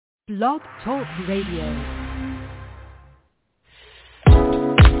Blog Talk Radio.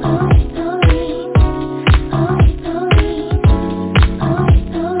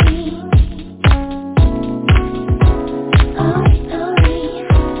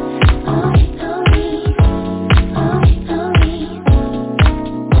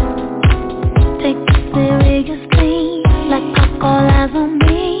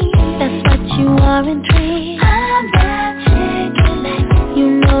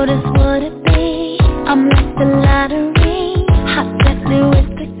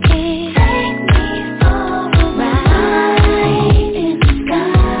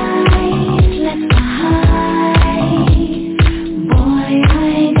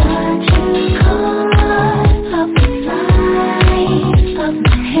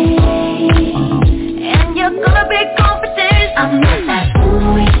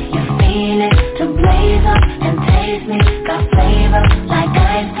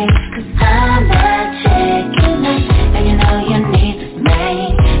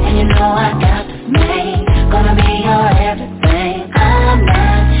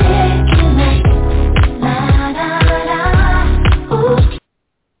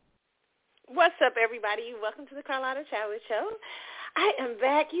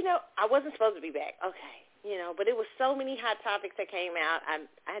 But it was so many hot topics that came out. I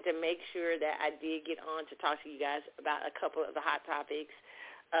had to make sure that I did get on to talk to you guys about a couple of the hot topics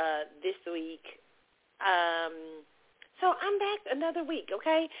this week. So I'm back another week,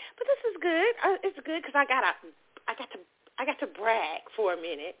 okay? But this is good. It's good because I got to brag for a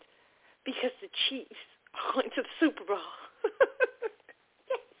minute because the Chiefs went to the Super Bowl.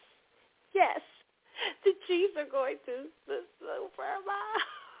 Yes, the Chiefs are going to the Super Bowl.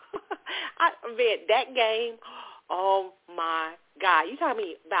 Man, that game, oh my God. You talking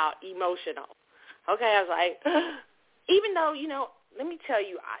me about emotional. Okay, I was like, even though, let me tell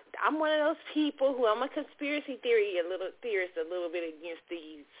you, I'm one of those people who I'm a conspiracy theorist a little bit against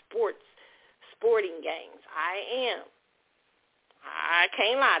these sporting games. I am. I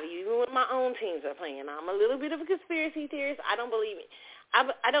can't lie to you, even when my own teams are playing. I'm a little bit of a conspiracy theorist. I don't believe it.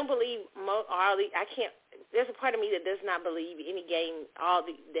 I don't believe I can't. There's a part of me that does not believe any game,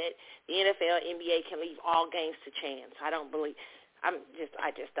 that the NFL, NBA can leave all games to chance. I don't believe. I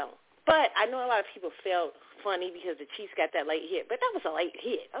just don't. But I know a lot of people felt funny because the Chiefs got that late hit. But that was a late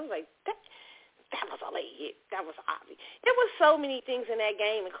hit. I was like, that was a late hit. That was obvious. There was so many things in that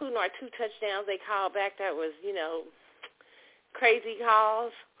game, including our 2 touchdowns they called back. That was, crazy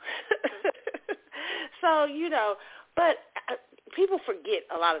calls. So, but. People forget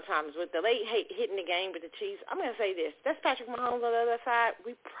a lot of times with the late hitting the game with the Chiefs. I'm going to say this. That's Patrick Mahomes on the other side.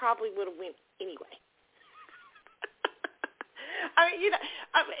 We probably would have won anyway.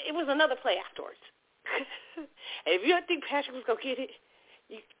 It was another play afterwards. And if you don't think Patrick was going to get it,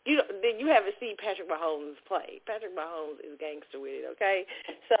 then you haven't seen Patrick Mahomes play. Patrick Mahomes is gangster with it, okay?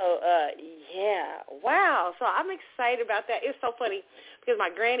 So, yeah. Wow. So I'm excited about that. It's so funny because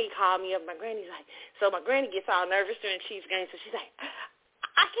my granny called me up. My granny gets all nervous during Chiefs games, so she's like,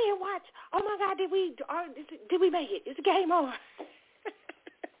 I can't watch. Oh, my God, did we make it? Is the game over?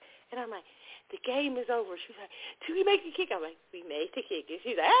 And I'm like, the game is over. She's like, did we make the kick? I'm like, we made the kick. And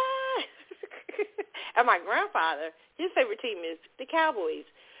she's like, ah. And my grandfather, his favorite team is the Cowboys.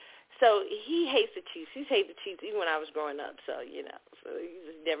 So he hates the Chiefs. He's hated the Chiefs even when I was growing up. So, so he's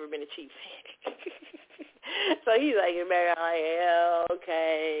just never been a Chiefs fan. So he's like, man,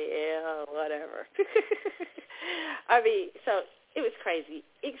 whatever. So it was crazy.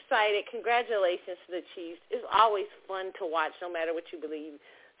 Excited. Congratulations to the Chiefs. It's always fun to watch no matter what you believe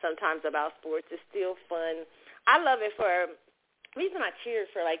sometimes about sports. It's still fun. I love it for... The reason I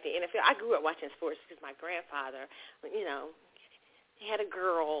cheered for, the NFL, I grew up watching sports because my grandfather, he had a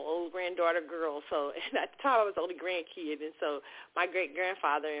old granddaughter girl. So at the time I was the only grandkid. And so my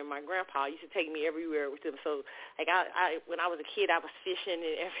great-grandfather and my grandpa used to take me everywhere with them. So, when I was a kid, I was fishing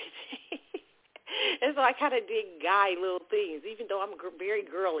and everything. And so I kind of did guy little things, even though I'm very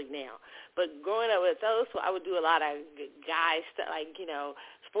girly now. But growing up with those, so I would do a lot of guy stuff,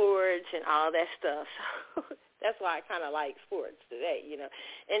 sports and all that stuff. So that's why I kind of like sports today,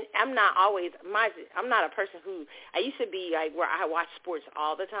 And I'm not I'm not a person who, I used to be where I watch sports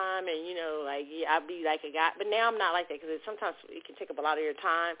all the time and, I'd be like a guy. But now I'm not like that because sometimes it can take up a lot of your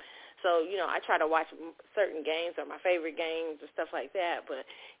time. So, I try to watch certain games or my favorite games and stuff like that. But,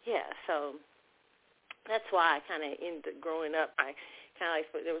 yeah, so that's why I kind of, growing up, I kind of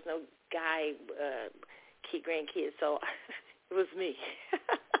there was no guy, grandkids, so it was me.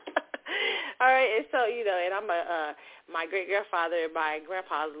 All right, and so, and I'm my great-grandfather and my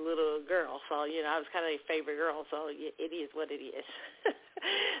grandpa's little girl, so, I was kind of a favorite girl, so it is what it is.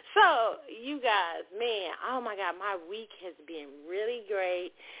 So, you guys, man, oh, my God, my week has been really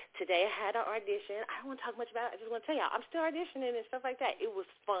great. Today I had an audition. I don't want to talk much about it. I just want to tell y'all, I'm still auditioning and stuff like that. It was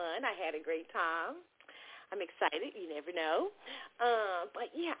fun. I had a great time. I'm excited. You never know.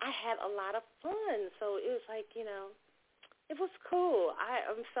 But, yeah, I had a lot of fun. So it was like, it was cool.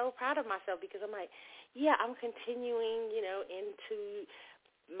 I'm so proud of myself because I'm like, yeah, I'm continuing, into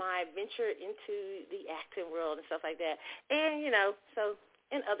my venture into the acting world and stuff like that. And,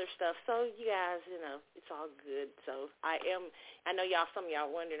 and other stuff. So, you guys, it's all good. So I know some of y'all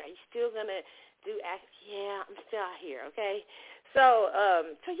wondering, are you still going to do act? Yeah, I'm still out here, okay? So,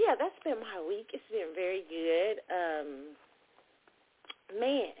 yeah, that's been my week. It's been very good.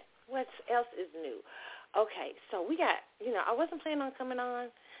 Man, what else is new? Okay, so we got, I wasn't planning on coming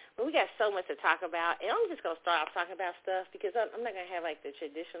on, but we got so much to talk about, and I'm just going to start off talking about stuff because I'm not going to have, like, the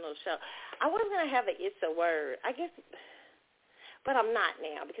traditional show. I was going to have It's a Word, I guess, but I'm not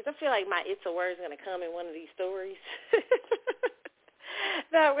now because I feel like my It's a Word is going to come in one of these stories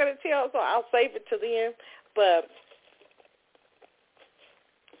that I'm going to tell, so I'll save it to the end. But,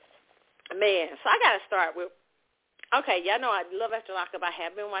 man, so I got to start with, okay, y'all know I love After Lockup. I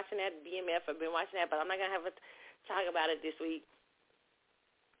have been watching that, BMF. I've been watching that, but I'm not going to have a talk about it this week.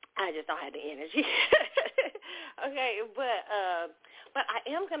 I just don't have the energy. Okay, but I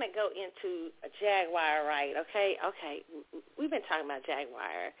am going to go into a Jaguar, right? Okay. We've been talking about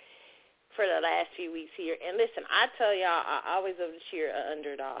Jaguar for the last few weeks here. And listen, I tell y'all, I always love to cheer an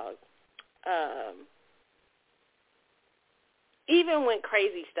underdog. Even when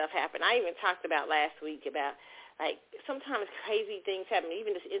crazy stuff happened. I even talked about last week about, like, sometimes crazy things happen,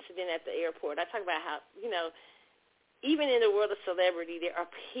 even this incident at the airport. I talk about how, even in the world of celebrity, there are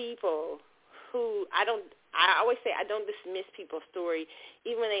people who I always say I don't dismiss people's story,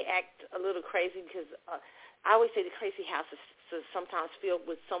 even when they act a little crazy, because I always say the crazy house is sometimes filled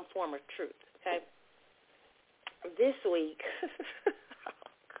with some form of truth, okay? This week,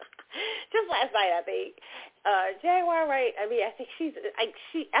 just last night, I think, Jaguar, right? I mean, I think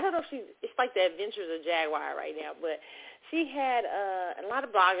I don't know if it's like the Adventures of Jaguar right now, but she had, a lot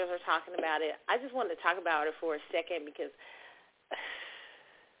of bloggers are talking about it. I just wanted to talk about it for a second because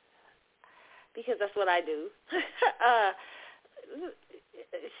that's what I do.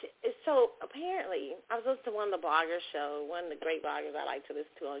 So apparently, I was listening to one of the bloggers' show, one of the great bloggers I like to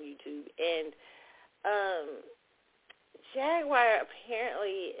listen to on YouTube, and Jaguar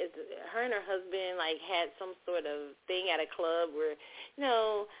apparently her and her husband like had some sort of thing at a club where,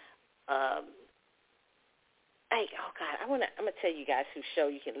 like, oh God, I'm gonna tell you guys whose show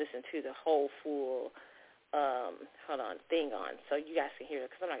you can listen to the whole full thing on, so you guys can hear it,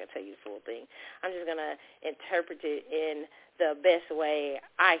 because I'm not gonna tell you the full thing. I'm just gonna interpret it in the best way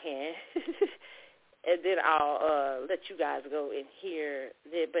I can, and then I'll let you guys go and hear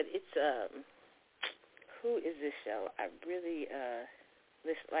it. But it's who is this show? I really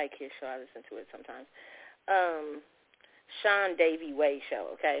like his show. I listen to it sometimes. Sean Davey Way show,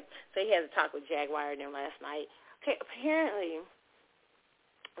 okay? So he had a talk with Jaguar and them last night. Okay, apparently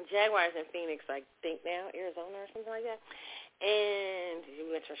Jaguar's in Phoenix, I think now, Arizona or something like that. And she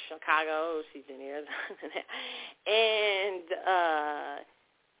went to Chicago. She's in Arizona now. And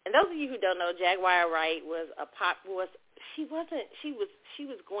those of you who don't know, Jaguar Wright was she was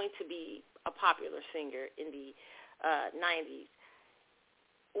going to be a popular singer in the 90s.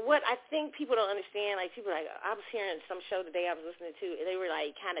 What I think people don't understand, like, people like, I was hearing some show today I was listening to, and they were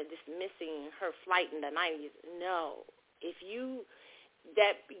like kind of dismissing her flight in the 90s. No, you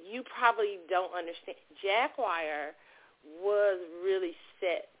probably don't understand. Jaguar was really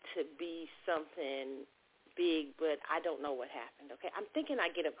set to be something big, but I don't know what happened. Okay, I'm thinking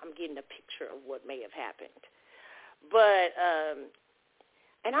I'm getting a picture of what may have happened, but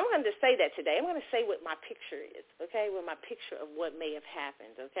and I'm going to say that today. I'm going to say what my picture is, okay, what my picture of what may have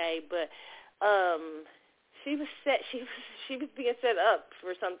happened, okay? But she was being set up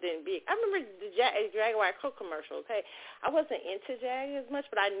for something big. I remember the Jaguar Coke commercial, okay? I wasn't into Jag as much,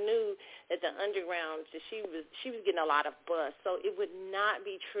 but I knew that the underground, she was getting a lot of buzz. So it would not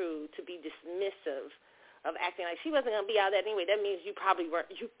be true to be dismissive of acting like she wasn't going to be out there anyway. That means you probably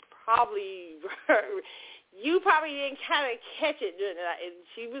didn't kind of catch it.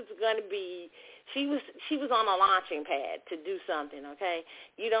 She was going to be, she was on a launching pad to do something, okay?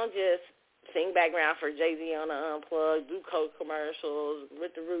 You don't just sing background for Jay-Z on the Unplugged, do Coke commercials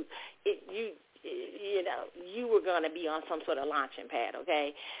with the Roots. You were going to be on some sort of launching pad,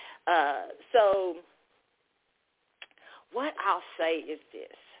 okay? So what I'll say is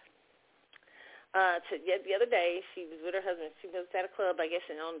this. The other day, she was with her husband. She was at a club, I guess,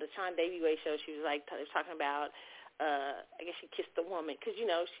 and on the Sean Davey Way show, she was talking about I guess she kissed the woman because, you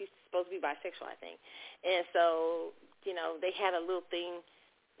know, she's supposed to be bisexual, I think. And so, you know, they had a little thing,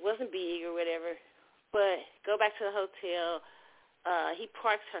 wasn't big or whatever, but go back to the hotel. He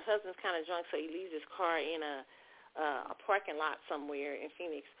parks, her husband's kind of drunk, so he leaves his car in a parking lot somewhere in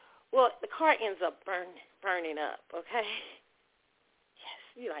Phoenix. Well, the car ends up burning up, okay? Yes,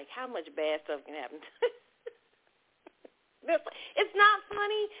 you're like, how much bad stuff can happen? It's not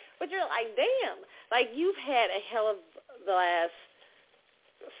funny, but you're like, damn. Like, you've had a hell of the last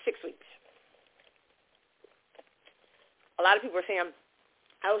 6 weeks. A lot of people are saying,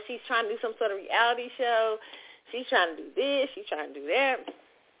 oh, she's trying to do some sort of reality show. She's trying to do this. She's trying to do that.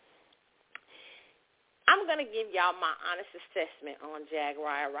 I'm going to give y'all my honest assessment on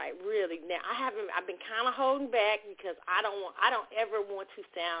Jaguar, right? Really. Now, I've been kind of holding back because I don't ever want to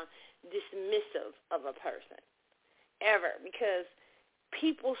sound dismissive of a person, ever, because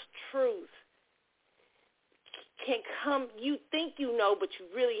people's truth can come, you think you know, but you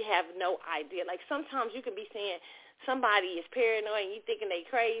really have no idea. Like, sometimes you can be saying somebody is paranoid and you thinking they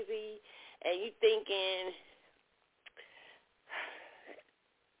crazy, and you thinking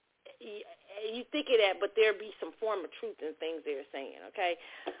that, but there be some form of truth in things they're saying, okay?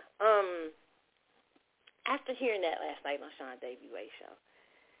 After hearing that last night on Sean Davey Way show,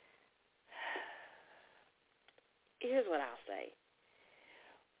 here's what I'll say.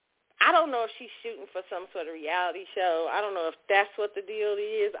 I don't know if she's shooting for some sort of reality show. I don't know if that's what the deal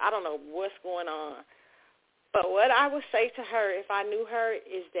is. I don't know what's going on. But what I would say to her if I knew her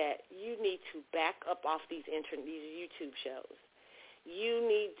is that you need to back up off these YouTube shows. You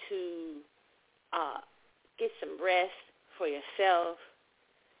need to get some rest for yourself,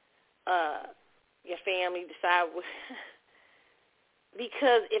 your family, decide what.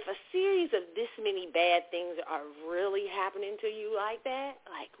 Because if a series of this many bad things are really happening to you like that,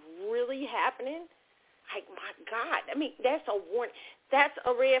 like really happening, like, my God, I mean, that's a warning. That's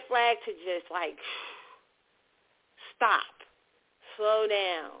a red flag to just, like, stop, slow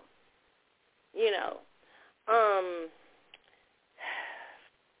down, you know.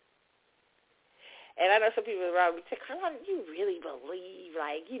 And I know some people around me say, Carla, do you really believe,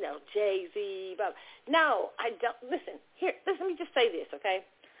 like, you know, Jay-Z? Blah, blah. No, I don't. Listen, let me just say this, okay?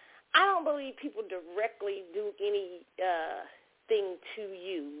 I don't believe people directly do any thing to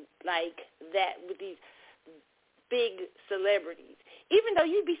you like that with these big celebrities. Even though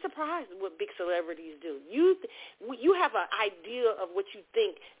you'd be surprised what big celebrities do. You have an idea of what you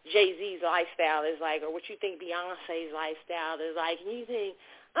think Jay-Z's lifestyle is like, or what you think Beyonce's lifestyle is like, and you think,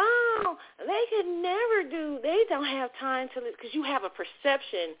 oh, they could never do, they don't have time to live, because you have a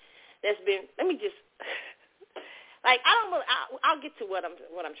perception that's been, let me just, like, I'll get to what I'm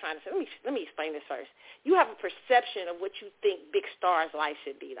trying to say. Let me explain this first. You have a perception of what you think big stars' life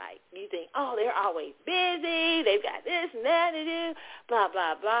should be like. You think, oh, they're always busy, they've got this and that to do, blah,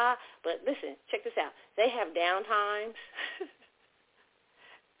 blah, blah. But listen, check this out. They have downtimes.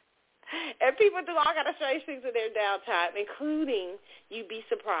 And people do all kind of strange things in their downtime, including, you'd be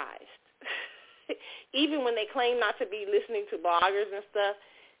surprised. Even when they claim not to be listening to bloggers and stuff,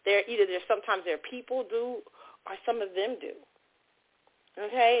 sometimes their people do, or some of them do.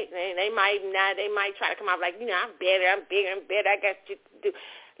 Okay? They might try to come out like, you know, I'm better, I'm bigger, I'm better, I got shit to do.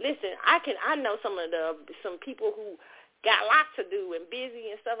 Listen, I know some people who got lots to do and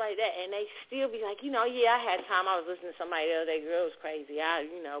busy and stuff like that, and they still be like, you know, yeah, I had time. I was listening to somebody the other day. Girl, it was crazy.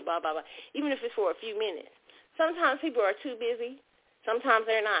 Blah, blah, blah. Even if it's for a few minutes. Sometimes people are too busy. Sometimes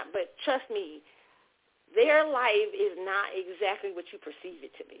they're not. But trust me, their life is not exactly what you perceive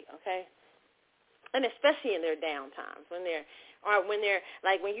it to be, okay? And especially in their downtimes, when you're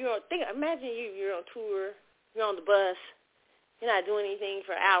imagine you're on tour, you're on the bus, you're not doing anything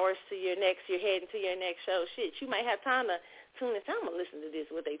for hours you're heading to your next show. Shit, you might have time to tune in. I'm going to listen to this,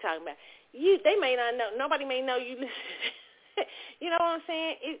 what they talking about. They may not know. Nobody may know you listen. You know what I'm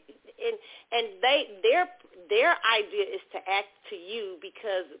saying? Their idea is to act to you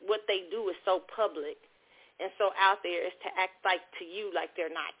because what they do is so public and so out there, is to act like to you like they're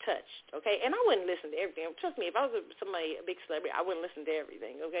not touched, okay? And I wouldn't listen to everything. Trust me, if I was a big celebrity, I wouldn't listen to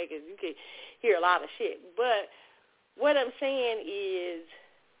everything, okay, because you could hear a lot of shit. But what I'm saying is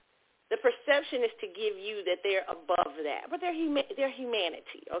the perception is to give you that they're above that. But they're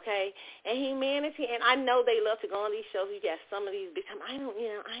humanity, okay? And humanity, and I know they love to go on these shows. You got some of these big time, I'm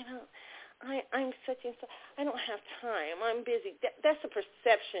such and such. I don't have time. I'm busy. That's a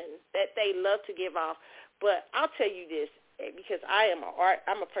perception that they love to give off. But I'll tell you this, because I'm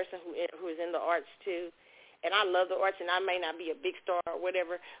a person who is in the arts too, and I love the arts, and I may not be a big star or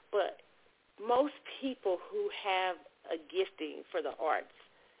whatever, but most people who have a gifting for the arts,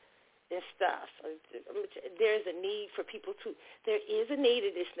 and stuff. So there's a need for people to. There is a need.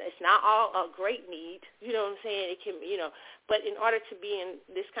 It's not all a great need. You know what I'm saying? It can, but in order to be in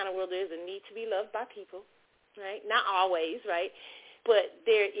this kind of world, there's a need to be loved by people, right? Not always, right? But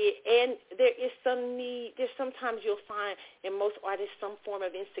there is some need. There's sometimes you'll find in most artists some form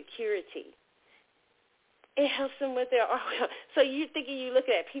of insecurity. It helps them with their art. So you're thinking, you look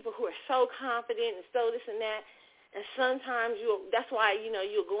at people who are so confident and so this and that, and sometimes that's why,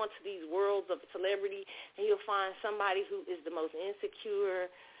 you'll go into these worlds of celebrity and you'll find somebody who is the most insecure,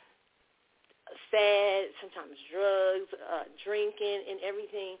 sad, sometimes drugs, drinking and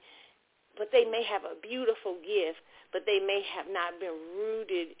everything, but they may have a beautiful gift, but they may have not been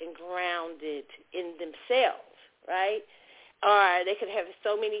rooted and grounded in themselves, right? Or they could have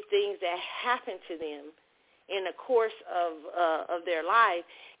so many things that happen to them in the course of their life,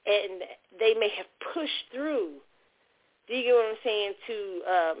 and they may have pushed through. Do you get what I'm saying? To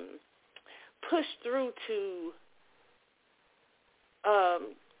push through to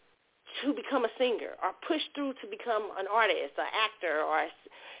become a singer, or push through to become an artist, an actor, or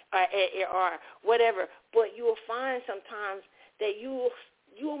whatever. But you will find sometimes that you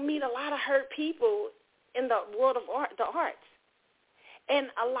will meet a lot of hurt people in the world of art, the arts,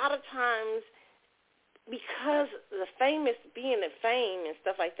 and a lot of times, because the famous, being the fame and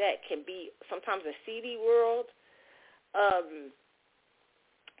stuff like that can be sometimes a seedy world,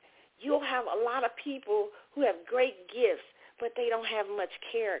 you'll have a lot of people who have great gifts, but they don't have much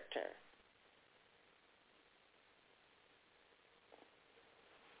character.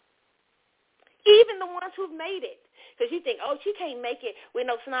 Even the ones who've made it. Because you think, oh, she can't make it with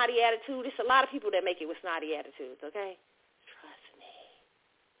no snotty attitude. There's a lot of people that make it with snotty attitudes, okay? Trust me.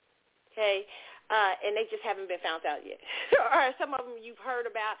 Okay? And they just haven't been found out yet. Or some of them you've heard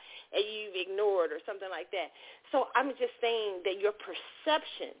about and you've ignored or something like that. So I'm just saying that your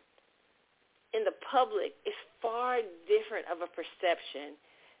perception in the public is far different of a perception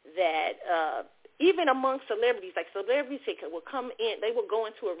that even among celebrities, like celebrities will come in, they will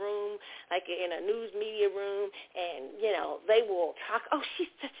go into a room, like in a news media room, and, they will talk, oh, she's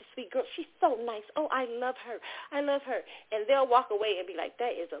such a sweet girl. She's so nice. Oh, I love her. I love her. And they'll walk away and be like,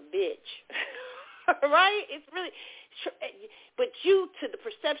 that is a bitch. Right? It's really, but to the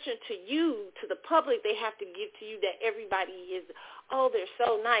perception to the public, they have to give to you that everybody is, oh, they're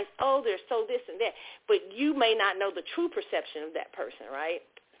so nice. Oh, they're so this and that. But you may not know the true perception of that person, right?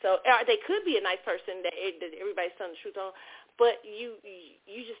 So they could be a nice person that everybody's telling the truth on, but you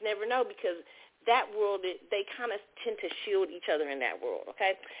just never know, because that world, they kind of tend to shield each other in that world,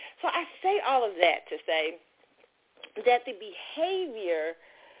 okay? So I say all of that to say that the behavior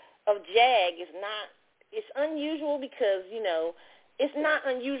of Jag it's unusual because, it's not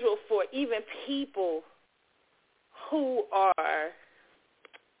unusual for even people who are,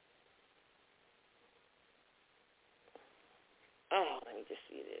 let me just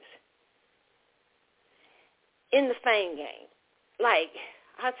see this, in the fame game. Like,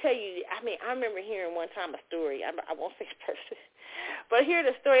 I'll tell you, I remember hearing one time a story, I won't say a person, but hearing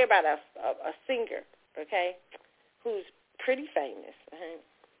a story about a singer, okay, who's pretty famous,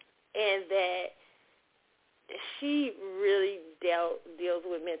 and that she really deals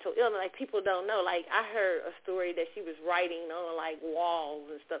with mental illness. Like, people don't know. Like, I heard a story that she was writing on, like, walls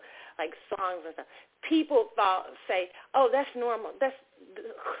and stuff, like songs and stuff. People say, oh, that's normal. That's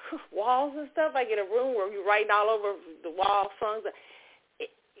walls and stuff, like in a room where you're writing all over the wall songs. And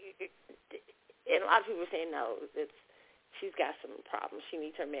a lot of people are saying, no, she's got some problems. She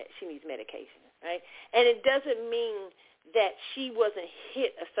needs medication, right? And it doesn't mean that she wasn't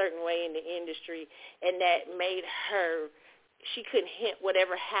hit a certain way in the industry and that made her, she couldn't hit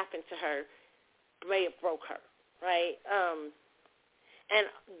whatever happened to her may have broke her, right? And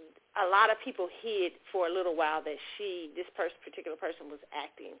a lot of people hid for a little while that this particular person was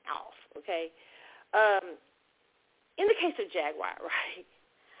acting off, okay? In the case of Jaguar, right,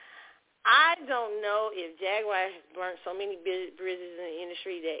 I don't know if Jaguar has burnt so many bridges in the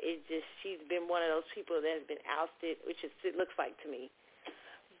industry that she's been one of those people that has been ousted, which it looks like to me.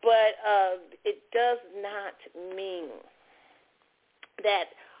 But it does not mean that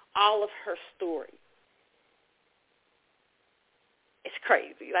all of her story is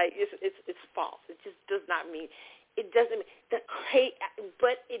crazy. Like, it's false. It just does not mean. It doesn't mean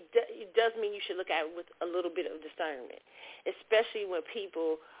but it does mean you should look at it with a little bit of discernment, especially when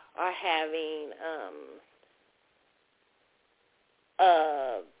people are having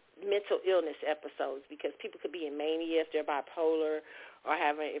mental illness episodes, because people could be in mania if they're bipolar, or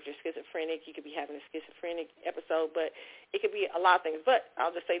if they're schizophrenic, you could be having a schizophrenic episode, but it could be a lot of things. But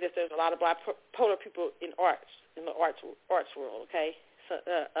I'll just say this, there's a lot of bipolar people in the arts world, okay?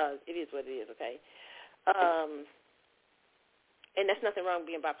 it is what it is, okay? And that's nothing wrong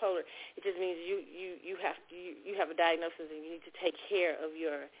with being bipolar. It just means you have a diagnosis and you need to take care of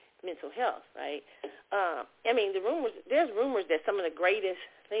your mental health, right? There's rumors that some of the greatest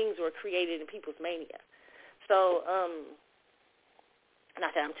things were created in people's mania. So,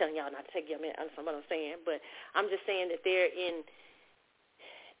 not that I'm telling y'all not to take your man, that's what I'm saying, but I'm just saying that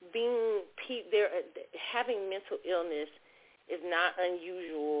having mental illness is not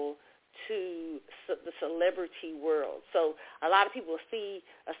unusual to the celebrity world. So a lot of people see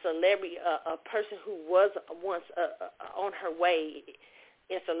a celebrity, a person who was once on her way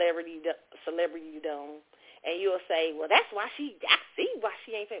in celebritydom, and you'll say, well, I see why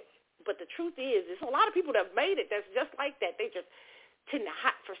she ain't famous. But the truth is, there's a lot of people that have made it that's just like that. They just tend to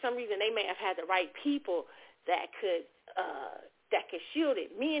for some reason, they may have had the right people that could shield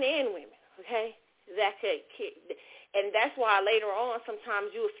it, men and women, okay? And that's why later on,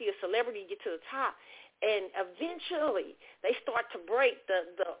 sometimes you will see a celebrity get to the top, and eventually they start to break.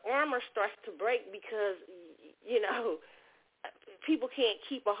 The armor starts to break because, people can't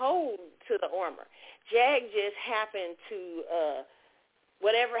keep a hold to the armor. Jag just happened to,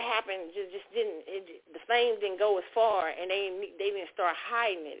 whatever happened, just didn't. The fame didn't go as far, and they didn't start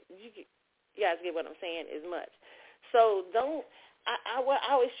hiding it. You guys get what I'm saying? As much. So don't. What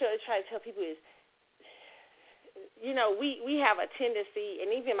I always try to tell people is, we have a tendency,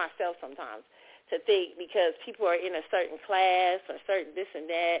 and even myself sometimes, to think because people are in a certain class or certain this and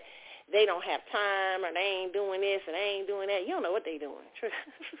that, they don't have time, or they ain't doing this and they ain't doing that. You don't know what they doing.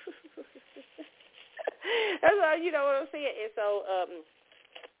 That's all, you know what I'm saying? And so,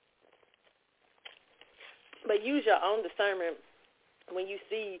 but use your own discernment when you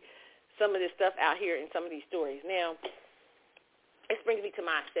see some of this stuff out here in some of these stories. Now, this brings me to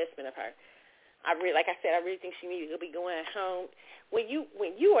my assessment of her. Like I said, I really think she needs to be going home. When you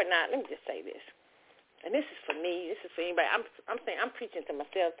are not, let me just say this, and this is for me, this is for anybody. I'm saying, I'm preaching to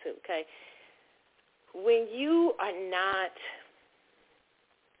myself too. Okay, when you are not,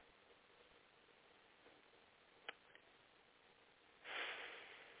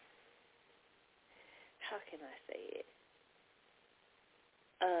 how can I say it?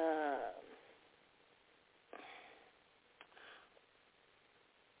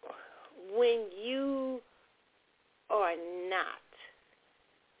 When you are not,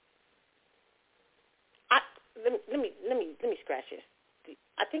 let me scratch this.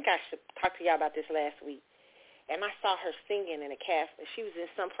 I think I should talk to y'all about this last week. And I saw her singing in a cafe. She was in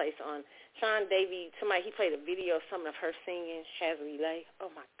someplace on Sean Davy. He played a video of some of her singing, Has Relay. Oh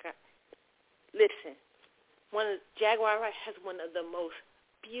my God! Listen, Jaguar Wright has one of the most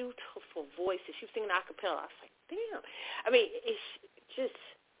beautiful voices. She was singing a cappella. I was like, damn. I mean, it just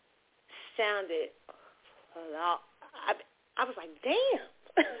sounded a lot. I was like, damn.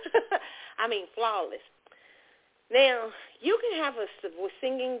 I mean, flawless. Now, you can have a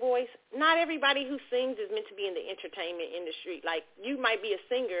singing voice. Not everybody who sings is meant to be in the entertainment industry. Like, you might be a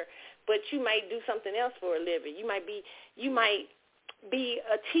singer, but you might do something else for a living. You might be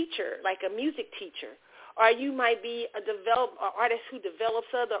a teacher, like a music teacher. Or you might be an artist who develops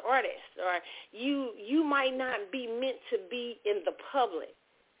other artists. Or you might not be meant to be in the public.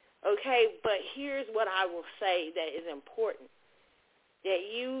 Okay, but here's what I will say that is important, that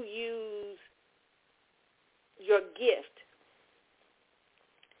you use your gift.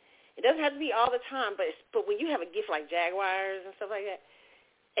 It doesn't have to be all the time, but when you have a gift like Jaguars and stuff like that,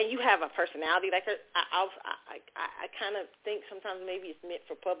 and you have a personality like her, I kind of think sometimes maybe it's meant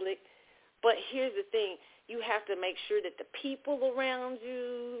for public. But here's the thing. You have to make sure that the people around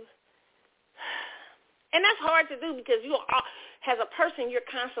you, and that's hard to do because as a person, you're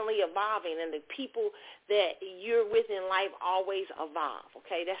constantly evolving, and the people that you're with in life always evolve,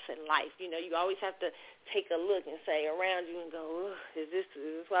 okay? That's in life. You always have to take a look and say around you and go, is this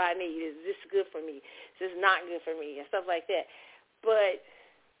what I need? Is this good for me? Is this not good for me? And stuff like that. But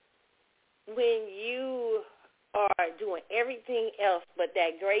when you are doing everything else but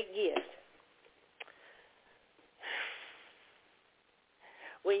that great gift,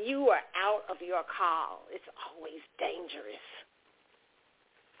 when you are out of your call, it's always dangerous.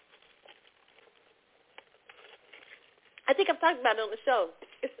 I think I've talked about it on the show.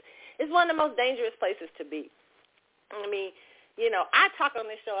 It's one of the most dangerous places to be. I mean, I talk on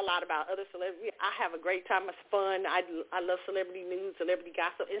this show a lot about other celebrities. I have a great time. It's fun. I love celebrity news, celebrity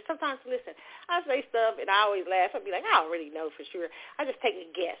gossip. And sometimes, listen, I say stuff and I always laugh. I'll be like, I already know for sure. I just take a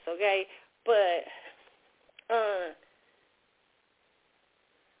guess, okay? But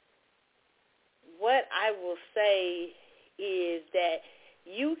what I will say is that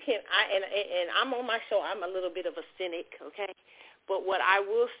you can, and I'm on my show, I'm a little bit of a cynic, okay? But what I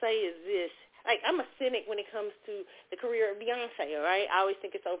will say is this. Like, I'm a cynic when it comes to the career of Beyonce, all right? I always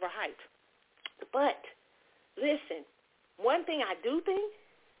think it's overhyped. But, listen, one thing I do think,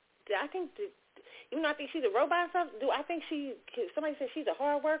 even though I think she's a robot and stuff, do I think somebody said she's a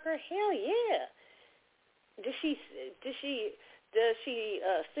hard worker? Hell yeah. Does she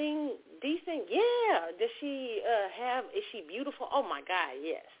sing decent? Yeah. Does she is she beautiful? Oh, my God,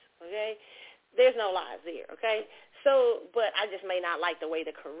 yes, okay? There's no lies there, okay? So, but I just may not like the way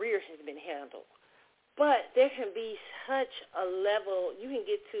the career has been handled. But there can be such a level, you can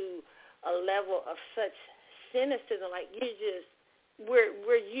get to a level of such cynicism, like you just,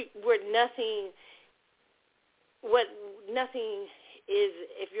 nothing is,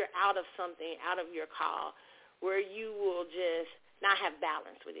 if you're out of something, out of your call, where you will just not have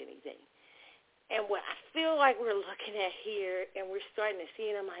balance with anything. And what I feel like we're looking at here, and we're starting to see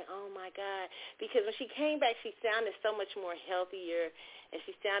it, I'm like, oh, my God. Because when she came back, she sounded so much more healthier, and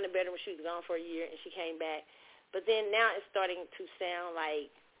she sounded better when she was gone for a year, and she came back. But then now it's starting to sound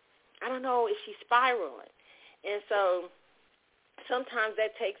like, I don't know, is she spiraling? And so sometimes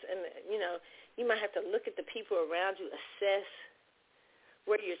that takes, you might have to look at the people around you, assess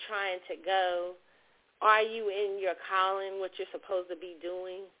where you're trying to go. Are you in your calling, what you're supposed to be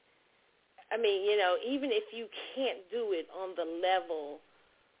doing? I mean, even if you can't do it on the level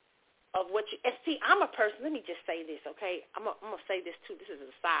of what you – and see, I'm a person – let me just say this, okay? I'm going to say this, too. This is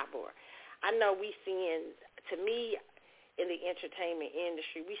a sidebar. I know we seeing – to me, in the entertainment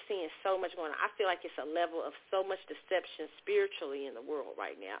industry, we seeing so much going on. I feel like it's a level of so much deception spiritually in the world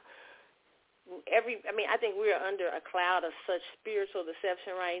right now. I think we're under a cloud of such spiritual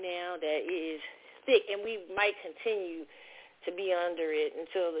deception right now that is thick, and we might continue – to be under it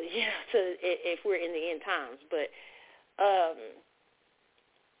until if we're in the end times. But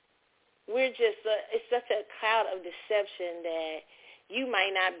we're just it's such a cloud of deception that you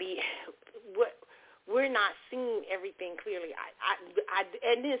might not be. We're not seeing everything clearly.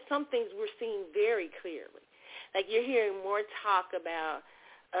 And then some things we're seeing very clearly. Like you're hearing more talk about.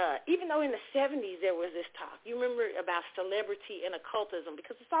 Even though in the 70s there was this talk, you remember about celebrity and occultism,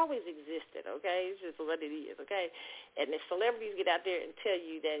 because it's always existed, okay? It's just what it is, okay? And if celebrities get out there and tell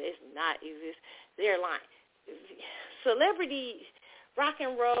you that it's not exist, they're lying. Celebrity, rock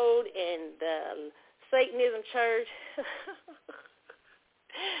and roll, and the Satanism church,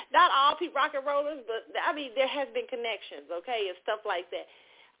 not all people rock and rollers, but, there has been connections, okay, and stuff like that.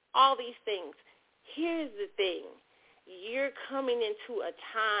 All these things. Here's the thing. You're coming into a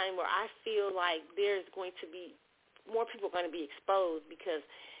time where I feel like there's going to be more people going to be exposed because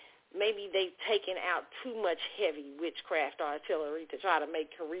maybe they've taken out too much heavy witchcraft artillery to try to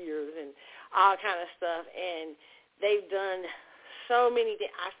make careers and all kind of stuff, and they've done so many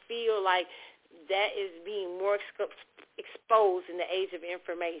things. I feel like that is being more exposed in the age of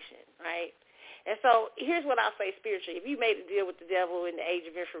information, right? And so here's what I'll say spiritually. If you made a deal with the devil in the age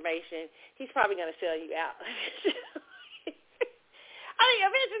of information, he's probably going to sell you out.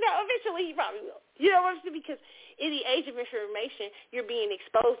 Eventually he probably will. You know what I'm saying? Because in the age of information, you're being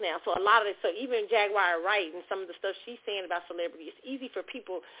exposed now. So a lot of it, so even Jaguar Wright and some of the stuff she's saying about celebrity, it's easy for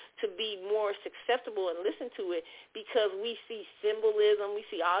people to be more susceptible and listen to it because we see symbolism, we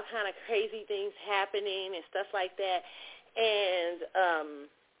see all kind of crazy things happening and stuff like that. And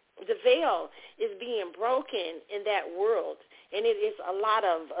the veil is being broken in that world, and it is a lot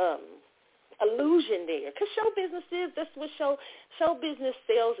of illusion there, because show business that's what show business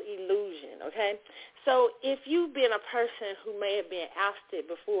sells illusion, okay? So if you've been a person who may have been ousted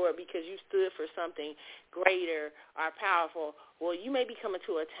before because you stood for something greater or powerful, well, you may be coming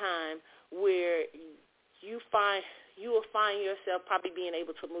to a time where you will find yourself probably being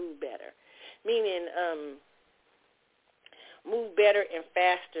able to move better, meaning move better and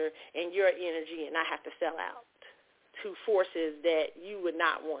faster in your energy and not have to sell out to forces that you would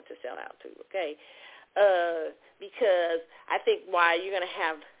not want to sell out to, okay? Because I think why you're going to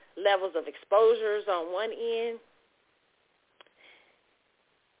have levels of exposures on one end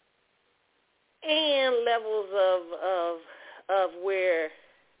and levels of where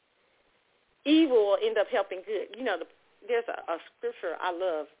evil will end up helping good. You know, there's a scripture I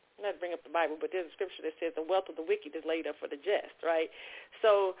love. Not to bring up the Bible, but there's a scripture that says the wealth of the wicked is laid up for the just, right?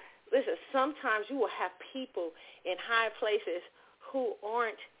 So listen, sometimes you will have people in high places who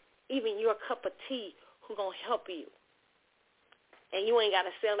aren't even your cup of tea who going to help you. And you ain't got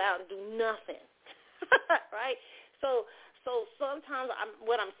to sell out and do nothing, right? So sometimes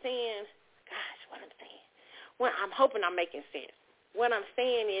what I'm saying, I'm hoping I'm making sense. What I'm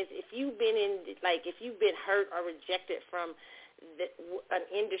saying is if you've been hurt or rejected from an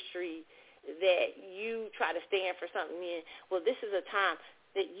industry that you try to stand for something in, well, this is a time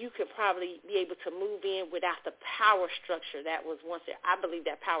that you could probably be able to move in without the power structure that was once there. I believe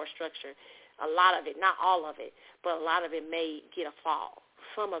that power structure, a lot of it, not all of it, but a lot of it may get a fall.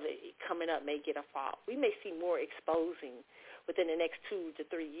 Some of it coming up may get a fall. We may see more exposing within the next 2 to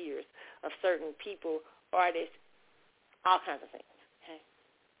 3 years of certain people, artists, all kinds of things. Okay?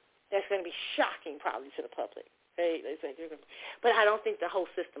 That's going to be shocking probably to the public. Okay? But I don't think the whole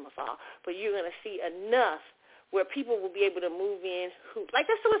system will fall. But you're going to see enough where people will be able to move in who, like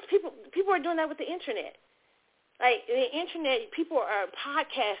that's what people are doing that with the internet. Like the internet, people are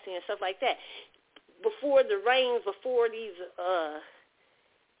podcasting and stuff like that. Before the reins, before these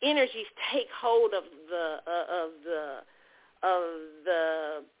energies take hold of the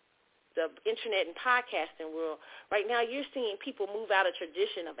internet and podcasting world, right now you're seeing people move out of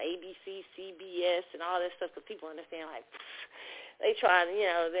tradition of ABC, CBS, and all that stuff because people understand like they try,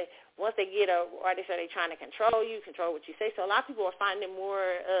 once they get a artist, are they trying to control you, control what you say? So a lot of people are finding it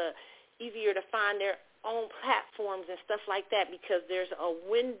more easier to find their own platforms and stuff like that because there's a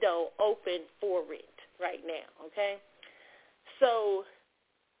window open for it right now, okay? So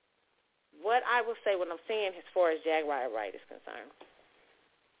what I will say, what I'm saying as far as Jaguar Wright is concerned,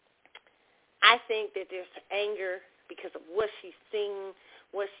 I think that there's anger because of what she's seen,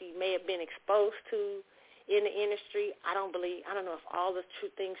 what she may have been exposed to in the industry. I don't know if all the true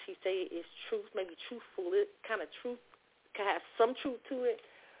things she say is truth, maybe truthful, kind of truth, can have some truth to it.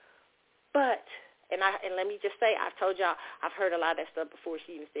 But, and let me just say, I've told y'all, I've heard a lot of that stuff before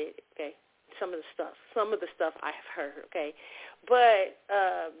she even said it, okay? Some of the stuff I have heard, okay? But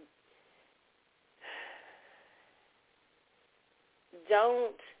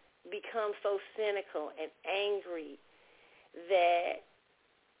don't become so cynical and angry that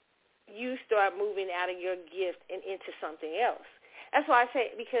you start moving out of your gift and into something else. That's why I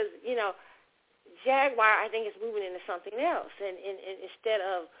say, because, Jaguar, I think, is moving into something else. And instead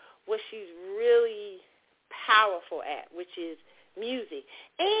of what she's really powerful at, which is music.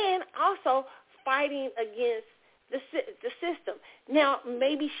 And also fighting against the system. Now,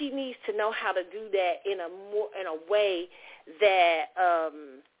 maybe she needs to know how to do that in a way that,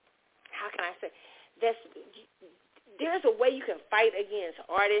 how can I say, there's a way you can fight against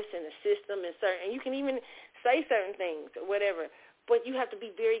artists and the system and you can even say certain things or whatever, but you have to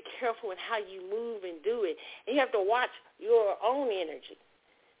be very careful in how you move and do it. And you have to watch your own energy.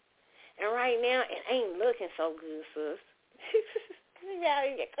 And right now, it ain't looking so good, sis. You got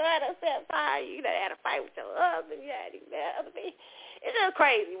to get caught up set fire. You done had a fight with your husband. You had other thing. It's just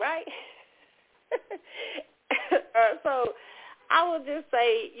crazy, right? So I will just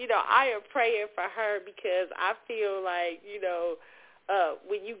say, I am praying for her because I feel like,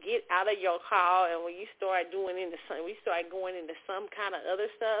 when you get out of your call and when you start going into some kind of other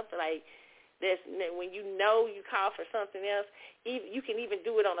stuff, like this, when you call for something else, you can even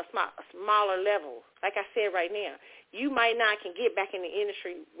do it on a smaller level. Like I said right now, you might not can get back in the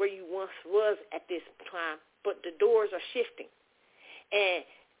industry where you once was at this time, but the doors are shifting. And,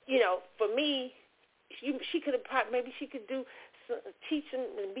 for me, she could have maybe she could do teaching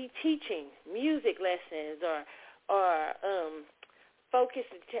music lessons or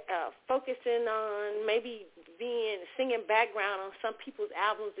focusing on maybe singing background on some people's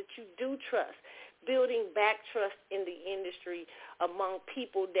albums that you do trust, building back trust in the industry among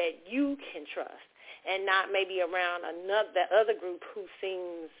people that you can trust, and not maybe around the other group who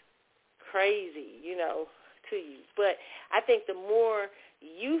sings crazy, to you. But I think the more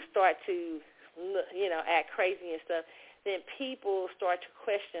you start to, act crazy and stuff, then people start to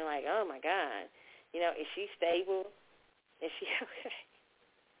question, like, oh, my God, is she stable? Is she okay?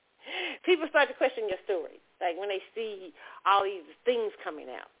 People start to question your story, like when they see all these things coming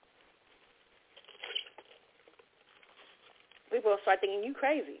out. People start thinking you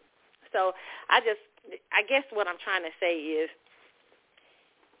crazy. So I guess what I'm trying to say is,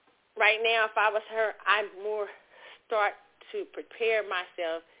 right now, if I was her, I'd more start to prepare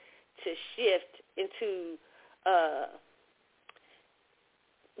myself to shift into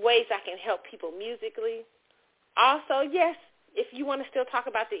ways I can help people musically. Also, yes, if you want to still talk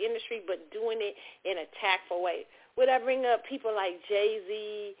about the industry, but doing it in a tactful way. Would I bring up people like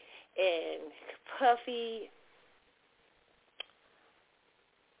Jay-Z and Puffy?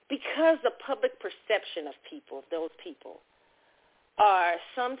 Because the public perception of those people, are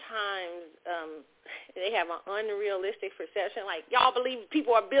sometimes they have an unrealistic perception. Like, y'all believe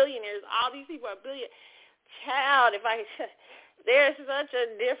people are billionaires. All these people are billionaires. Child, there's such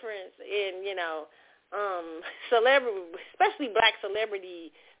a difference in, celebrity, especially black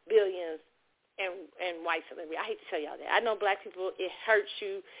celebrity billions and white celebrity. I hate to tell y'all that. I know black people, it hurts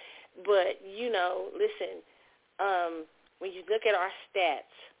you But, listen, when you look at our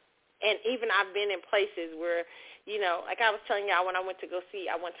stats, and even I've been in places where, like I was telling y'all when I went to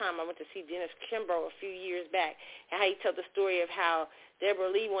see Dennis Kimbrough a few years back, and how he told the story of how Deborah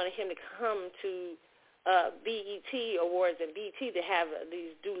Lee wanted him to come to BET Awards and BET to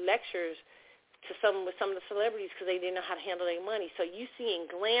do lectures with some of the celebrities because they didn't know how to handle their money. So you seeing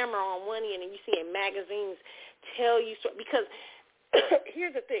glamour on one end, and you seeing magazines tell you because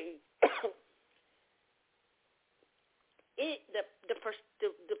here's the thing.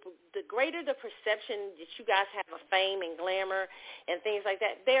 The greater the perception that you guys have of fame and glamour and things like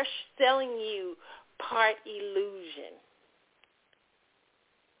that, they're selling you part illusion.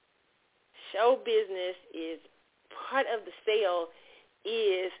 Show business is part of the sale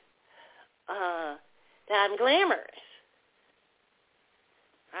is that I'm glamorous,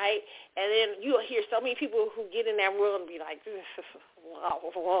 right? And then you'll hear so many people who get in that world and be like,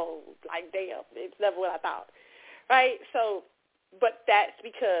 whoa, like, damn, it's never what I thought, right? So, but that's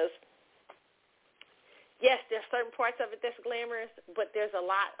because, yes, there's certain parts of it that's glamorous, but there's a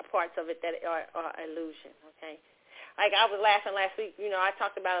lot of parts of it that are illusion, okay? Like I was laughing last week, I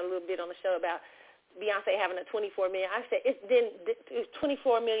talked about it a little bit on the show about Beyonce having a $24 million. I said it was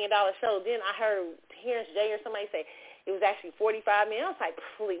 $24 million show. Then I heard Terrence J or somebody say it was actually $45 million. I was like,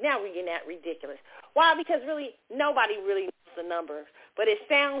 please, now we're getting that ridiculous. Why? Because really nobody really knows the number, but it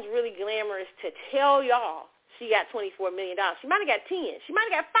sounds really glamorous to tell y'all she got $24 million. She might have got 10. She might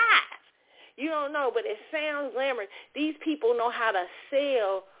have got 5. You don't know, but it sounds glamorous. These people know how to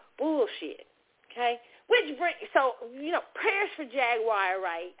sell bullshit. Okay. Prayers for Jaguar,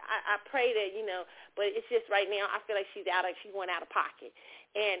 right? I pray that, but it's just right now I feel like she's going out of pocket.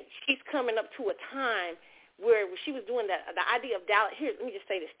 And she's coming up to a time where she was doing the idea of Dallas. Here, let me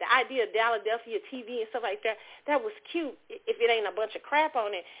just say this. The idea of Philadelphia TV and stuff like that, that was cute if it ain't a bunch of crap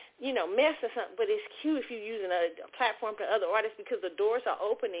on it, mess or something. But it's cute if you're using a platform to other artists because the doors are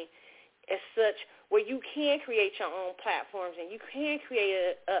opening as such where you can create your own platforms and you can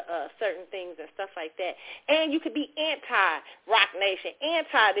create certain things and stuff like that. And you could be anti-Rock Nation,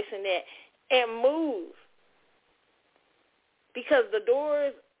 anti-this and that, and move. Because the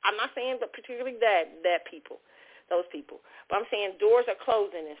doors, I'm not saying particularly those people, but I'm saying doors are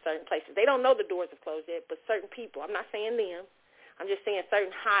closing in certain places. They don't know the doors have closed yet, but certain people, I'm not saying them, I'm just saying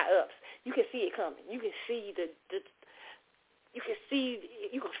certain high-ups, you can see it coming. You can see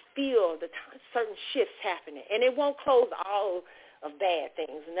you can feel certain shifts happening. And it won't close all of bad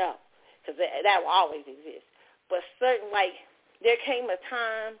things, no, because that will always exist. But there came a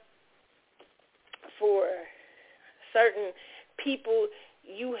time for certain people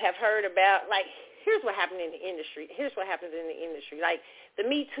you have heard about, here's what happened in the industry. Here's what happens in the industry, like the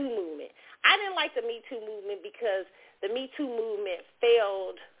Me Too movement. I didn't like the Me Too movement because the Me Too movement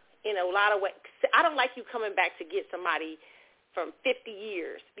failed in a lot of ways. I don't like you coming back to get somebody from 50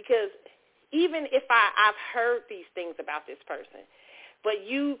 years because even if I've heard these things about this person, but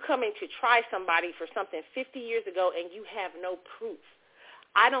you coming to try somebody for something 50 years ago and you have no proof,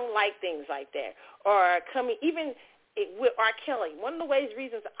 I don't like things like that. Or with R. Kelly, one of the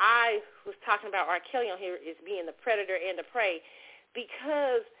reasons I was talking about R. Kelly on here is being the predator and the prey,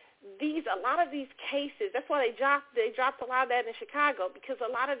 because a lot of these cases, that's why they dropped a lot of that in Chicago, because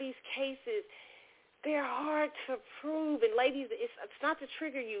a lot of these cases, they're hard to prove. And ladies, it's not to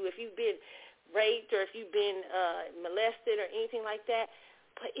trigger you if you've been raped or if you've been molested or anything like that,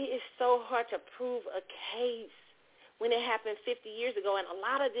 but it is so hard to prove a case when it happened 50 years ago. And a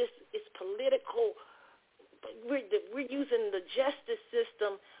lot of this is political. We're using the justice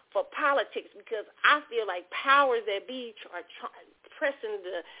system for politics because I feel like powers that be are pressing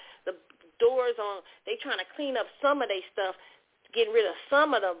the doors on. They trying to clean up some of their stuff, getting rid of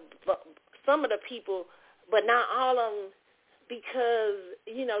some of the people, but not all of them, because,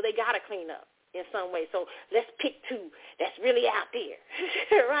 they got to clean up in some way. So let's pick 2 that's really out there,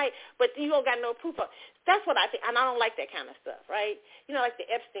 right? But you don't got no proof of. That's what I think, and I don't like that kind of stuff, right? Like the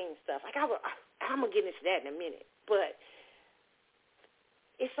Epstein stuff. I'm going to get into that in a minute, but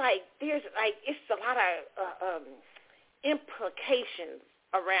it's it's a lot of implications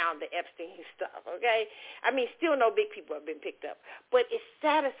around the Epstein stuff, okay? I mean, still no big people have been picked up, but it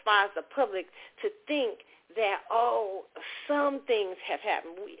satisfies the public to think that, some things have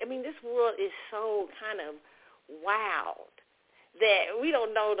happened. This world is so kind of wild that we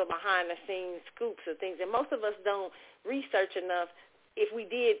don't know the behind-the-scenes scoops of things, and most of us don't research enough. If we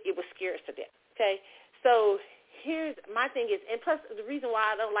did, it would scare us to death, okay? So here's my thing is, and plus the reason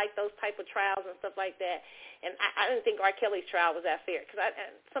why I don't like those type of trials and stuff like that, and I didn't think R. Kelly's trial was that fair, because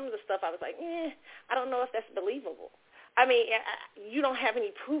some of the stuff I was like, I don't know if that's believable. I mean, you don't have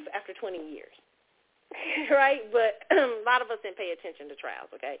any proof after 20 years, right? But a lot of us didn't pay attention to trials,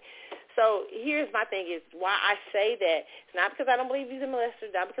 okay? So here's my thing is why I say that. It's not because I don't believe he's a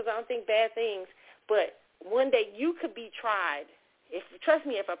molester, not because I don't think bad things, but one day you could be tried. Trust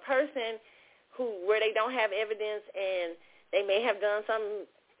me, if a person where they don't have evidence and they may have done something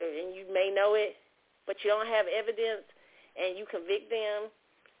and you may know it, but you don't have evidence and you convict them,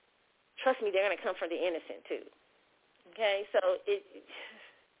 trust me, they're going to come from the innocent too. Okay, so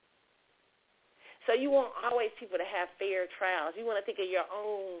you want always people to have fair trials. You want to think of your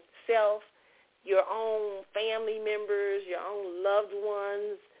own self, your own family members, your own loved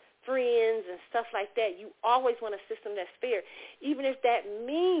ones, friends, and stuff like that. You always want a system that's fair, even if that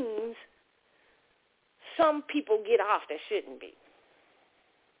means some people get off that shouldn't be.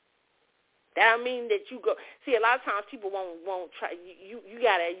 That don't mean that you go. See, a lot of times people won't try. You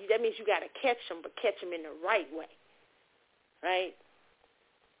gotta. That means you gotta catch them, but catch them in the right way, right?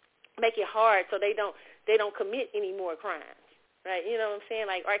 Make it hard so they don't commit any more crimes, right? You know what I'm saying?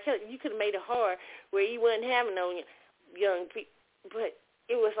 Like, R. Kelly, you could have made it hard where you wouldn't have no young people, but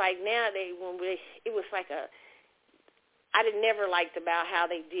it was like nowadays it was like I never liked about how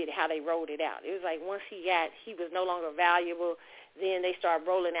they rolled it out. It was like once he was no longer valuable, then they started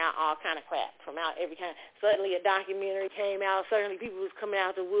rolling out all kind of crap from out every kind. Suddenly a documentary came out. Suddenly people was coming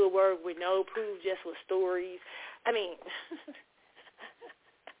out the woodwork with no proof, just with stories. I mean,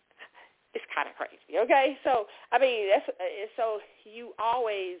 it's kind of crazy, okay? So, I mean, so you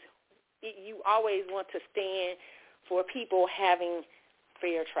always want to stand for people having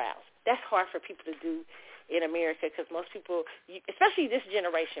fair trials. That's hard for people to do in America because most people, especially this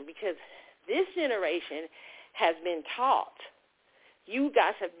generation, because this generation has been taught. You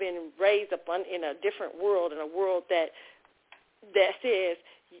guys have been raised up in a different world, in a world that says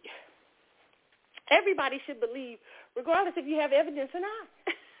everybody should believe, regardless if you have evidence or not.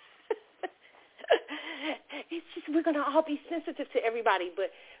 It's just we're going to all be sensitive to everybody,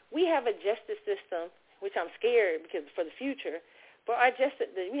 but we have a justice system, which I'm scared because for the future. But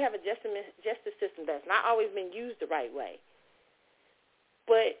we have a justice system that's not always been used the right way.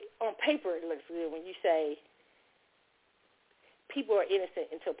 But on paper, it looks good when you say people are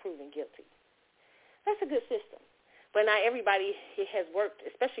innocent until proven guilty. That's a good system. But not everybody it has worked,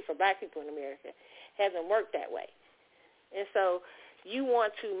 especially for black people in America, hasn't worked that way. And so you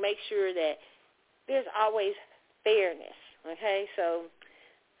want to make sure that there's always fairness, okay? So,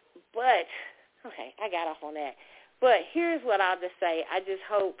 I got off on that. But here's what I'll just say. I just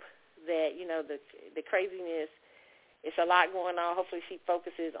hope that, the craziness, it's a lot going on. Hopefully she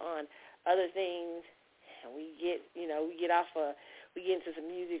focuses on other things and we get into some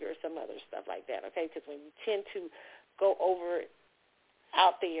music or some other stuff like that, okay? Because when you tend to go over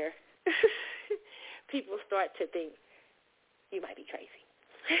out there, people start to think you might be crazy.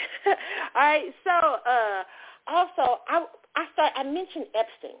 All right, so also I mentioned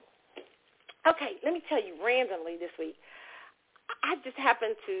Epstein. Okay, let me tell you randomly this week, I just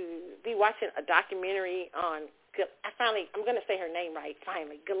happened to be watching a documentary on, I'm going to say her name right,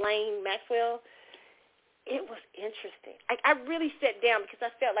 finally, Ghislaine Maxwell. It was interesting. I really sat down because I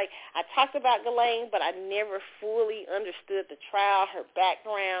felt like I talked about Ghislaine, but I never fully understood the trial, her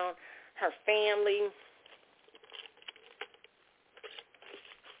background, her family,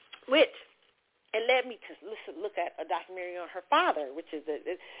 which it led me to look at a documentary on her father, which is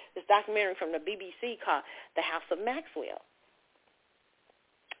this documentary from the BBC called The House of Maxwell.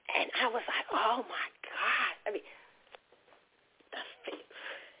 And I was like, oh, my God.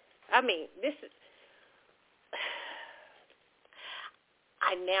 This is,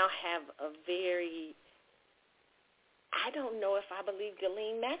 I now have I don't know if I believe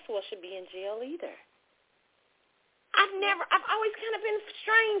Ghislaine Maxwell should be in jail either. I've always kind of been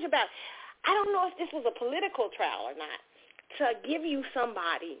strange about it. I don't know if this was a political trial or not, to give you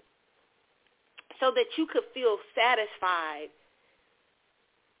somebody so that you could feel satisfied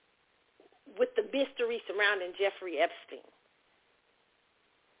with the mystery surrounding Jeffrey Epstein.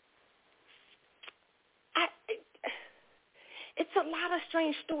 It's a lot of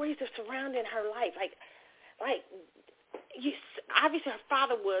strange stories that surrounding her life. Obviously her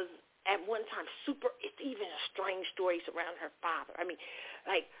father was at one time it's even a strange story surrounding her father.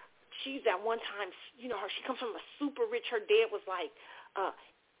 She's at one time, she comes from a super rich. Her dad was like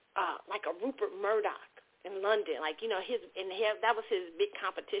a Rupert Murdoch in London. That was his big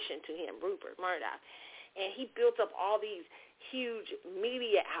competition to him, Rupert Murdoch. And he built up all these huge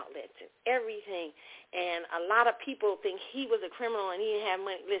media outlets and everything. And a lot of people think he was a criminal and he didn't have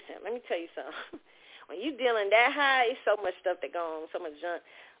money. Listen, let me tell you something. When you're dealing that high, it's so much stuff that goes on, so much junk.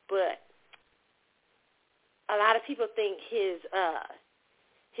 But a lot of people think his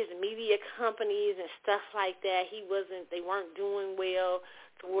media companies and stuff like that, they weren't doing well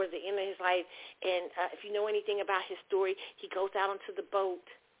towards the end of his life. And if you know anything about his story, he goes out onto the boat.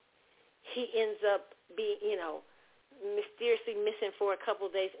 He ends up being, mysteriously missing for a couple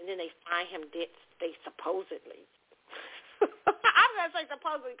of days, and then they find him dead. They supposedly. I'm going to say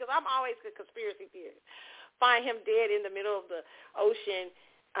supposedly because I'm always a conspiracy theorist. Find him dead in the middle of the ocean.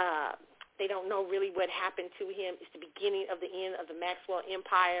 They don't know really what happened to him. It's the beginning of the end of the Maxwell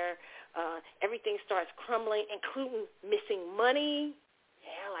Empire. Everything starts crumbling, including missing money.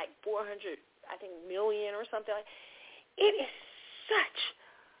 Yeah, like 400, I think, million or something. It is such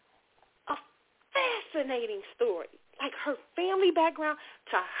a fascinating story. Like her family background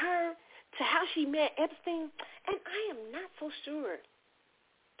to her, to how she met Epstein. And I am not so sure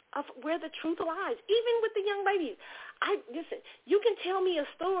of where the truth lies, even with the young babies. Listen, you can tell me a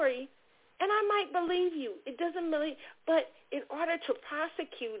story, and I might believe you. It doesn't really, but in order to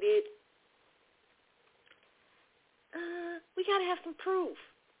prosecute it, we got to have some proof.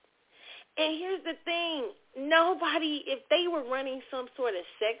 And here's the thing. Nobody, if they were running some sort of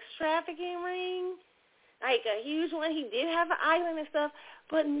sex trafficking ring, like a huge one, he did have an island and stuff,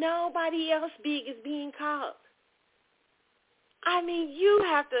 but nobody else big is being caught. I mean,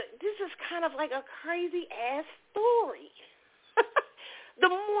 this is kind of like a crazy-ass story. The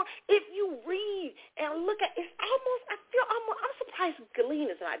more, if you read and look at, it's almost, I'm surprised Ghislaine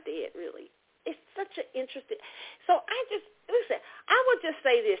is not dead, really. It's such an interesting, so I would just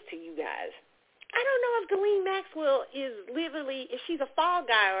say this to you guys. I don't know if Ghislaine Maxwell is literally, if she's a fall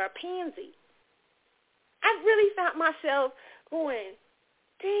guy or a pansy. I really found myself going,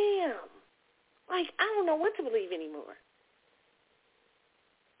 damn, like, I don't know what to believe anymore.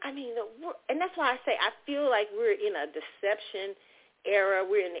 I mean, and that's why I say I feel like we're in a deception era.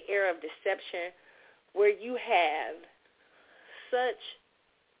 We're in the era of deception where you have such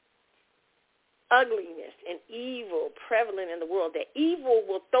ugliness and evil prevalent in the world that evil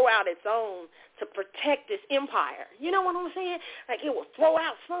will throw out its own to protect this empire. You know what I'm saying? Like, it will throw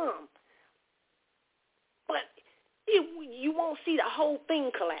out some. But you won't see the whole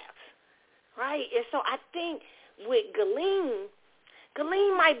thing collapse, right? And so I think with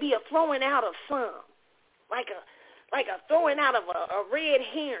Ghislaine might be a throwing out of some, like a throwing out of a red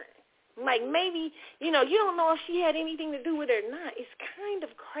herring. Like maybe, you don't know if she had anything to do with it or not. It's kind of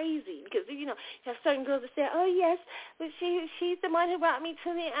crazy because, you have certain girls that say, oh, yes, but she's the one who brought me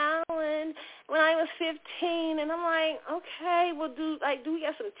to the island when I was 15. And I'm like, okay, well, do we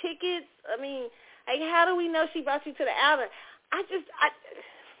have some tickets? I mean, like, how do we know she brought you to the island? I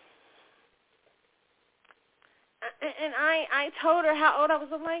told her how old I was.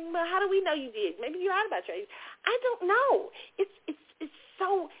 I'm like, well, how do we know you did? Maybe you're out about your age. I don't know.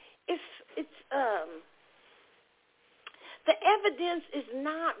 The evidence is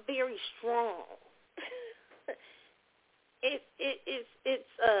not very strong.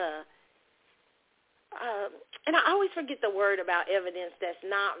 And I always forget the word about evidence that's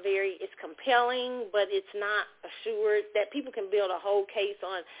not it's compelling, but it's not assured, that people can build a whole case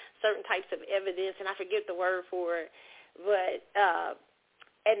on certain types of evidence, and I forget the word for it, but,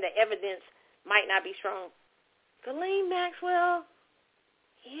 and the evidence might not be strong. Ghislaine Maxwell,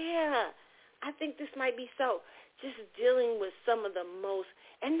 yeah, I think this might be so. Just dealing with some of the most,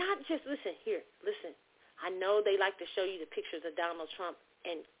 and not just, listen, I know they like to show you the pictures of Donald Trump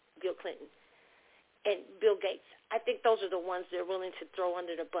and Bill Clinton and Bill Gates. I think those are the ones they're willing to throw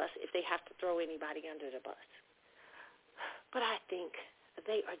under the bus if they have to throw anybody under the bus. But I think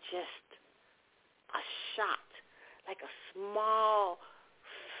they are just a shot, like a small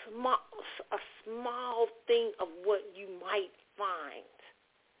thing of what you might find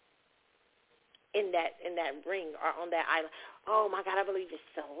in that ring or on that island. Oh my God, I believe it's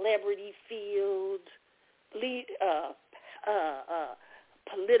celebrity field,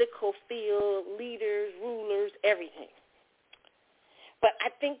 political field, leaders, rulers, everything. But I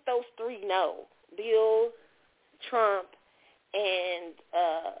think those three know: Bill, Trump, and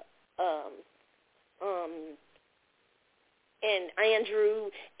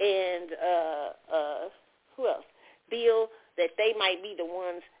Andrew, and who else? Bill, that they might be the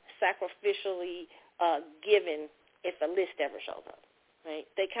ones sacrificially given if a list ever shows up, right?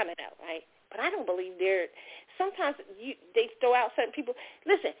 They kind of know, right? But I don't believe sometimes they throw out certain people.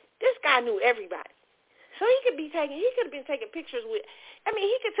 Listen, this guy knew everybody. So he could have been taking pictures with,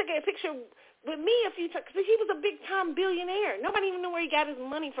 he could take a picture with me a few times because he was a big-time billionaire. Nobody even knew where he got his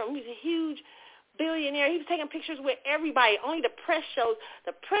money from. He was a huge billionaire. He was taking pictures with everybody. Only the press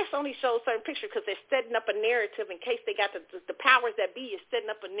only shows certain pictures because they're setting up a narrative in case they got the powers that be is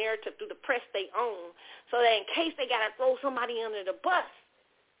setting up a narrative through the press they own, so that in case they got to throw somebody under the bus,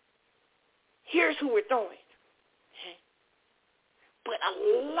 here's who we're throwing. Okay? But a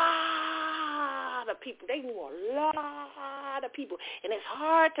lot of people, they knew a lot of people, and it's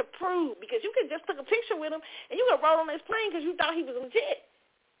hard to prove because you could just took a picture with him and you could roll on his plane because you thought he was legit.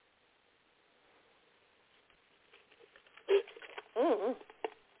 Mm-hmm.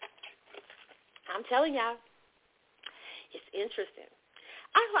 I'm telling y'all, it's interesting.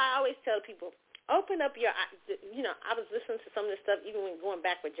 That's why I always tell people, open up your, I was listening to some of this stuff even when going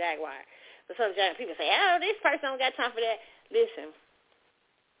back with Jaguar. But some people say, oh, this person don't got time for that. Listen,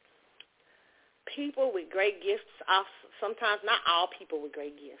 people with great gifts, sometimes not all people with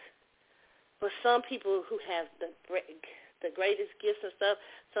great gifts, but some people who have the greatest gifts and stuff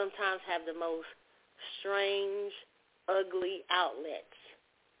sometimes have the most strange, ugly outlets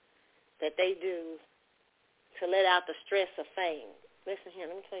that they do to let out the stress of fame. Listen here,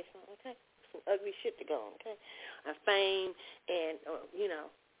 let me tell you something, okay? Some ugly shit to go on, okay? Fame and,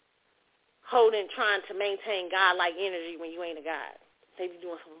 trying to maintain God-like energy when you ain't a God. They be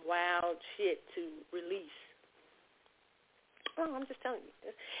doing some wild shit to release. Oh, I'm just telling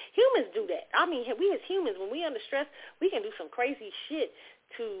you. Humans do that. I mean, we as humans, when we under stress, we can do some crazy shit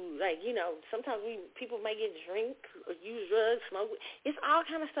to, sometimes people may get drink or use drugs, smoke. It's all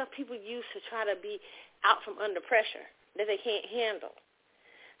kind of stuff people use to try to be out from under pressure that they can't handle.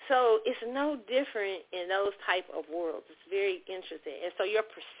 So it's no different in those type of worlds. It's very interesting. And so your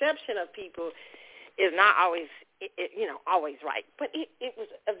perception of people is not always, always right. But it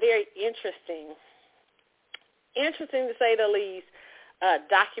was a very interesting to say the least,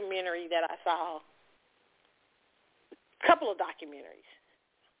 documentary that I saw. A couple of documentaries.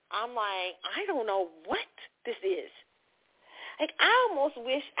 I'm like, I don't know what this is. Like, I almost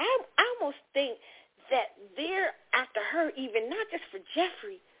think that they're after her, even not just for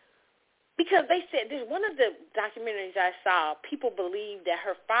Jeffrey, because they said there's one of the documentaries I saw. People believe that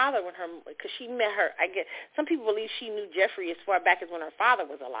her father, because she met her, I guess some people believe she knew Jeffrey as far back as when her father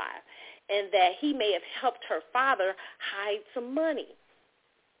was alive, and that he may have helped her father hide some money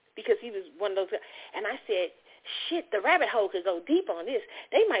because he was one of those. And I said, shit, the rabbit hole could go deep on this.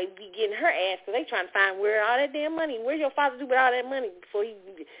 They might be getting her ass because they trying to find where all that damn money. Where's your father do with all that money before he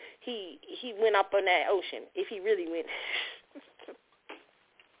went up on that ocean? If he really went.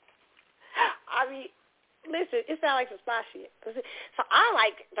 I mean, listen, it sounds like some spy shit. So I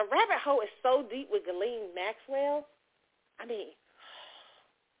like the rabbit hole is so deep with Ghislaine Maxwell. I mean,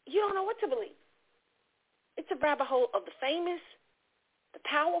 you don't know what to believe. It's a rabbit hole of the famous, the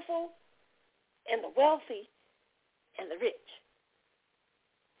powerful, and the wealthy, and the rich.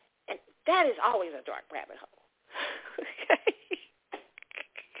 And that is always a dark rabbit hole. Okay?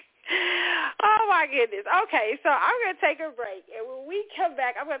 Oh, my goodness. Okay, so I'm going to take a break. And when we come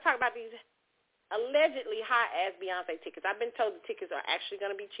back, I'm going to talk about these allegedly high-ass Beyonce tickets. I've been told the tickets are actually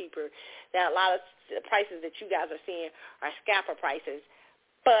going to be cheaper. That a lot of the prices that you guys are seeing are scalper prices.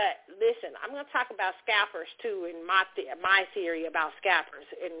 But listen, I'm going to talk about scalpers, too, and my theory about scalpers,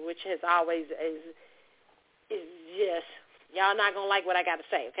 and which has always is just, y'all not going to like what I got to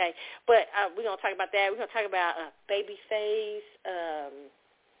say, okay? But we're going to talk about that. We're going to talk about Babyface,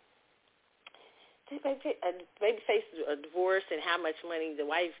 Babyface divorce and how much money the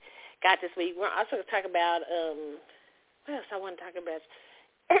wife got this week. We're also going to talk about, what else I want to talk about?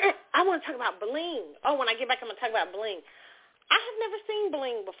 I want to talk about bling. Oh, when I get back, I'm going to talk about bling. I have never seen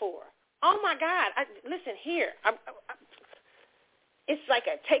bling before. Oh, my God. Listen, here. It's like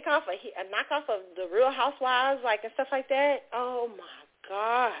a knockoff of the Real Housewives, like, and stuff like that. Oh, my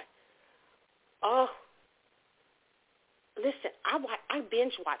God. Oh. Listen, I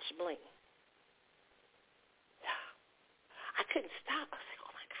binge-watched bling. I couldn't stop. I was like,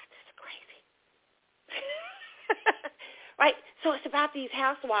 oh, my God, this is crazy. Right? So it's about these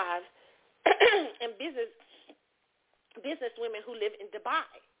housewives and business women who live in Dubai,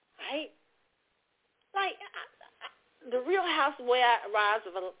 right? Like the Real Housewives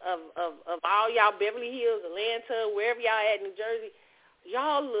of all y'all Beverly Hills, Atlanta, wherever y'all at, New Jersey,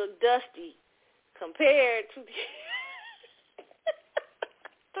 y'all look dusty compared to the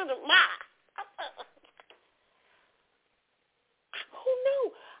who knew?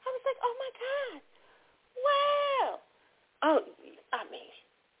 I was like, oh my God, wow. Oh, I mean,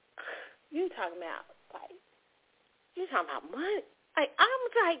 you talking about money? Like, I'm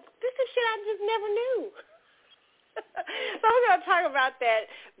like, this is shit I just never knew. So we're going to talk about that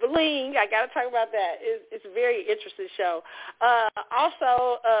Bling, I got to talk about that. It's a very interesting show.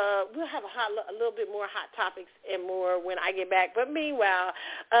 Also, we'll have a little bit more hot topics and more when I get back. But meanwhile,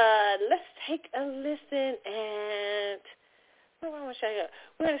 let's take a listen and what am I show you?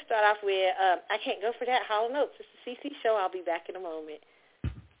 We're going to start off with I Can't Go For That, Hall & Oates. It's the CC show. I'll be back in a moment.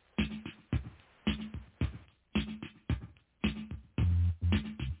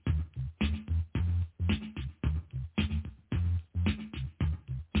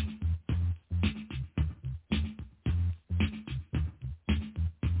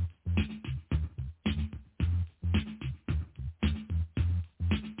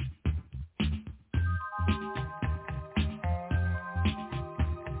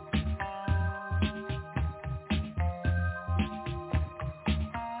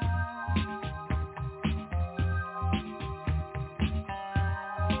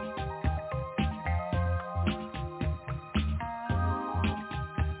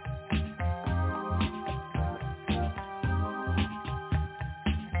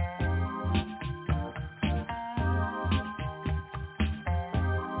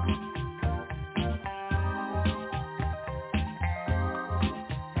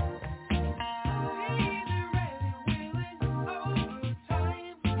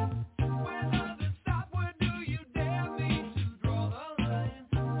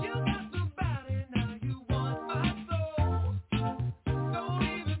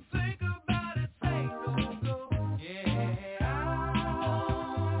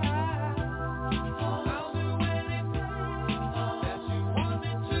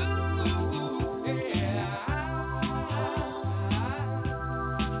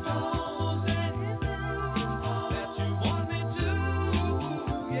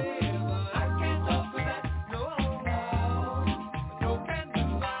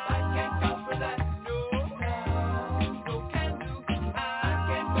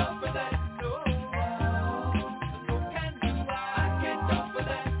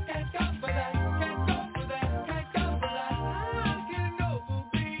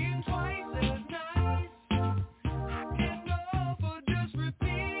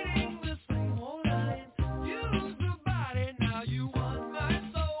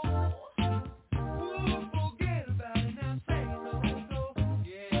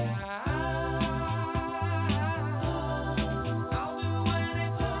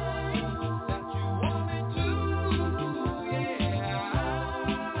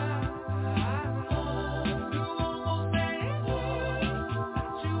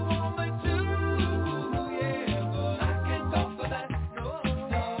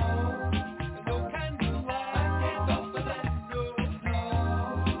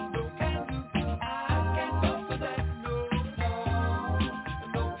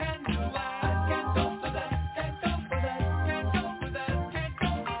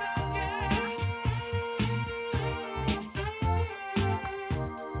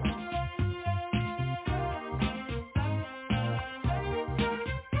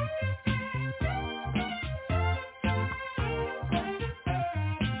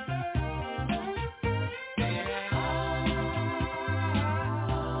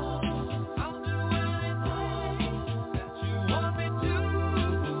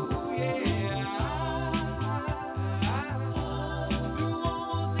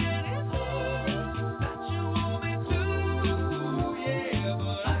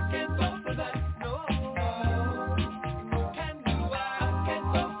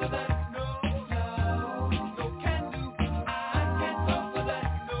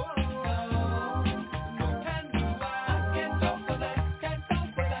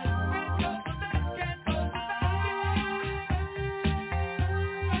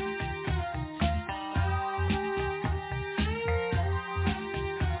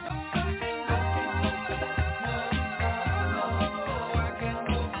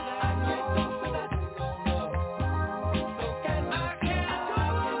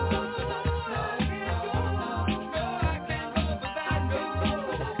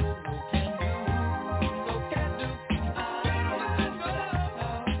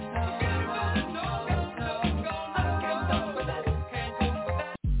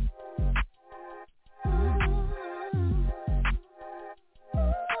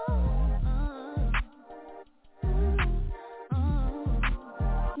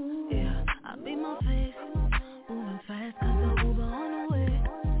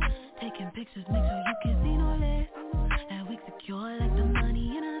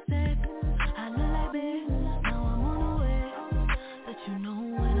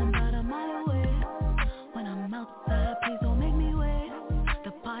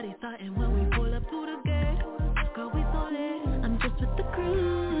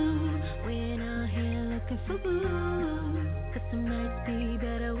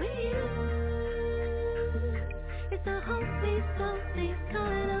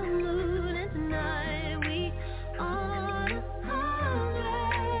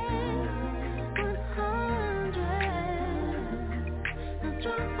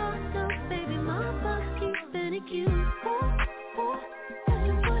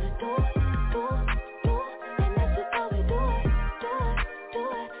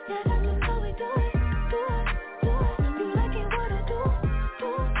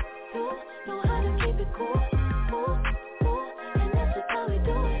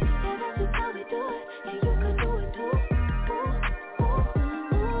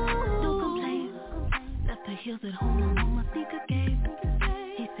 heels at home on my sneaker game.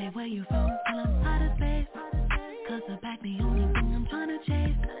 He say, where you from? Well, I'm out of space. Cause the back the only thing I'm trying to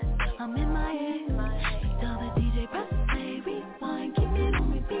chase. I'm in my head. Tell the DJ press play, rewind, keep it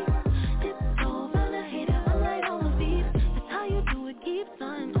on repeat. Tiptoe around a hater, unlike all of these. That's how you do it, keep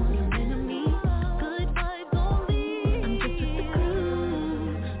sign on your enemy. Good vibes only. I'm just with the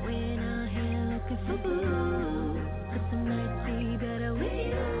crew. We're out here looking for boo. But tonight we better with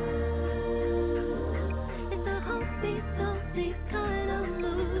you. It's a hopey, salty kind of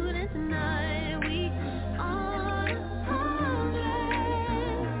mood. And tonight we are 100.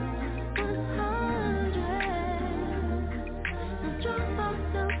 Now drop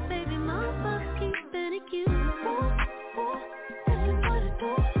ourselves, baby, my butt keeping it cute. That's just what it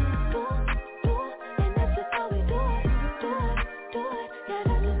do. And that's just how we do it. Yeah,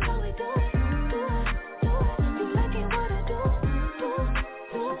 that's just how we do it. You like it what I do.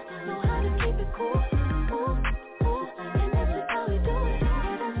 Know how to keep it cool. And that's just how we do it.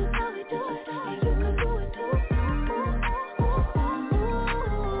 Yeah, that's just how we do it. And you can do it too.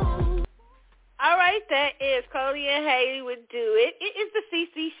 All right, that is Cody and Haley would do it. It is the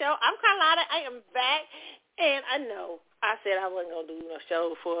CC show. I'm Carlotta. I am back, and I know I said I wasn't going to do no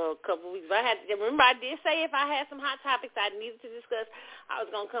show for a couple of weeks, but I did say if I had some hot topics I needed to discuss, I was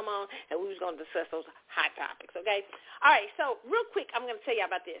going to come on, and we was going to discuss those hot topics, okay? All right, so real quick, I'm going to tell you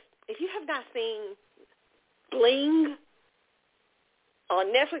about this. If you have not seen Bling on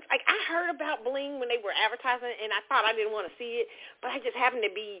Netflix, like I heard about Bling when they were advertising, and I thought I didn't want to see it, but I just happened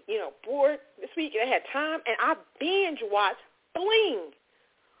to be, bored this week, and I had time, and I binge watched Bling.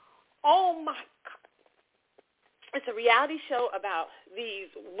 Oh my God! It's a reality show about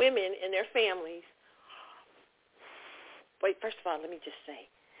these women and their families. Wait, first of all, let me just say,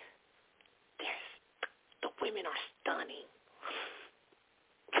 the women are stunning.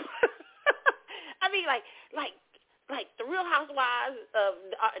 I mean, like the Real Housewives of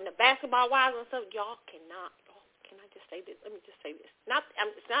and the Basketball Wives and stuff. Y'all cannot. Can I just say this? Let me just say this. I'm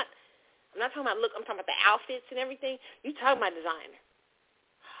not talking about look. I'm talking about the outfits and everything. You talking about designer?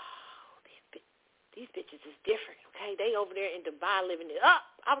 Oh, these bitches is different. Okay, they over there in Dubai living it up.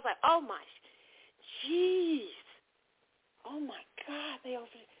 I was like, oh my, jeez. Oh my God, they over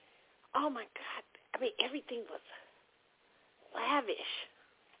there. Oh my God. I mean, everything was lavish.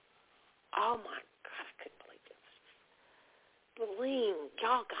 Oh my God, I couldn't believe this. Bling,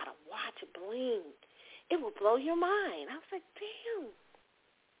 y'all gotta watch Bling. It will blow your mind. I was like, damn.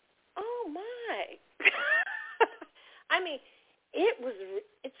 Oh my. I mean, it's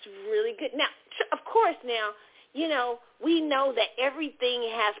really good. Now, of course, we know that everything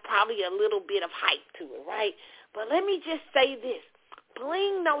has probably a little bit of hype to it, right? But let me just say this.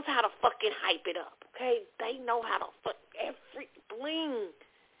 Bling knows how to fucking hype it up, okay? They know how to Bling.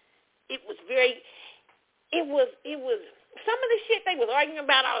 It was some of the shit they was arguing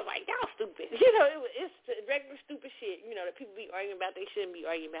about, I was like, y'all stupid. It's regular stupid shit, that people be arguing about they shouldn't be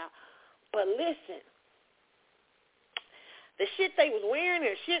arguing about. But listen, the shit they was wearing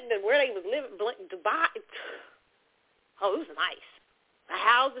and shit where they was living, Dubai, oh, it was nice. The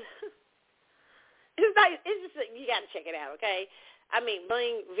houses, it's nice. It's just, you got to check it out, okay? I mean,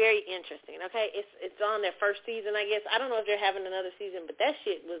 Bling, very interesting, okay? It's on their first season, I guess. I don't know if they're having another season, but that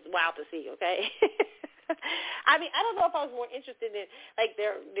shit was wild to see, okay? I mean, I don't know if I was more interested in, like,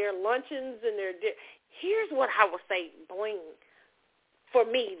 their luncheons and here's what I will say, Bling, for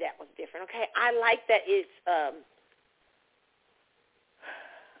me, that was different, okay? I like that it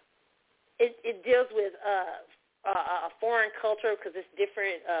deals with a foreign culture because it's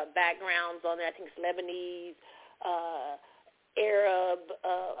different backgrounds on there. I think it's Lebanese, Arab,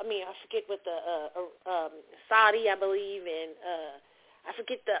 I forget what the Saudi, I believe, and I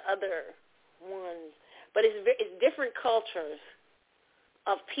forget the other ones. But it's different cultures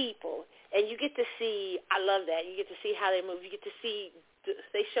of people, and you get to see, I love that, you get to see how they move. You get to see,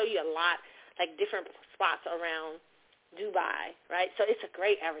 they show you a lot, like different spots around Dubai, right? So it's a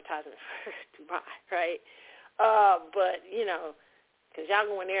great advertisement for Dubai, right? But, because y'all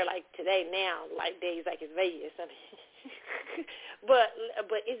going there like today now, like days like it's Vegas. I mean, but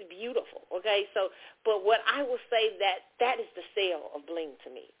it's beautiful, okay? So, but what I will say that is the sale of Bling to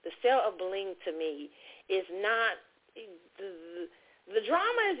me. The sale of Bling to me is not the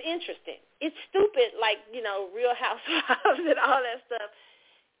drama is interesting. It's stupid, like Real Housewives and all that stuff.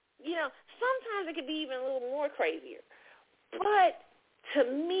 Sometimes it could be even a little more crazier. But to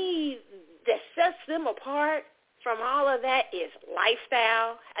me, that sets them apart from all of that is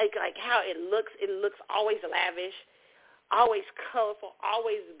lifestyle, like how it looks. It looks always lavish, always colorful,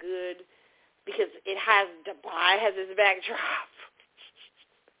 always good, because it has Dubai has its backdrop.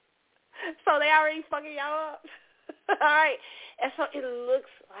 So they already fucking y'all up. All right. And so it looks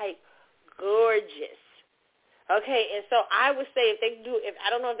like gorgeous. Okay, and so I would say if I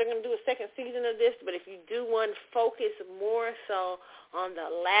don't know if they're going to do a second season of this, but if you do one, focus more so on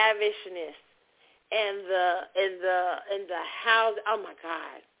the lavishness and the house. Oh my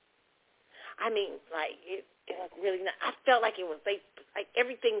God! I mean, like it was really not. I felt like it was like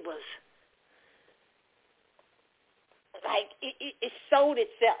everything was like it sold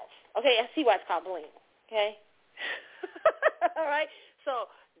itself. Okay, I see why it's called bling. Okay, all right,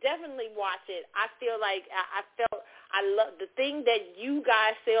 so. Definitely watch it. I feel like I love the thing that you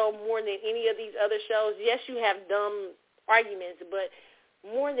guys sell more than any of these other shows. Yes, you have dumb arguments, but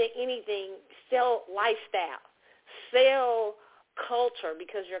more than anything, sell lifestyle, sell culture,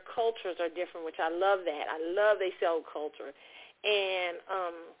 because your cultures are different, which I love that. I love they sell culture, and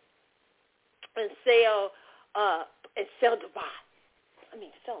sell Dubai. I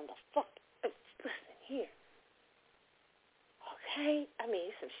mean, sell the fuck. Listen here. Okay, I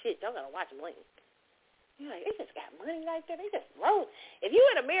mean, it's some shit. Y'all gotta watch Bling. You're like, they just got money like that. They just roll. If you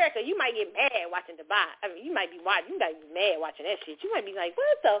in America, you might get mad watching Dubai. I mean, you might be mad watching that shit. You might be like,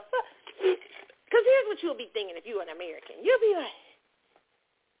 what the fuck? Because here's what you'll be thinking if you're an American. You'll be like,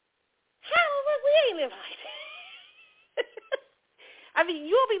 how the fuck we ain't living like that? I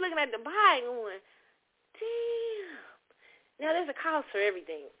mean, you'll be looking at Dubai going, damn. Now, there's a cost for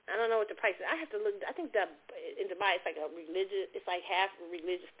everything. I don't know what the price is. I have to look. I think in Dubai it's like it's like half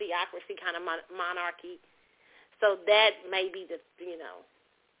religious theocracy kind of monarchy. So that may be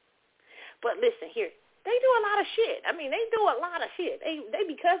But listen, here, they do a lot of shit. I mean, they do a lot of shit. They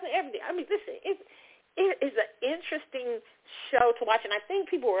be cussing everything. I mean, listen, it is an interesting show to watch. And I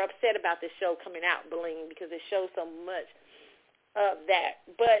think people were upset about this show coming out, Bling, because it shows so much of that.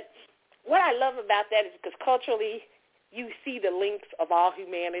 But what I love about that is because culturally, you see the links of all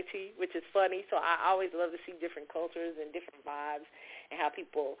humanity, which is funny. So I always love to see different cultures and different vibes and how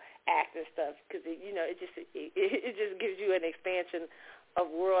people act and stuff, because it just gives you an expansion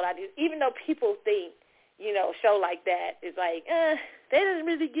of world ideas. Even though people think, a show like that is like, that doesn't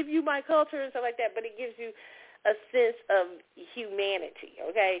really give you my culture and stuff like that, but it gives you a sense of humanity.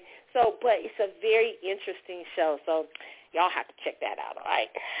 Okay, so but it's a very interesting show. So y'all have to check that out. All right.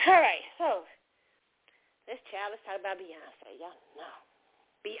 So. Let's talk about Beyonce. Y'all know.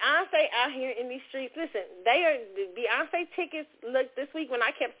 Beyonce out here in these streets. Listen, the Beyonce tickets, look, this week when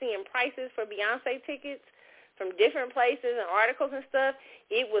I kept seeing prices for Beyonce tickets from different places and articles and stuff,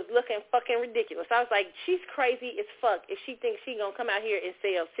 it was looking fucking ridiculous. I was like, she's crazy as fuck if she thinks she's going to come out here and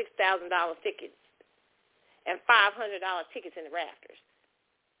sell $6,000 tickets and $500 tickets in the rafters.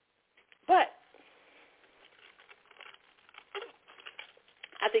 But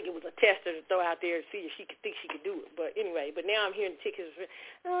I think it was a tester to throw out there to see if she could think she could do it. But anyway, now I'm hearing the tickets.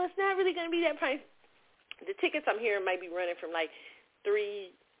 No, it's not really going to be that price. The tickets I'm hearing might be running from like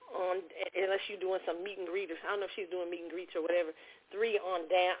 $3 on, unless you're doing some meet and greet. I don't know if she's doing meet and greets or whatever. $3 on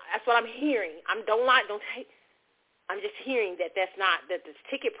down. That's what I'm hearing. I'm just hearing that the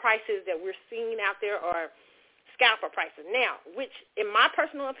ticket prices that we're seeing out there are scalper prices. Now, which in my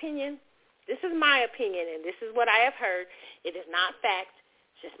personal opinion, this is my opinion, and this is what I have heard. It is not fact.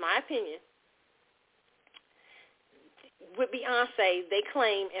 Just my opinion. With Beyonce, they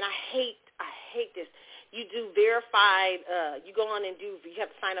claim, and I hate this. You do verified. You go on and you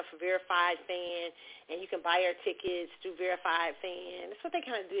have to sign up for verified fan, and you can buy your tickets through verified fan. That's what they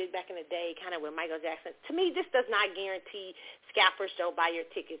kind of did back in the day, kind of with Michael Jackson. To me, this does not guarantee scalpers don't buy your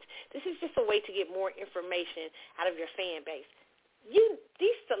tickets. This is just a way to get more information out of your fan base.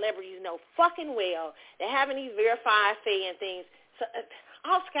 These celebrities know fucking well they're having these verified fan things. So,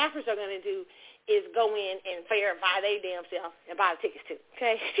 all scalpers are going to do is go in and verify their damn self and buy the tickets too,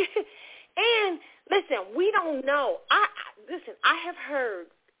 okay? And listen, we don't know. I have heard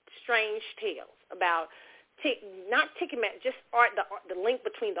strange tales about not Ticketmaster, just the link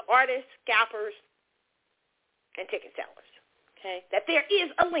between the artists, scalpers, and ticket sellers, okay? That there is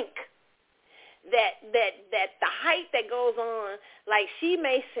a link. That the hype that goes on, like she's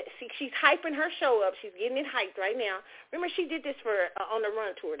hyping her show up. She's getting it hyped right now. Remember, she did this for on the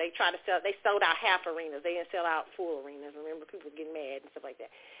Run tour. They sold out half arenas. They didn't sell out full arenas. Remember, people were getting mad and stuff like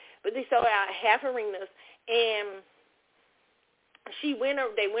that. But they sold out half arenas, and they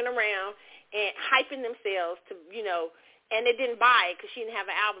went around and hyping themselves to, and they didn't buy it because she didn't have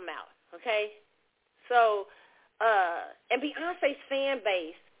an album out. Okay, so and Beyonce's fan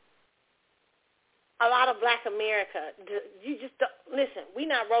base. A lot of Black America, you just don't, listen, we're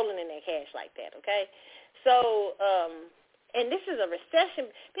not rolling in that cash like that, okay? So, and this is a recession.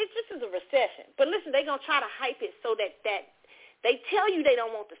 This is a recession. But listen, they're going to try to hype it so that They tell you they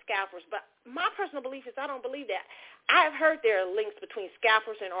don't want the scalpers, but my personal belief is I don't believe that. I've heard there are links between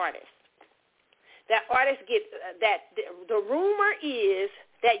scalpers and artists. That artists get the rumor is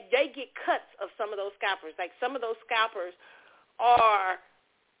that they get cuts of some of those scalpers. Like some of those scalpers are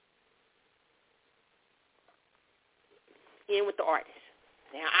in with the artist.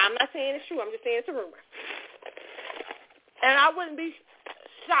 Now, I'm not saying it's true. I'm just saying it's a rumor. And I wouldn't be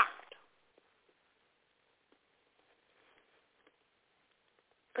shocked.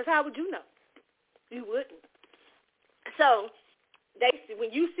 Because how would you know? You wouldn't. So,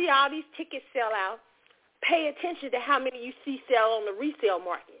 when you see all these tickets sell out, pay attention to how many you see sell on the resale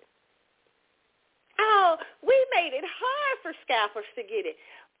market. Oh, we made it hard for scalpers to get it.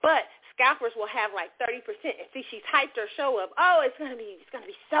 But scalpers will have like 30%. And see, she's hyped her show up. Oh, it's gonna be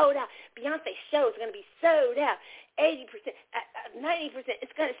sold out. Beyonce's show is gonna be sold out. 80%, 90%.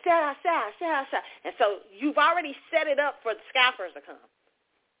 It's gonna sell out. And so you've already set it up for the scalpers to come.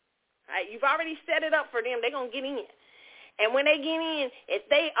 Right? You've already set it up for them. They're gonna get in. And when they get in, if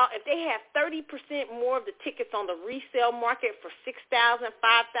they have 30% more of the tickets on the resale market for $6,000,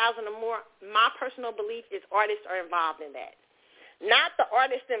 $5,000 or more, my personal belief is artists are involved in that. Not the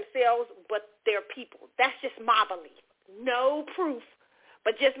artists themselves, but their people. That's just my belief. No proof,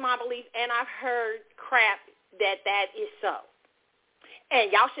 but just my belief. And I've heard crap that is so.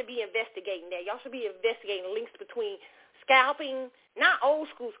 And y'all should be investigating that. Y'all should be investigating links between scalping, not old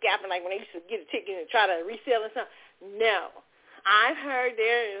school scalping, like when they used to get a ticket and try to resell and something. No. I've heard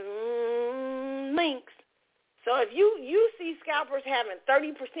there is links. So if you see scalpers having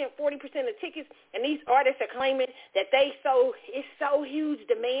 30%, 40% of tickets, and these artists are claiming that it's so huge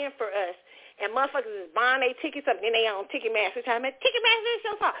demand for us, and motherfuckers is buying their tickets up, and then they on Ticketmaster trying to make Ticketmaster is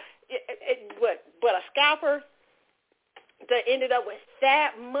so far. But a scalper that ended up with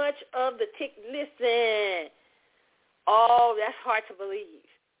that much of the ticket. Listen, that's hard to believe.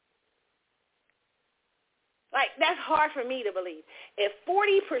 Like, that's hard for me to believe. If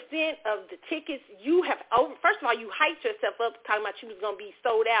 40% of the tickets you have over, first of all, you hyped yourself up talking about you was going to be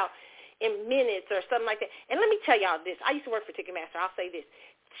sold out in minutes or something like that. And let me tell y'all this. I used to work for Ticketmaster. I'll say this.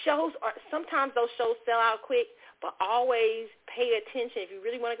 Sometimes those shows sell out quick, but always pay attention. If you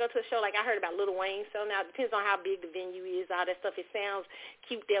really want to go to a show, like I heard about Lil Wayne selling out. It depends on how big the venue is, all that stuff. It sounds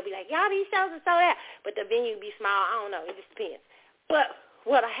cute. They'll be like, y'all, these shows are sold out. But the venue be small. I don't know. It just depends. But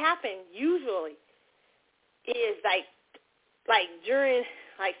what'll happen usually is like during,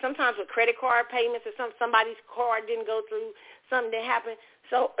 like sometimes with credit card payments or somebody's card didn't go through, something didn't happen.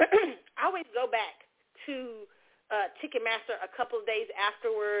 So I always go back to Ticketmaster a couple of days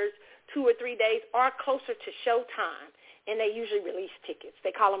afterwards, 2 or 3 days, or closer to showtime, and they usually release tickets.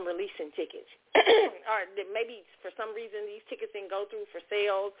 They call them releasing tickets. Or maybe for some reason these tickets didn't go through for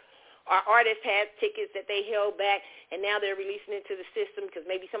sales, or artists had tickets that they held back, and now they're releasing it to the system because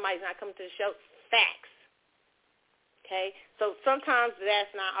maybe somebody's not coming to the show. Facts. Okay, so sometimes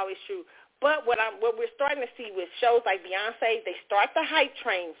that's not always true. But what we're starting to see with shows like Beyonce, they start the hype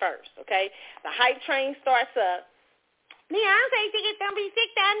train first, okay? The hype train starts up. Beyonce tickets gonna be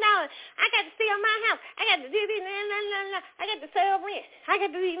 $6,000. I got to sell my house. I got to do this. I got to sell rent. I got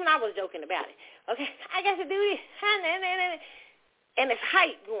to do, even I was joking about it. Okay, I got to do this. And it's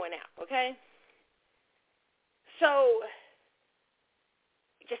hype going out. Okay. So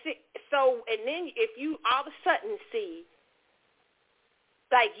and then if you all of a sudden see,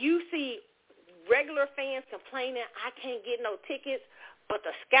 like you see regular fans complaining, I can't get no tickets, but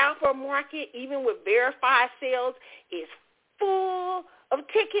the scalper market, even with verified sales, is full of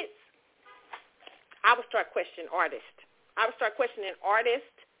tickets, I would start questioning artists. I would start questioning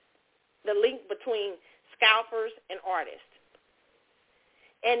artists, the link between scalpers and artists.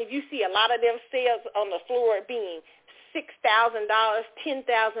 And if you see a lot of them sales on the floor being $6,000, $10,000,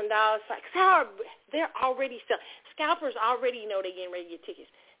 like they're already selling. Scalpers already know they're getting ready to get tickets.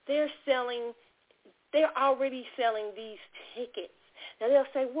 They're already selling these tickets. Now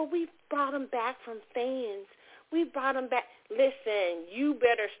they'll say, well, we brought them back from fans. We brought them back. Listen, you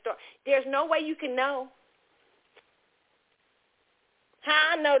better start. There's no way you can know.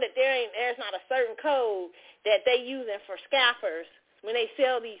 How I know that there's not a certain code that they using for scalpers when they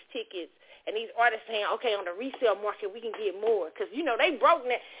sell these tickets. And these artists saying, okay, on the resale market, we can get more. Because, they broke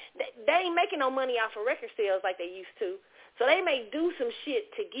that. They ain't making no money off of record sales like they used to. So they may do some shit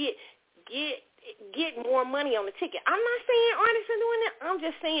to get more money on the ticket. I'm not saying artists are doing that. I'm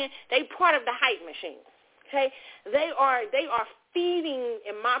just saying they part of the hype machine. Okay? They are feeding,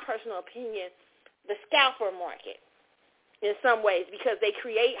 in my personal opinion, the scalper market in some ways because they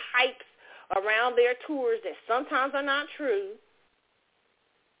create hypes around their tours that sometimes are not true.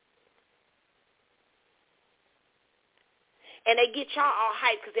 And they get y'all all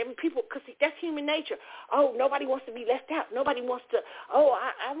hyped because that's human nature. Oh, nobody wants to be left out. Nobody wants to,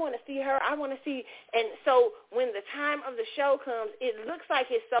 I want to see her. I want to see. And so when the time of the show comes, it looks like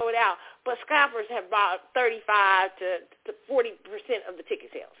it's sold out, but scalpers have bought 35 to 40% of the ticket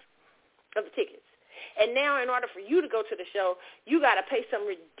sales, of the tickets. And now in order for you to go to the show, you got to pay some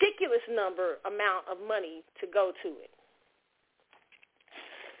ridiculous amount of money to go to it.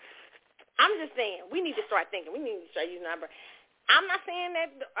 I'm just saying, we need to start thinking. We need to start using our brain. I'm not saying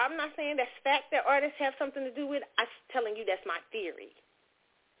that's fact that artists have something to do with it. I'm telling you that's my theory.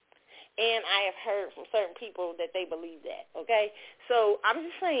 And I have heard from certain people that they believe that, okay? So I'm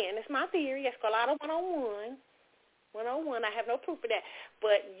just saying, it's my theory. It's Escalada 101. 101, I have no proof of that.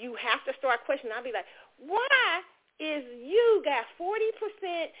 But you have to start questioning. I'll be like, why is you got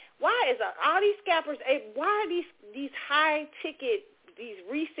 40%? Why is all these scalpers, why are these high ticket, these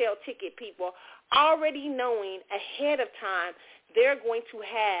resale ticket people already knowing ahead of time they're going to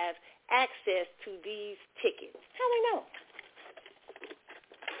have access to these tickets? How do they know?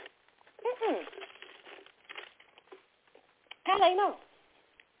 How do they know?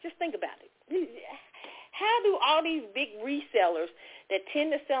 Just think about it. How do all these big resellers that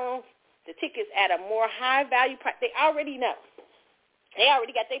tend to sell the tickets at a more high value price, they already know. They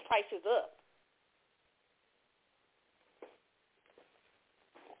already got their prices up.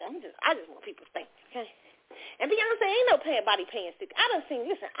 I just want people to think, okay? And Beyonce ain't no body paying stick. I done seen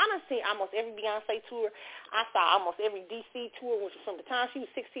almost every Beyonce tour. I saw almost every DC tour, which was from the time she was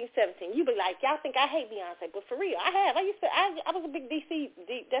 16, 17. You be like, y'all think I hate Beyonce, but for real, I have. I was a big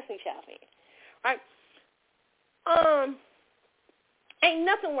Destiny Child fan, right? Ain't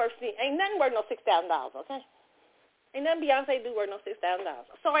nothing worth no $6,000, okay? Ain't nothing Beyonce do worth no $6,000.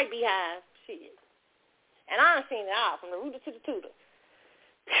 Sorry, Beehive, shit. And I done seen it all from the rooter to the tutor.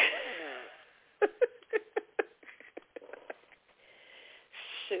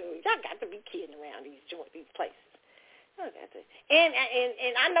 Shoot, y'all got to be kidding around these places. Y'all got to. And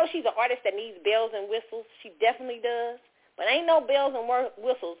I know she's an artist that needs bells and whistles. She definitely does. But ain't no bells and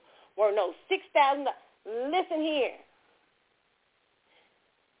whistles worth no $6,000. Listen here.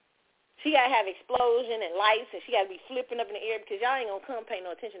 She got to have explosion and lights, and she got to be flipping up in the air because y'all ain't going to come pay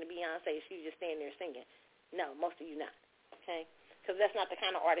no attention to Beyonce if she's just standing there singing. No, most of you not, okay? Because that's not the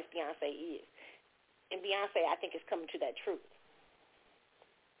kind of artist Beyonce is. And Beyonce, I think, is coming to that truth.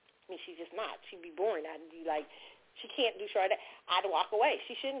 I mean, she's just not. She'd be boring. I'd be like, she can't do Sade. I'd walk away.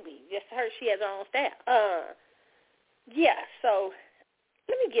 She shouldn't be. Just her, she has her own staff. Yeah, so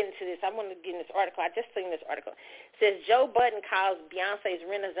let me get into this. I want to get in this article. I just seen this article. It says Joe Budden calls Beyonce's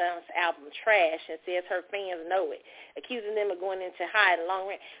Renaissance album trash and says her fans know it, accusing them of going into high and long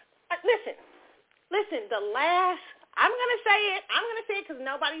range. Listen, I'm going to say it because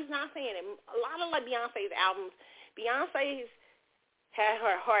nobody's not saying it. A lot of like Beyonce's albums, Beyonce's had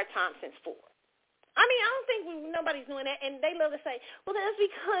her hard time since 4. I mean, I don't think nobody's doing that, and they love to say, well, that's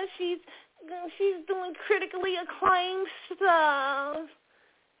because she's doing critically acclaimed stuff.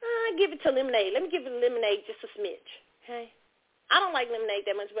 Give it to Lemonade. Let me give it Lemonade just a smidge, okay? I don't like Lemonade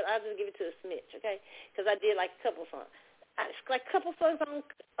that much, but I'll just give it to a smidge, okay? Because I did like a couple songs. Like a couple songs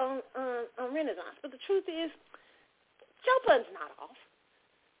on Renaissance. But the truth is, Joe Budden's not off.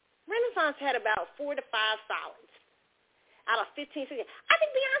 Renaissance had about 4 to 5 solids out of 15. 16. I think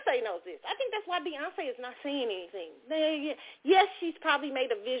Beyonce knows this. I think that's why Beyonce is not saying anything. Yes, she's probably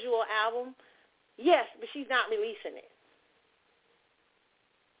made a visual album. Yes, but she's not releasing it.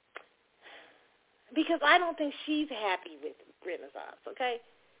 Because I don't think she's happy with Renaissance, okay?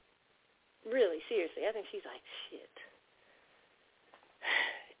 Really, seriously. I think she's like, shit.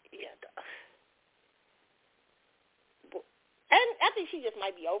 Yeah, and I think she just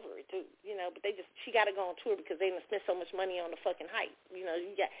might be over it too, but she got to go on tour because they done spent so much money on the fucking hype. You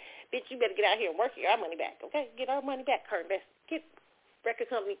better get out here and work your money back, okay? Get our money back, Kurt Best. Get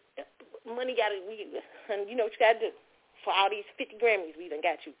record company money. And you know what you got to do for all these 50 Grammys we done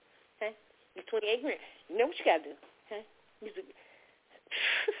got you, okay? These 28 grand. You know what you got to do, okay?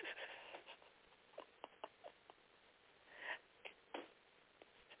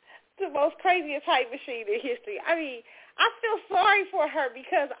 The most craziest hype machine in history. I mean, I feel sorry for her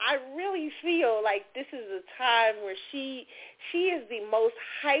because I really feel like this is a time where she is the most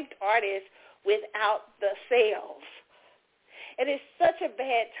hyped artist without the sales. And it's such a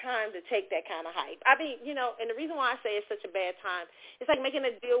bad time to take that kind of hype. I mean, and the reason why I say it's such a bad time, it's like making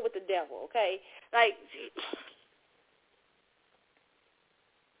a deal with the devil, okay? Like,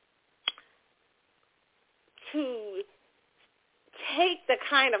 to take the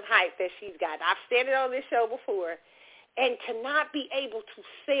kind of hype that she's got. I've said it on this show before, and to not be able to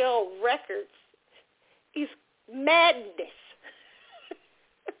sell records is madness.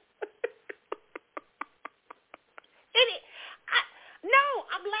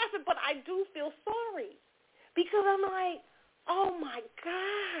 I'm laughing, but I do feel sorry because I'm like, oh my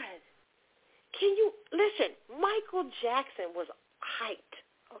God. Can you listen? Michael Jackson was hyped,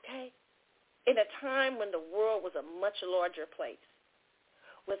 okay, in a time when the world was a much larger place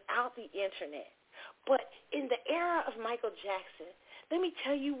without the internet. But in the era of Michael Jackson, let me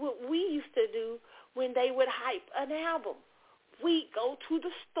tell you what we used to do when they would hype an album. We'd go to the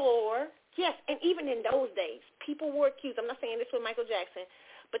store. Yes, and even in those days, people were accused. I'm not saying this with Michael Jackson,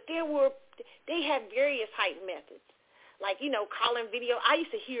 but they had various hype methods. Like, calling video. I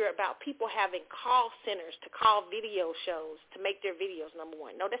used to hear about people having call centers to call video shows to make their videos number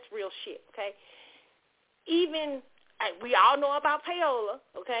one. No, that's real shit, okay? Even, we all know about payola,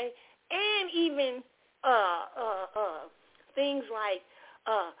 okay? And even things like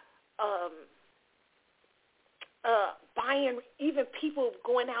buying, even people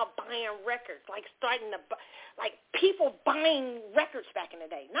going out buying records, like people buying records back in the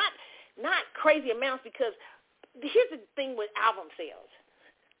day. Not crazy amounts, because here's the thing with album sales.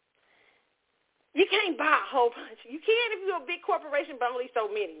 You can't buy a whole bunch. You can if you're a big corporation, but only so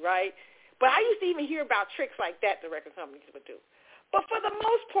many, right? But I used to even hear about tricks like that the record companies would do. But for the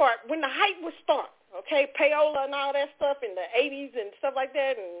most part, when the hype would start, okay, payola and all that stuff in the 80s and stuff like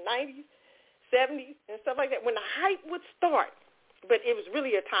that, and 90s, 70s and stuff like that, when the hype would start, but it was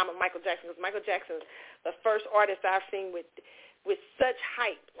really a time of Michael Jackson, because Michael Jackson's the first artist I've seen with such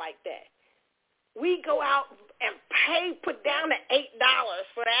hype like that. We go out and put down the $8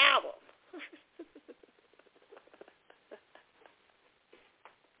 for the album.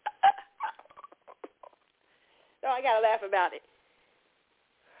 So I got to laugh about it.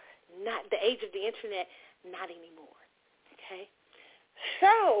 Not the age of the internet, not anymore, okay?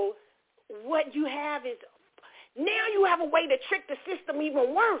 So what you have is, now you have a way to trick the system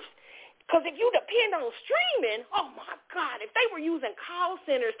even worse. Because if you depend on streaming, oh, my God, if they were using call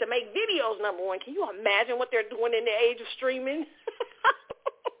centers to make videos number one, can you imagine what they're doing in the age of streaming?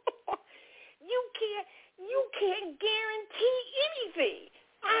 You can't guarantee anything.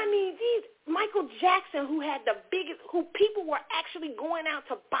 I mean, Michael Jackson, who had who people were actually going out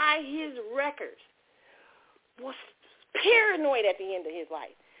to buy his records, was paranoid at the end of his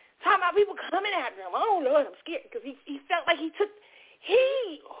life. Talking about people coming after him. Oh, Lord, I'm scared, because he felt like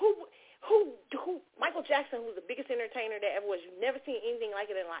Michael Jackson was the biggest entertainer that ever was. You've never seen anything like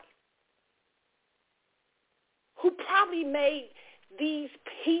it in life. Who probably made these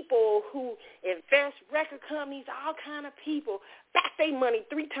people who invest, record companies, all kind of people, back their money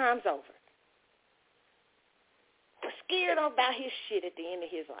 3 times over. Was scared about his shit at the end of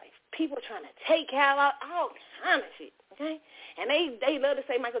his life. People trying to take out all kind of shit, okay? And they love to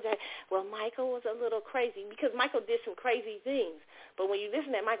say Michael Jackson, well, Michael was a little crazy, because Michael did some crazy things. But when you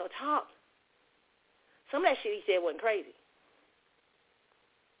listen to Michael talk, some of that shit he said wasn't crazy.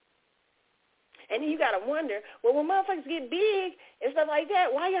 And then you got to wonder, well, when motherfuckers get big and stuff like that,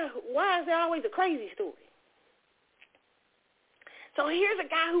 why is there always a crazy story? So here's a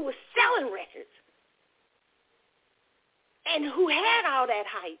guy who was selling records and who had all that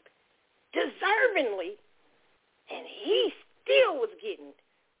hype, deservingly, and he still was getting,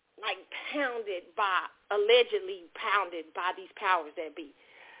 allegedly pounded by these powers that be.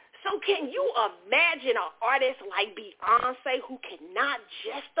 So can you imagine an artist like Beyonce who cannot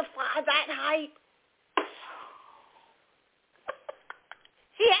justify that hype?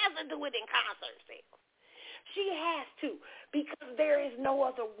 She has to do it in concert sales. She has to, because there is no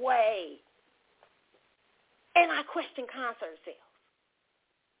other way. And I question concert sales.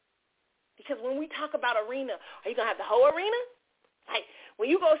 Because when we talk about arena, are you going to have the whole arena? Like, when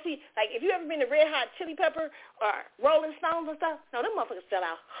you go see, if you ever been to Red Hot Chili Pepper or Rolling Stones and stuff, no, them motherfuckers sell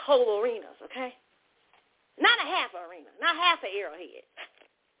out whole arenas, okay? Not a half arena, not half an Arrowhead.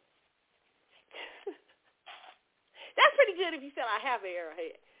 That's pretty good if you sell out half an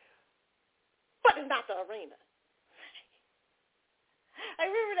Arrowhead. But it's not the arena. I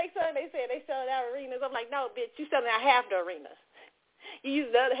remember they said they sold out arenas. I'm like, no, bitch, you selling out half the arena. You use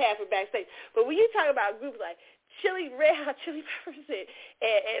the other half for backstage. But when you talk about groups like Red Hot Chili Peppers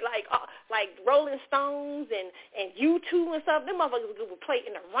and like Rolling Stones and U2 and stuff, them motherfuckers would play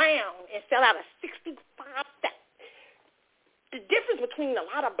in the round and sell out a 65,000. The difference between a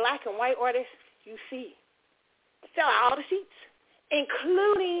lot of black and white artists, you see, sell out all the seats,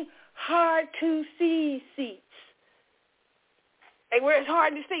 including hard-to-see seats. Where it's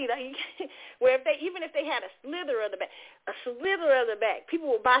hard to see, where even if they had a slither of the back, people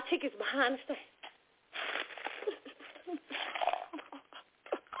would buy tickets behind the stage.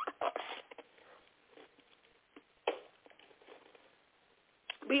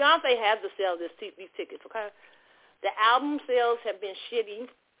 Beyonce has to sell these tickets, okay? The album sales have been shitty.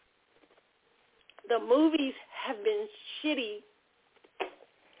 The movies have been shitty.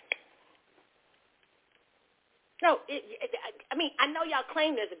 No, I mean, I know y'all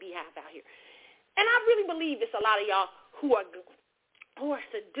claim there's a beehive out here. And I really believe it's a lot of y'all who are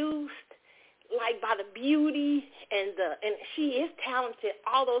seduced, like, by the beauty and she is talented,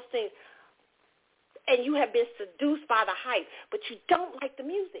 all those things. And you have been seduced by the hype, but you don't like the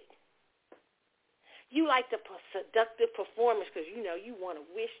music. You like the seductive performance because, you know, you want to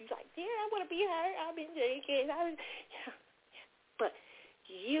wish. You're like, yeah, I want to be her. I've been drinking. Yeah. But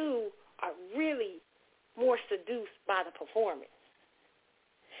you are really more seduced by the performance.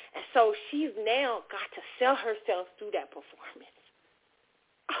 And so she's now got to sell herself through that performance.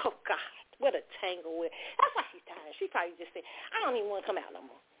 Oh, God, what a tangle with. That's why she's tired. She probably just said, I don't even want to come out no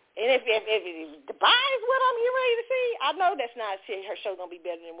more. And if Dubai is what I'm getting ready to see, I know that's not shit. Her show's going to be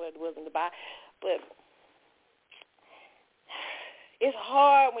better than what it was in Dubai. But it's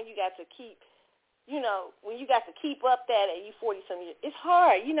hard when you got to keep, you know, when you got to keep up that at you 40-something years. It's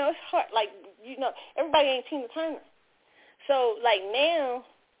hard. You know, it's hard. Like, you know, everybody ain't Tina Turner. So, like, now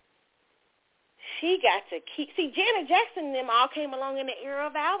she got to keep. See, Janet Jackson and them all came along in the era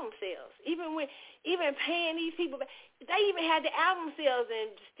of album sales. Even paying these people, they even had the album sales and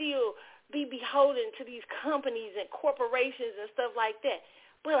still be beholden to these companies and corporations and stuff like that.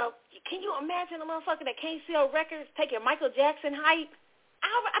 But can you imagine a motherfucker that can't sell records taking Michael Jackson hype?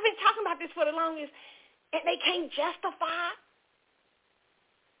 I've been talking about this for the longest, and they can't justify.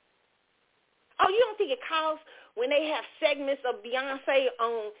 Oh, you don't think it costs when they have segments of Beyonce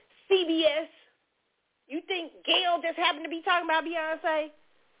on CBS? You think Gail just happened to be talking about Beyonce?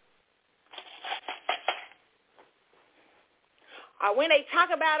 Or when they talk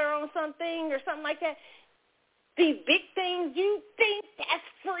about her on something or something like that, these big things, you think that's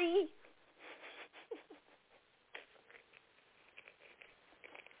free?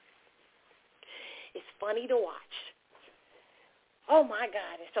 It's funny to watch. Oh, my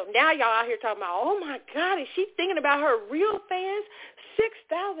God. And so now y'all out here talking about, oh, my God, is she thinking about her real fans?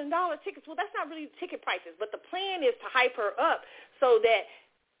 $6,000 tickets. Well, that's not really ticket prices, but the plan is to hype her up so that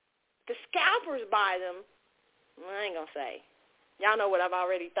the scalpers buy them. Well, I ain't going to say. Y'all know what I've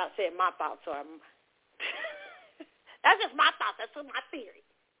already said my thoughts are. That's just my thoughts. That's my theory.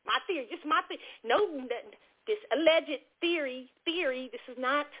 My theory, just my theory. No, this alleged theory, this is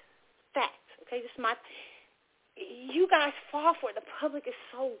not fact. Okay, this is my. You guys fall for it. The public is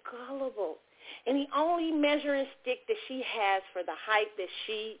so gullible. And the only measuring stick that she has for the hype that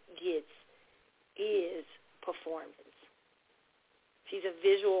she gets is performance. She's a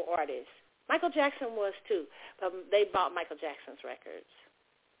visual artist. Michael Jackson was too, but they bought Michael Jackson's records.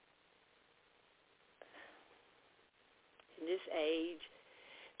 In this age,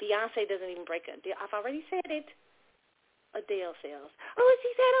 Beyonce doesn't even break a deal. I've already said it. Adele sales. Oh,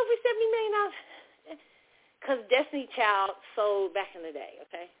 she said over $70 million. Because Destiny Child sold back in the day,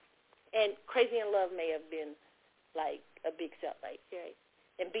 okay? And Crazy in Love may have been, like, a big sell, right?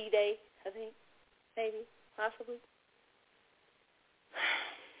 And B-Day, I think, maybe, possibly.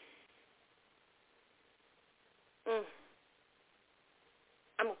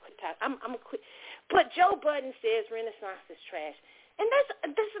 I'm going to quit talking. I'm going to quit. But Joe Budden says Renaissance is trash. And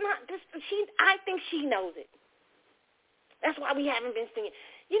that's not, I think she knows it. That's why we haven't been seeing.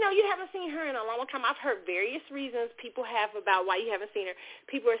 You know, you haven't seen her in a long time. I've heard various reasons people have about why you haven't seen her.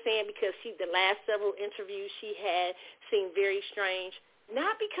 People are saying because the last several interviews she had seemed very strange.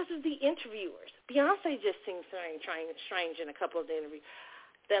 Not because of the interviewers. Beyonce just seems strange in a couple of the interviews.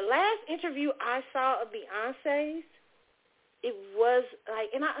 The last interview I saw of Beyonce's, it was like,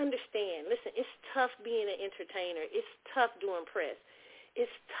 and I understand. Listen, it's tough being an entertainer. It's tough doing press.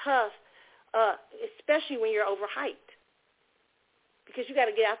 It's tough, especially when you're overhyped. Because you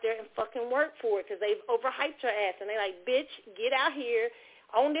got to get out there and fucking work for it because they've overhyped your ass. And they like, bitch, get out here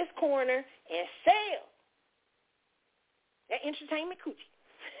on this corner and sell that entertainment coochie.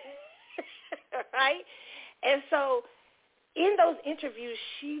 Right? And so in those interviews,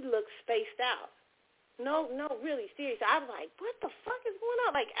 she looked spaced out. No, really, seriously. I was like, what the fuck is going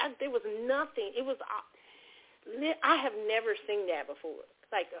on? Like, there was nothing. It was, I have never seen that before,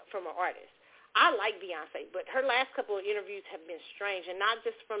 like, from an artist. I like Beyonce, but her last couple of interviews have been strange, and not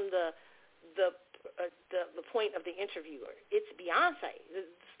just from the point of the interviewer. It's Beyonce. It's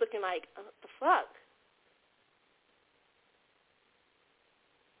looking like, what the fuck?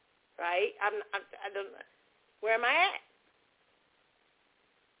 Right? I don't. Where am I at?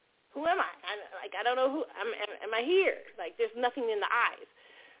 Who am I? I don't know who. Am I here? Like, there's nothing in the eyes.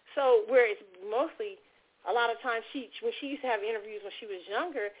 So where it's mostly A lot of times when she used to have interviews when she was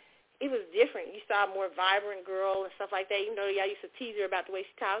younger, it was different. You saw a more vibrant girl and stuff like that. Even though y'all used to tease her about the way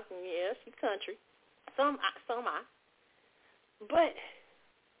she talks, and yeah, she's country. So am I. But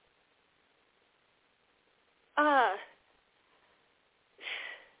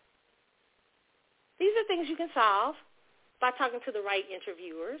these are things you can solve by talking to the right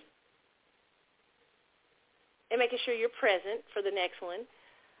interviewers and making sure you're present for the next one.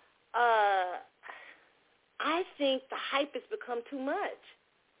 I think the hype has become too much.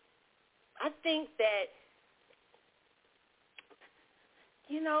 I think that,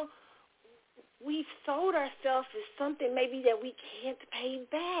 we've sold ourselves as something maybe that we can't pay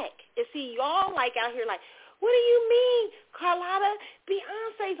back. And see, y'all like out here like, what do you mean, Carlotta?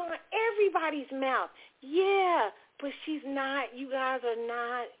 Beyonce's on everybody's mouth. Yeah, but she's not. You guys are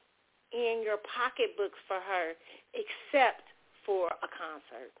not in your pocketbooks for her except for a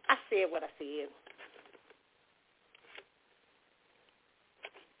concert. I said what I said.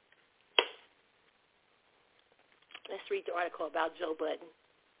 Let's read the article about Joe Budden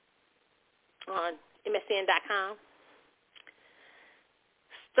on MSN.com.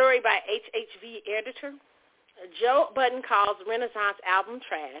 Story by HHV editor. Joe Budden calls Renaissance album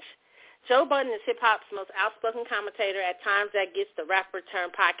trash. Joe Budden is hip-hop's most outspoken commentator, at times that gets the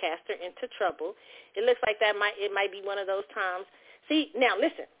rapper-turned-podcaster into trouble. It looks like it might be one of those times. See, now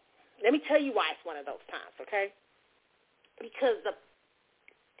listen, let me tell you why it's one of those times, okay? Because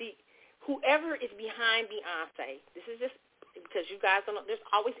whoever is behind Beyonce, this is just because you guys don't know, there's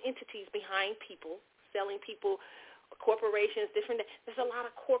always entities behind people, selling people, corporations, different. There's a lot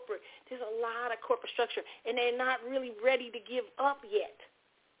of corporate structure, and they're not really ready to give up yet.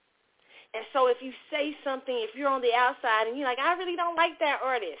 And so if you say something, if you're on the outside and you're like, I really don't like that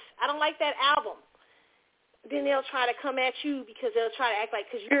artist, I don't like that album, then they'll try to come at you because they'll try to act like,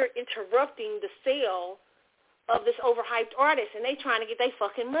 because you're interrupting the sale of this overhyped artist, and they trying to get their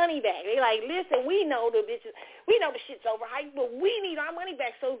fucking money back. They like, listen, we know the shit's overhyped, but we need our money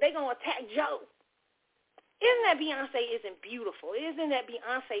back, so they gonna attack Joe. Isn't that Beyonce isn't beautiful? Isn't that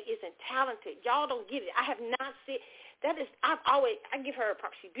Beyonce isn't talented? Y'all don't get it. I have not said that is. I give her a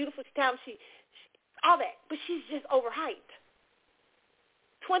props. She's beautiful. She's talented. She all that, but she's just overhyped.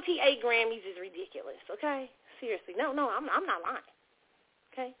 28 Grammys is ridiculous. Okay, seriously, no, I'm not lying.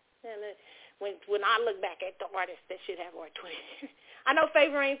 Okay, and when I look back at the artists that should have awarded 20, I know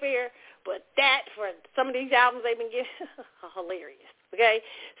favor ain't fair, but that for some of these albums they've been getting hilarious. Okay,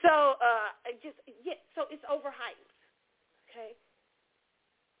 so so it's overhyped. Okay,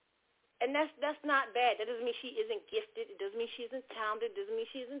 and that's not bad. That doesn't mean she isn't gifted. It doesn't mean she isn't talented. It doesn't mean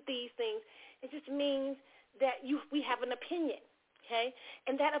she isn't these things. It just means that we have an opinion. Okay,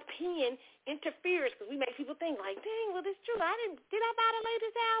 and that opinion interferes because we make people think like, dang, well, it's true. Did I buy the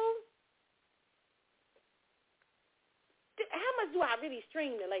latest album? How much do I really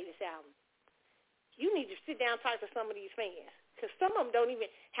stream the latest album? You need to sit down and talk to some of these fans. Because some of them don't even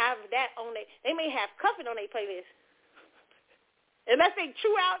have that on they may have Cuff It on their playlist. Unless they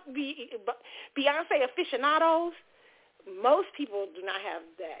true out Beyonce aficionados, most people do not have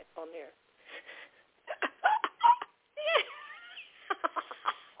that on there.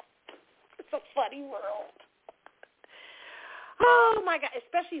 It's a funny world. Oh, my God.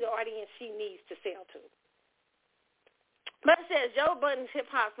 Especially the audience she needs to sell to. But it says, Joe Budden's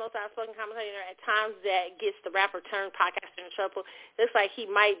hip-hop's most outspoken commentator at times that gets the rapper-turned-podcaster in trouble. Looks like he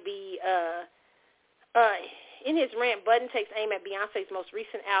might be, in his rant, Budden takes aim at Beyonce's most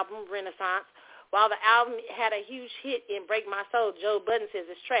recent album, Renaissance. While the album had a huge hit in Break My Soul, Joe Budden says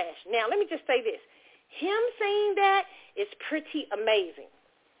it's trash. Now, let me just say this. Him saying that is pretty amazing.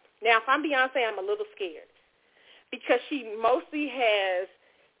 Now, if I'm Beyonce, I'm a little scared because she mostly has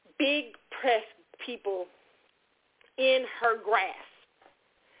big press people in her grasp,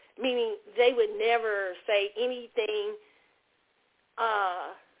 meaning they would never say anything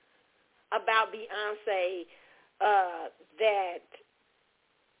about Beyonce that,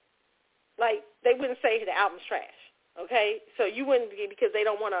 like, they wouldn't say the album's trash, okay? So you wouldn't, because they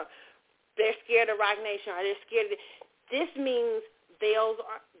don't want to, they're scared of Rock Nation or they're scared of it. This means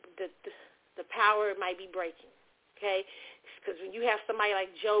the power might be breaking, okay? Because when you have somebody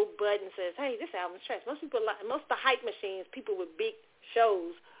like Joe Budden says, hey, this album's trash, most of the hype machines, people with big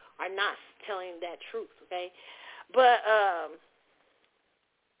shows, are not telling that truth, okay? But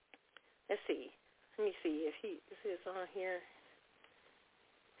let's see. Let me see if it's on here.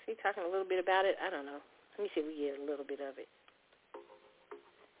 Is he talking a little bit about it? I don't know. Let me see if we get a little bit of it.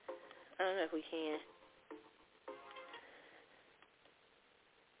 I don't know if we can.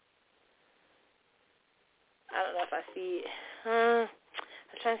 I don't know if I see it. I'm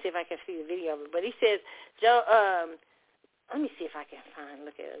trying to see if I can see the video of it. But he says, Joe, let me see if I can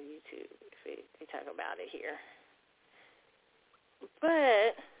look at YouTube if they talk about it here.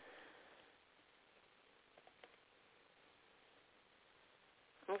 But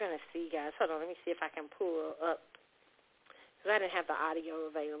I'm going to see, guys. Hold on. Let me see if I can pull up. Because I didn't have the audio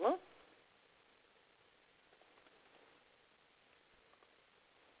available.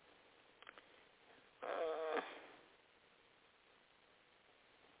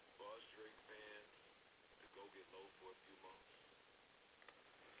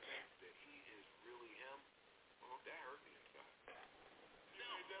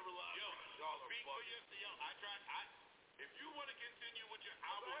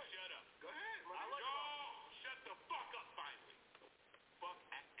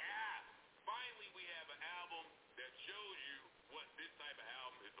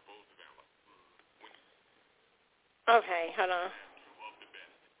 Okay, hold on.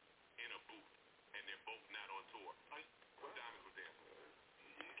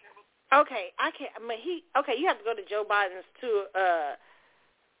 Okay, I can't. I mean, okay, you have to go to Joe Biden's tour.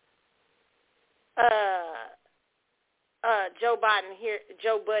 Joe Biden here.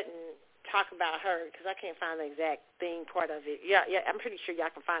 Joe Budden talk about her because I can't find the exact thing part of it. Yeah, I'm pretty sure y'all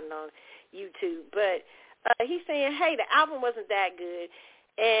can find it on YouTube. But he's saying, hey, the album wasn't that good,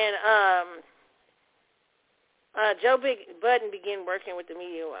 and Joe Budden began working with the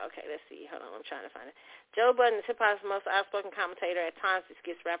media. Okay, let's see. Hold on, I'm trying to find it. Joe Budden is hip-hop's most outspoken commentator. At times, this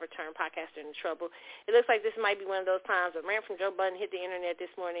gets rapper turned podcaster into trouble. It looks like this might be one of those times. A rant from Joe Budden hit the internet this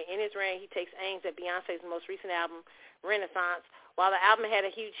morning. In his rant, he takes aims at Beyonce's most recent album, Renaissance. While the album had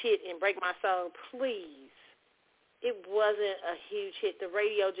a huge hit in Break My Soul, please, it wasn't a huge hit. The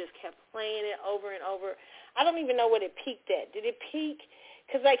radio just kept playing it over and over. I don't even know what it peaked at. Did it peak?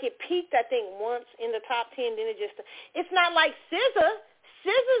 Because, like, it peaked, I think, once in the top 10, then it just, it's not like SZA.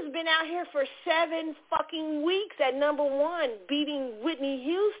 SZA's been out here for 7 fucking weeks at number 1, beating Whitney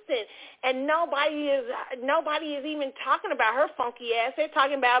Houston, and nobody is even talking about her funky ass. They're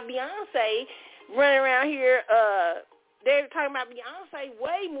talking about Beyonce running around here. They're talking about Beyonce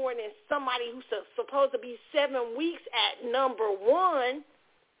way more than somebody who's supposed to be 7 weeks at number 1,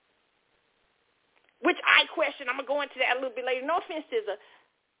 which I question. I'm going to go into that a little bit later. No offense, SZA.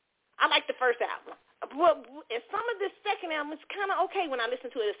 I like the first album. Well, and some of this second album is kind of okay when I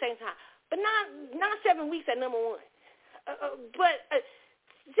listen to it at the same time, but not 7 weeks at number 1. But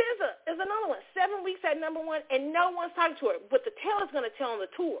SZA is another one, 7 weeks at number 1, and no one's talking to her. But the tell is going to tell on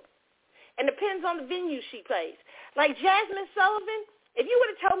the tour, and depends on the venue she plays. Like Jasmine Sullivan, if you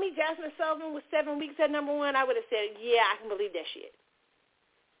would have told me Jasmine Sullivan was 7 weeks at number 1, I would have said, yeah, I can believe that shit.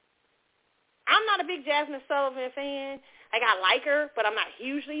 I'm not a big Jasmine Sullivan fan. Like, I like her, but I'm not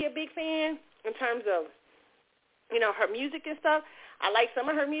hugely a big fan in terms of, you know, her music and stuff. I like some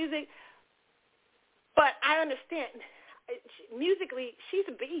of her music, but I understand musically she's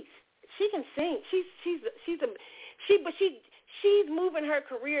a beast. She can sing. She's moving her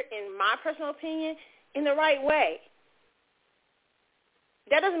career, in my personal opinion, in the right way.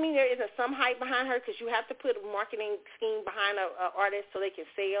 That doesn't mean there isn't some hype behind her, because you have to put a marketing scheme behind an artist so they can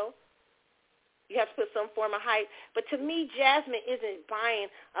sell. You have to put some form of hype. But to me, Jasmine isn't buying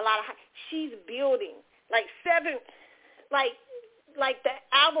a lot of hype. She's building. Like the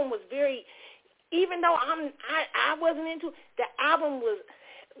album was very, even though I wasn't into it, the album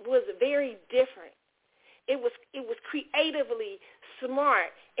was very different. It was creatively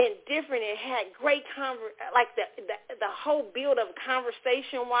smart and different. It had great the whole build of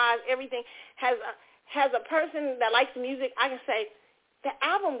conversation-wise, everything. Has a person that likes music, I can say, the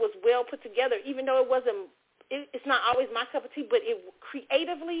album was well put together, even though it's not always my cup of tea, but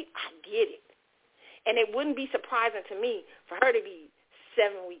creatively, I get it. And it wouldn't be surprising to me for her to be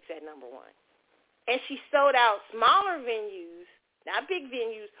 7 weeks at number 1. And she sold out smaller venues, not big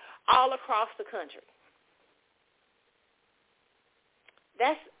venues, all across the country.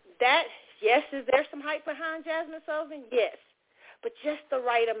 Yes, is there some hype behind Jasmine Sullivan? Yes, but just the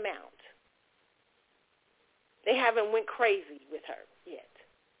right amount. They haven't went crazy with her yet.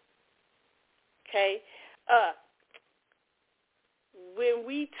 Okay? When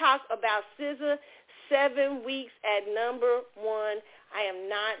we talk about SZA, 7 weeks at number 1, I am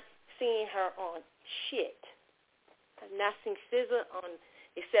not seeing her on shit. I've not seen SZA on,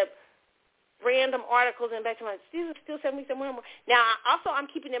 except random articles and back to my, SZA still 7 weeks at number 1. Now, I'm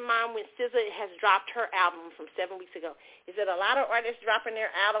keeping in mind when SZA has dropped her album from 7 weeks ago. Is it a lot of artists dropping their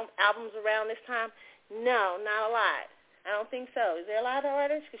albums around this time? No, not a lot. I don't think so. Is there a lot of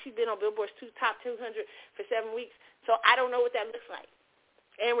artists? Because she's been on Billboard's top 200 for 7 weeks. So I don't know what that looks like.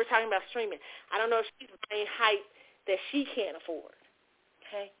 And we're talking about streaming. I don't know if she's buying hype that she can't afford.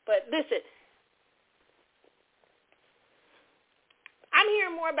 Okay? But listen, I'm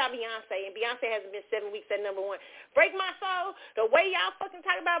hearing more about Beyonce, and Beyonce hasn't been 7 weeks at number 1. Break my soul. The way y'all fucking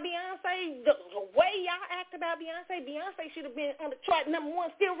talk about Beyonce, the way y'all act about Beyonce should have been on the chart number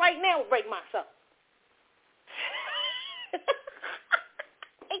 1 still right now with Break My Soul.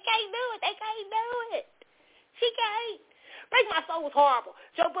 They can't do it. They can't do it. She can't. Break My Soul was horrible.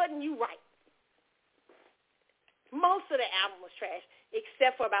 Joe Budden, you right. Most of the album was trash,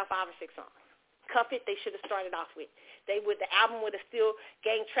 except for about 5 or 6 songs. Cuff It, they should have started off with. The album would have still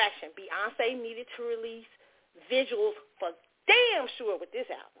gained traction. Beyonce needed to release visuals for damn sure with this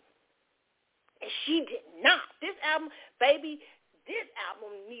album. And she did not. This album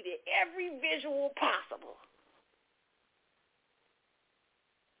needed every visual possible.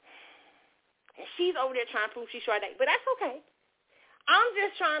 And she's over there trying to prove she's Sade. But that's okay. I'm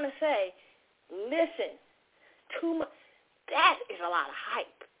just trying to say, listen, that is a lot of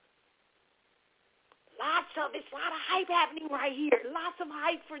hype. Lots of hype happening right here. Lots of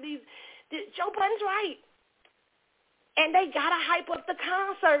hype for these. Joe Budden's right. And they got to hype up the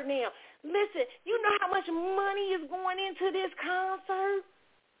concert now. Listen, you know how much money is going into this concert?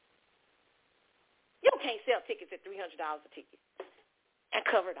 You can't sell tickets at $300 a ticket and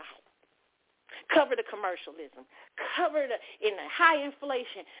cover the hype. Cover the commercialism. Cover the high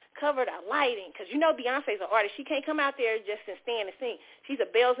inflation. Cover the lighting. Because you know Beyonce's an artist. She can't come out there just and stand and sing. She's a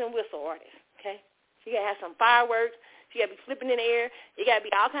bells and whistle artist, okay? She got to have some fireworks. She got to be flipping in the air. You got to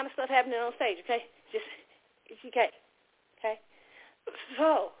be all kind of stuff happening on stage, okay? She can't, okay?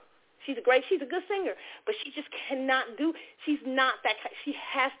 So she's a good singer, but she just cannot she's not that kind. She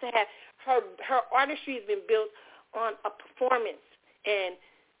has to have, her artistry has been built on a performance and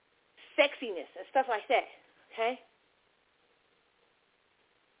sexiness and stuff like that, okay?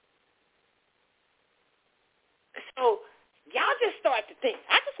 So y'all just start to think.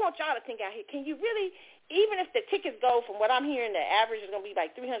 I just want y'all to think out here. Can you really, even if the tickets go from what I'm hearing, the average is going to be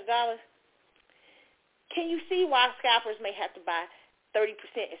like $300, can you see why scalpers may have to buy 30%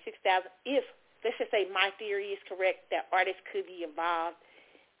 at $6,000 if, let's just say my theory is correct, that artists could be involved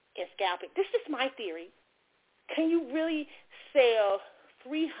in scalping? This is my theory. Can you really sell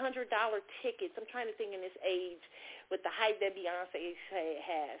 $300 tickets? I'm trying to think in this age with the hype that Beyonce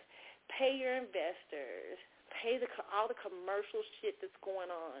has. Pay your investors. Pay all the commercial shit that's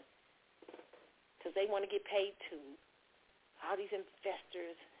going on because they want to get paid too. All these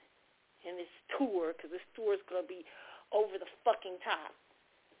investors in this tour because this tour is going to be over the fucking top.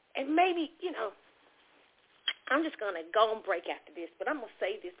 And maybe, I'm just going to go on break after this, but I'm going to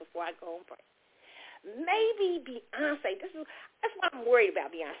say this before I go on break. Maybe Beyonce, that's why I'm worried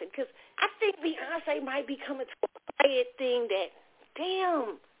about Beyonce, because I think Beyonce might be coming to a quiet thing that,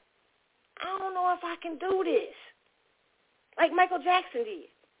 damn, I don't know if I can do this, like Michael Jackson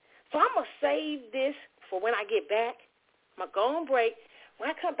did. So I'm going to save this for when I get back. I'm going to go on break. When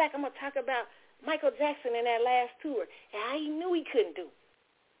I come back, I'm going to talk about Michael Jackson in that last tour and how he knew he couldn't do.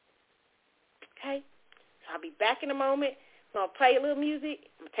 Okay? So I'll be back in a moment. I'm going to play a little music.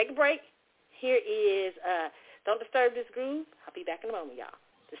 I'm going to take a break. Here is Don't Disturb This Groove. I'll be back in a moment, y'all.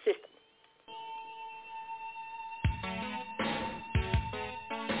 The System.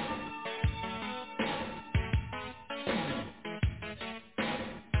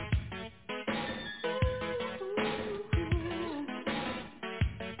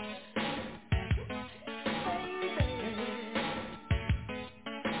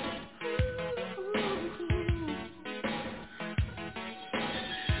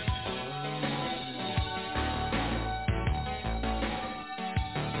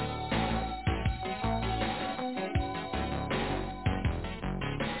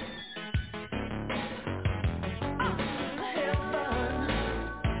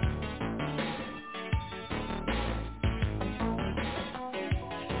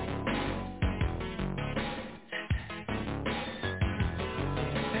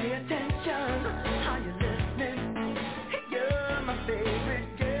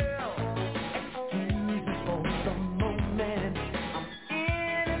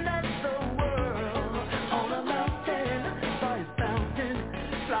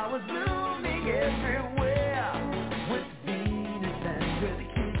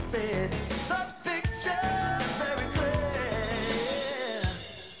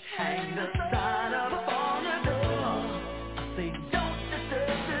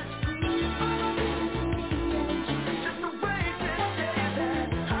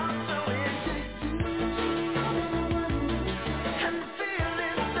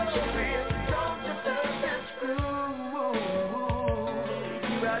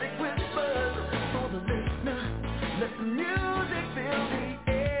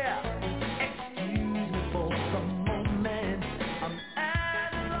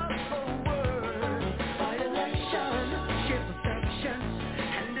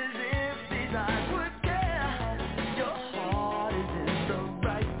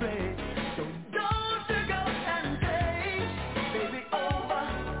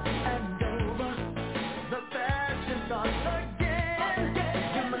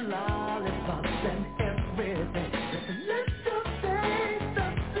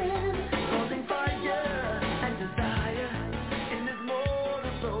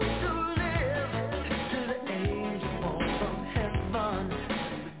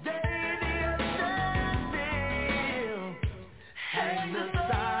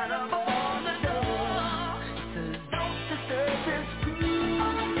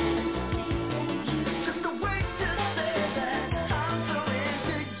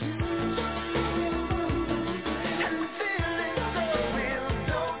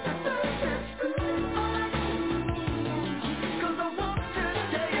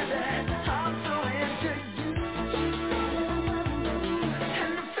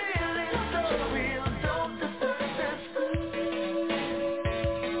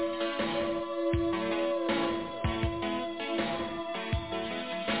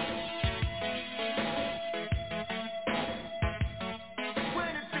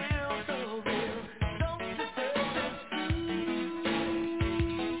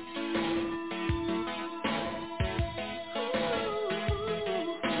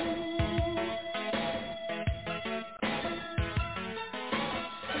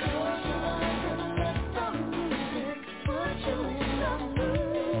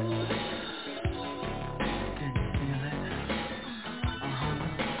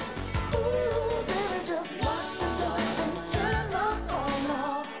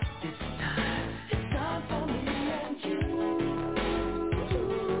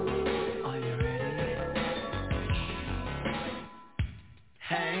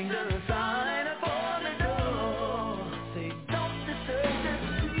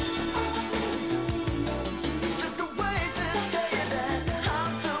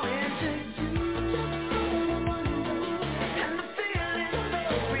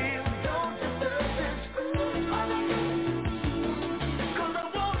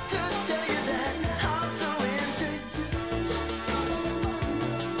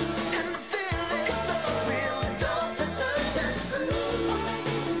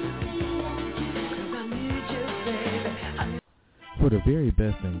 For the very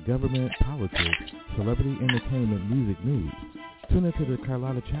best in government, politics, celebrity entertainment, music news, tune into the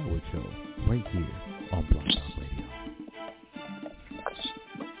Carlotta Chadwick Show right here on Blog Talk Radio.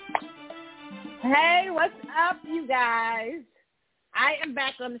 Hey, what's up, you guys? I am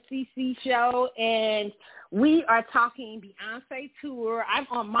back on the CC Show, and we are talking Beyonce tour. I'm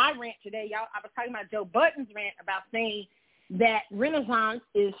on my rant today, y'all. I was talking about Joe Budden's rant about saying that Renaissance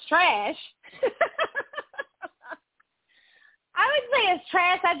is trash. I would say it's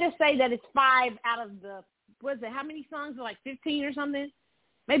trash. I just say that it's 5 out of the, how many songs? Like 15 or something?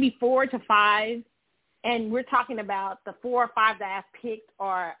 Maybe 4 to 5. And we're talking about the 4 or 5 that I've picked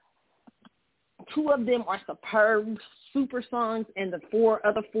are, 2 of them are superb, super songs, and the 4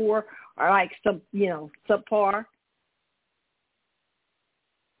 other 4 are like subpar.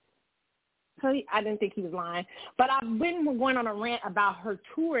 So I didn't think he was lying. But I've been going on a rant about her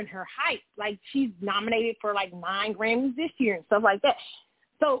tour and her hype. Like, she's nominated for like 9 Grammys this year and stuff like that.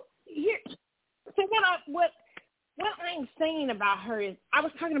 So what I'm saying about her is, I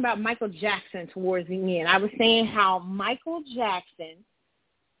was talking about Michael Jackson towards the end. I was saying how Michael Jackson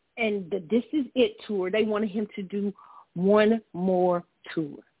and the This Is It tour, they wanted him to do one more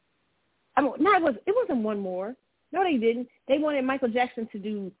tour. I mean, no, it wasn't one more. No, they didn't. They wanted Michael Jackson to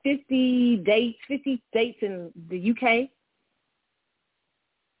do 50 dates in the UK.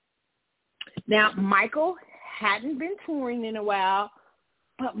 Now, Michael hadn't been touring in a while,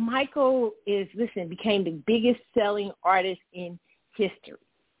 but Michael became the biggest selling artist in history.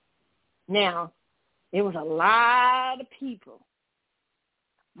 Now, there was a lot of people.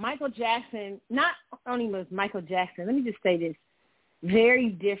 Michael Jackson, not only was Michael Jackson, let me just say this, a very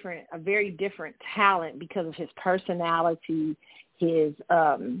different talent because of his personality, his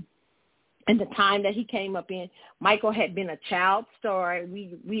and the time that he came up in. Michael had been a child star.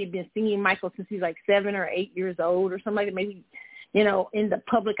 We had been seeing Michael since he was like 7 or 8 years old or something like that, maybe, in the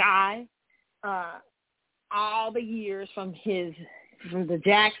public eye. All the years from the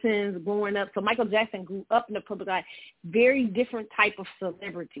Jacksons growing up. So Michael Jackson grew up in the public eye. Very different type of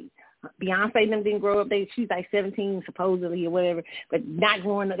celebrity. Beyonce and them didn't grow up. She's like 17 supposedly or whatever, but not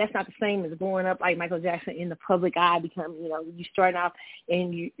growing up. That's not the same as growing up like Michael Jackson in the public eye. You start off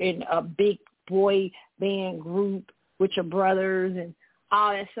in a big boy band group with your brothers and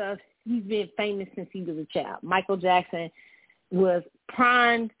all that stuff. He's been famous since he was a child. Michael Jackson was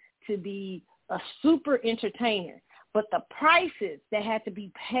primed to be a super entertainer. But the prices that had to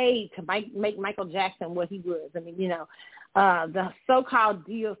be paid to make Michael Jackson what he was, the so-called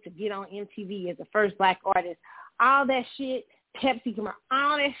deals to get on MTV as the first black artist, all that shit, Pepsi commercial,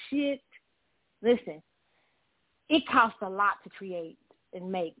 all that shit, listen, it cost a lot to create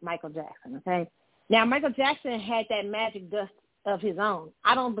and make Michael Jackson, okay? Now, Michael Jackson had that magic dust of his own.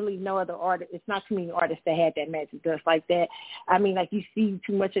 I don't believe no other artist, it's not too many artists that had that magic dust like that. I mean, like you see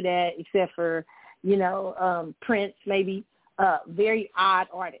too much of that except for, Prince, maybe, very odd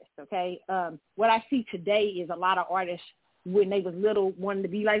artists, okay? What I see today is a lot of artists when they was little wanted to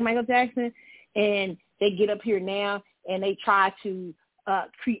be like Michael Jackson, and they get up here now and they try to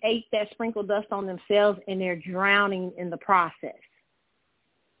create that sprinkle dust on themselves, and they're drowning in the process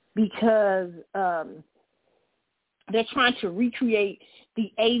because they're trying to recreate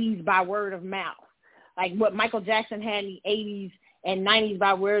the 80s by word of mouth, like what Michael Jackson had in the 80s and 90s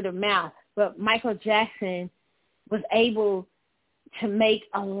by word of mouth. But Michael Jackson was able to make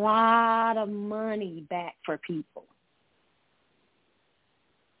a lot of money back for people.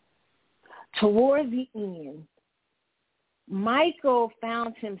 Towards the end, Michael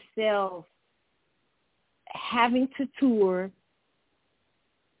found himself having to tour.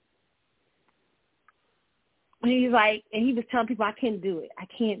 And he was telling people, I can't do it. I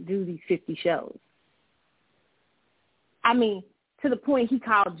can't do these 50 shows. I mean, to the point he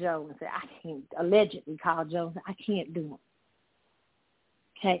called Joe and said, allegedly called Joe and said, I can't do them.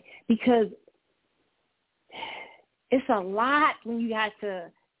 Okay? Because it's a lot when you got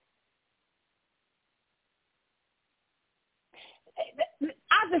to,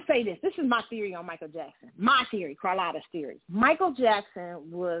 I'll just say this. This is my theory on Michael Jackson. My theory, Carlotta's theory. Michael Jackson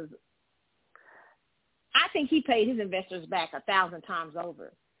I think he paid his investors back 1,000 times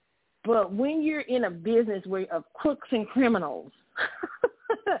over. But when you're in a business of crooks and criminals,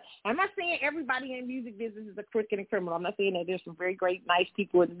 I'm not saying everybody in the music business is a crook and a criminal. I'm not saying that there's some very great, nice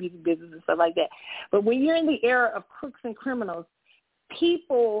people in the music business and stuff like that. But when you're in the era of crooks and criminals,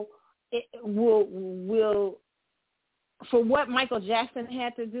 people will for what Michael Jackson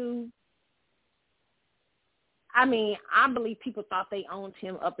had to do, I mean, I believe people thought they owned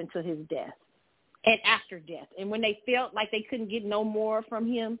him up until his death and after death. And when they felt like they couldn't get no more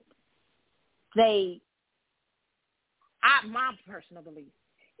from him, my personal belief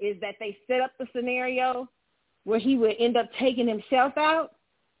is that they set up the scenario where he would end up taking himself out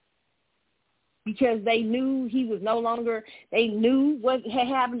because they knew he was no longer, they knew what had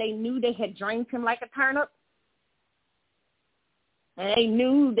happened. They knew they had drained him like a turnip. And they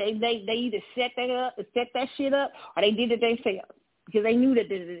knew they either set that shit up or they did it themselves because they knew that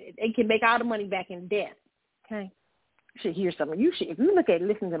they could make all the money back in death. Okay? You should hear something. If you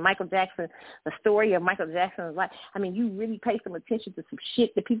listen to Michael Jackson, the story of Michael Jackson's life, I mean, you really pay some attention to some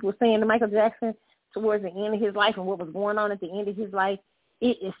shit that people were saying to Michael Jackson towards the end of his life and what was going on at the end of his life.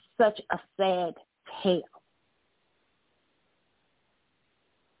 It is such a sad tale.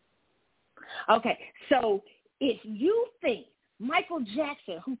 Okay, so if you think Michael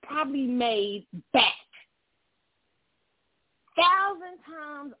Jackson, who probably made back 1,000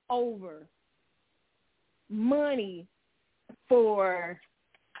 times over money for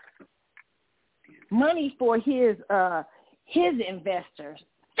his investors,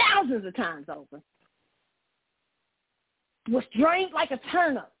 thousands of times over, was drained like a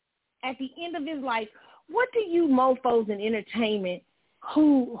turnip at the end of his life, what do you mofos in entertainment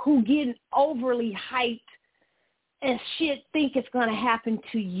who getting overly hyped and shit think it's going to happen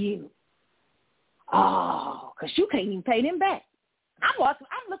to you? Oh, because you can't even pay them back. I'm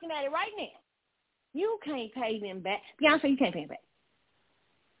looking at it right now. You can't pay them back. Beyonce, you can't pay them back.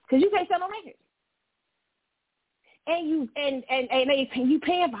 Because you can't sell no records. And you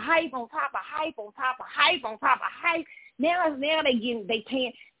paying for hype on top of hype on top of hype on top of hype. Now they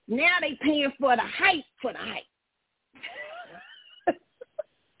paying for the hype for the hype.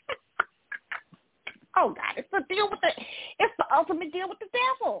 Oh God, it's the ultimate deal with the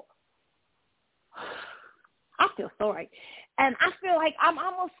devil. I feel sorry. And I feel like I'm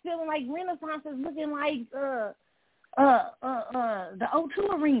almost feeling like Renaissance is looking like the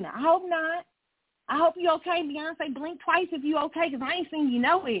O2 Arena. I hope not. I hope you okay, Beyonce. Blink twice if you okay, because I ain't seen you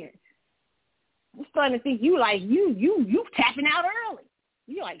nowhere. I'm starting to think you tapping out early.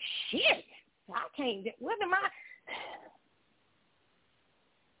 You're like, shit, I can't. What am I?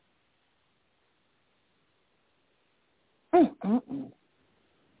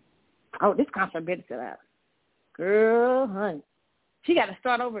 Oh, this concert better sell out. Girl, honey. She got to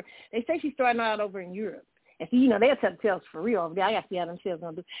start over. They say she's starting out over in Europe. And see, they'll tell the tales for real over there. I got to see how them sales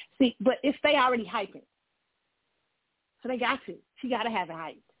going to do. See, but if they already hyping. So they got to. She got to have it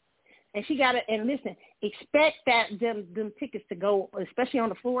hyped. And she got to, and listen, expect that them tickets to go, especially on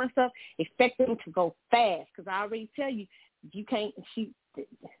the floor and stuff, expect them to go fast. Because I already tell you, you can't,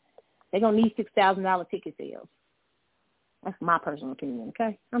 they're going to need $6,000 ticket sales. That's my personal opinion,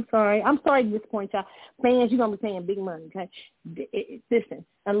 okay? I'm sorry to disappoint y'all. Fans, you're going to be paying big money, okay? Listen,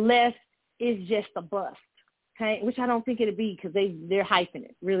 unless it's just a bust, okay? Which I don't think it'll be because they're hyping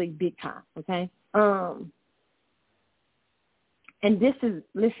it really big time, okay? And this is,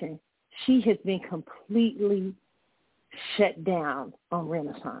 listen, she has been completely shut down on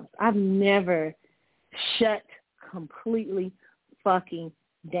Renaissance. I've never shut completely fucking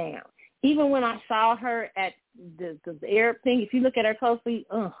down. Even when I saw her at the Arab thing, if you look at her closely,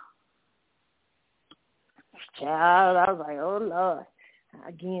 child, I was like, oh, Lord.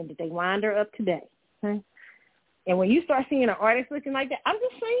 Again, did they wind her up today? Okay? And when you start seeing an artist looking like that, I'm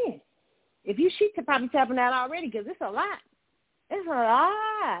just saying, she could probably tapping out already because it's a lot. It's a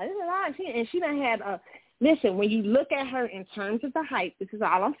lot. And she done had listen, when you look at her in terms of the hype, this is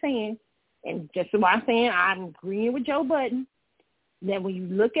all I'm saying, and just what I'm saying, I'm agreeing with Joe Budden, that when you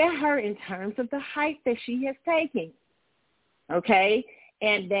look at her in terms of the hype that she has taken, okay,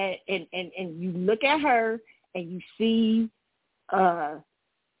 and you look at her and you see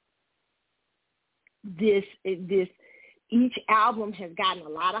this each album has gotten a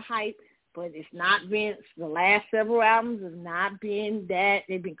lot of hype, but it's not been, the last several albums has not been that.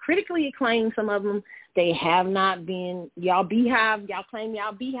 They've been critically acclaimed, some of them. They have not been, y'all claim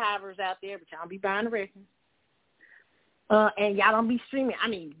y'all beehivers out there, but y'all be buying the records. And y'all don't be streaming. I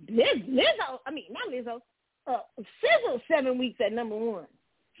mean, SZA, 7 weeks at number one.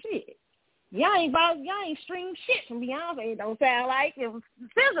 Shit. Y'all ain't streamed shit from Beyonce. It don't sound like it was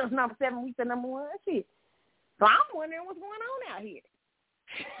SZA's number 7 weeks at number one. Shit. So I'm wondering what's going on out here.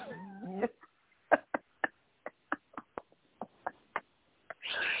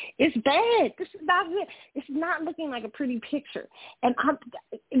 It's bad. This is not good. It's not looking like a pretty picture. And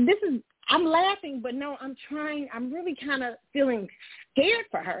I'm laughing, but no, I'm really kind of feeling scared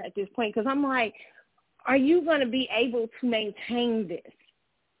for her at this point because I'm like, are you going to be able to maintain this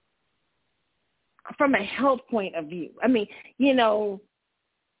from a health point of view? I mean, you know,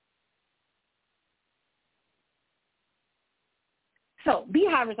 so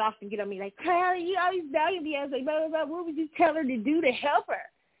beehives often get on me like, Kylie, you always value Beyonce, blah, blah, blah. What would you tell her to do to help her?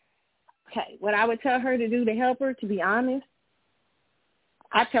 Okay, what I would tell her to do to help her, to be honest,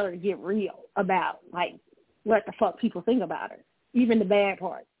 I tell her to get real about, like, what the fuck people think about her, even the bad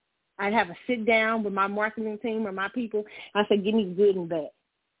part. I'd have a sit down with my marketing team or my people. I say, give me the good and bad.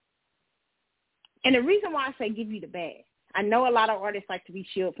 And the reason why I say give you the bad, I know a lot of artists like to be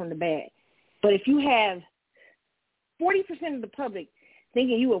shielded from the bad. But if you have 40% of the public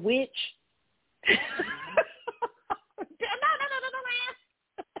thinking you a witch,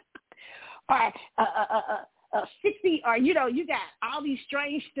 or 60, or, you know, you got all these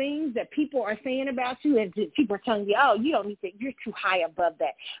strange things that people are saying about you, and people are telling you, oh, you don't need to, you're too high above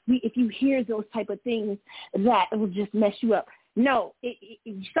that. If you hear those type of things, that will just mess you up. No,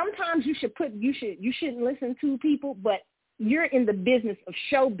 sometimes you shouldn't listen to people, but you're in the business of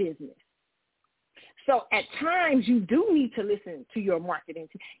show business. So at times you do need to listen to your marketing.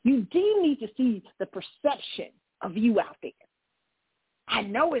 You do need to see the perception of you out there. I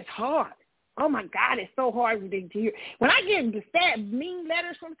know it's hard. Oh, my God, it's so hard to hear. When I get mean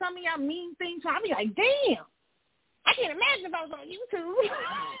letters from some of y'all, mean things, I'll be like, damn, I can't imagine if I was on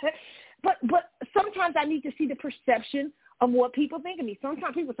YouTube. But sometimes I need to see the perception of what people think of me.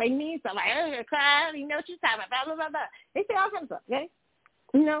 Sometimes people say mean stuff like, oh, cry, you know what you're talking about, blah, blah, blah, blah. They say all kinds of stuff, okay?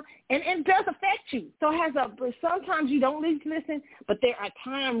 You know, and it does affect you. So sometimes you don't need to listen, but there are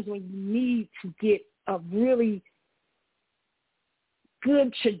times when you need to get a really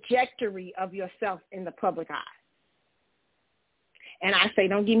good trajectory of yourself in the public eye. And I say,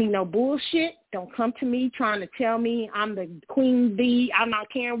 don't give me no bullshit. Don't come to me trying to tell me I'm the queen bee. I'm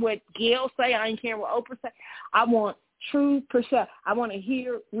not caring what Gail say. I ain't caring what Oprah say. I want true perception. I want to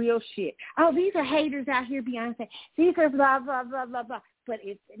hear real shit. Oh, these are haters out here, Beyonce. These are blah, blah, blah, blah, blah. But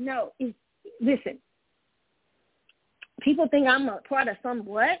listen, people think I'm a part of some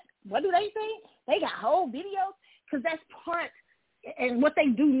what? What do they think? They got whole videos? Because that's part. And what they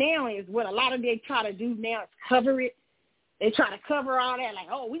do now is what a lot of they try to do now is cover it. They try to cover all that, like,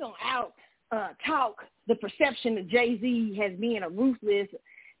 oh, we don't talk the perception that Jay-Z has being a ruthless,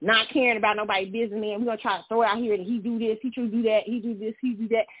 not caring about nobody's business, man. We're going to try to throw out here that he do this, he do that, he do this, he do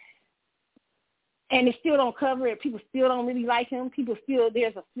that. And they still don't cover it. People still don't really like him. There's still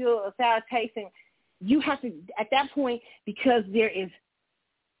a sour taste. And you have to, at that point, because there is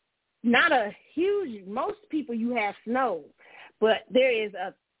not a huge, most people you have snow, but there is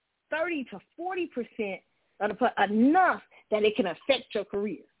a 30 to 40% enough that it can affect your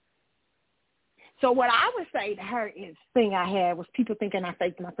career. So what I would say to her is, thing I had was people thinking I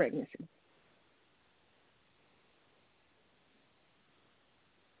faked my pregnancy.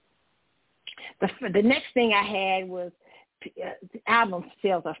 The next thing I had was album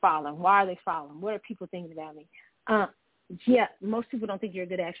sales are falling. Why are they falling? What are people thinking about me? Yeah, most people don't think you're a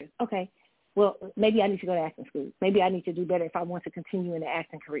good actress. Okay, well, maybe I need to go to acting school. Maybe I need to do better if I want to continue in the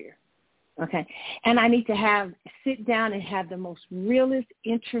acting career. Okay, and I need to sit down and have the most realist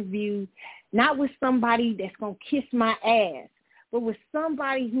interview, not with somebody that's going to kiss my ass, but with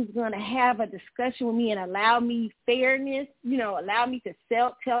somebody who's going to have a discussion with me and allow me fairness, allow me to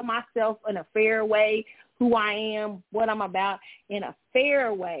tell myself in a fair way who I am, what I'm about in a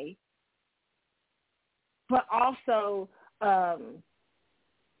fair way, but also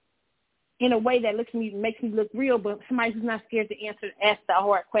in a way that makes me look real, but somebody who's not scared to ask the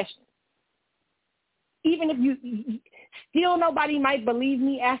hard questions. Even if still nobody might believe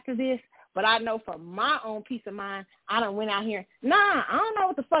me after this, but I know for my own peace of mind, I done went out here. Nah, I don't know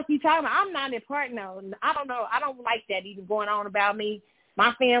what the fuck you talking about. I'm not in part. No, I don't know. I don't like that even going on about me.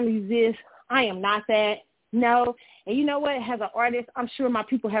 My family's this. I am not that. No. And you know what? As an artist, I'm sure my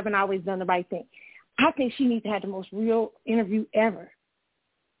people haven't always done the right thing. I think she needs to have the most real interview ever.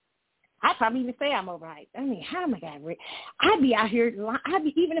 I'd probably even say I'm overhyped. I mean, how am I going to? I'd be out here.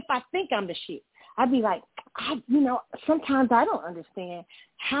 Even if I think I'm the shit, I'd be like, sometimes I don't understand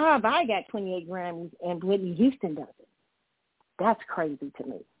how have I got 28 Grammys and Whitney Houston doesn't. That's crazy to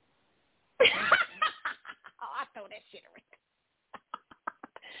me. I throw that shit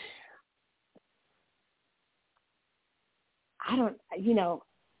around.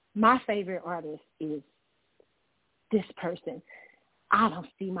 My favorite artist is this person. I don't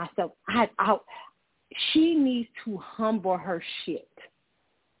see myself. She needs to humble her shit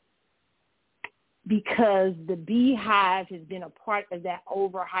because the Beehive has been a part of that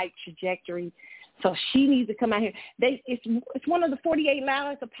overhyped trajectory. So she needs to come out here. It's one of the 48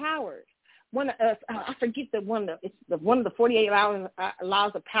 laws of powers. I forget one of the 48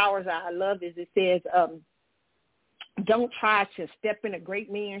 laws of powers I love is it says, don't try to step in a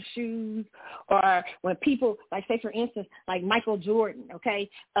great man's shoes, or when people, like say for instance, like Michael Jordan, okay?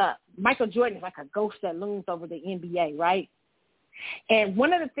 Michael Jordan is like a ghost that looms over the NBA, right? And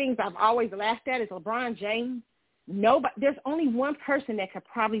one of the things I've always laughed at is LeBron James. There's only one person that could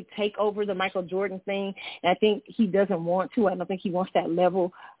probably take over the Michael Jordan thing, and I think he doesn't want to. I don't think he wants that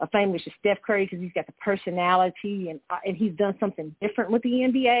level of fame, which is Steph Curry, because he's got the personality and he's done something different with the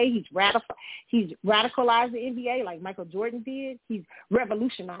NBA. He's radicalized the NBA like Michael Jordan did. He's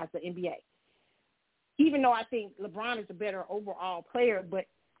revolutionized the NBA. Even though I think LeBron is a better overall player, but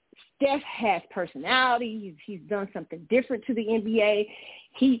Steph has personality. He's done something different to the NBA.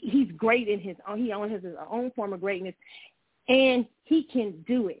 He's great in his own. He has his own form of greatness, and he can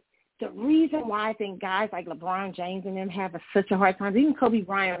do it. The reason why I think guys like LeBron James and them have such a hard time, even Kobe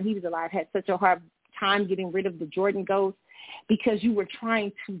Bryant when he was alive had such a hard time getting rid of the Jordan ghost, because you were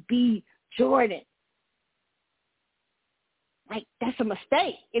trying to be Jordan. Like, that's a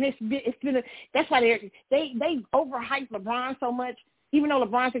mistake, and that's why they overhyped LeBron so much. Even though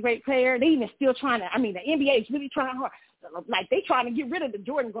LeBron's a great player, they even still trying to. I mean, the NBA is really trying hard. Like, they trying to get rid of the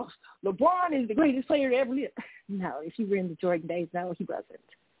Jordan ghost. LeBron is the greatest player to ever live. No, if you were in the Jordan days, no, he wasn't.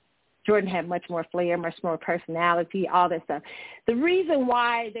 Jordan had much more flair, much more personality, all that stuff. The reason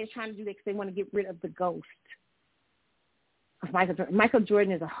why they're trying to do that is they want to get rid of the ghost of Michael Jordan. Michael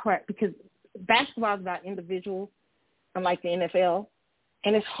Jordan is a heart, because basketball is about individuals, unlike the NFL.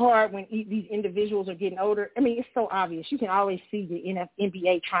 And it's hard when these individuals are getting older. I mean, it's so obvious. You can always see the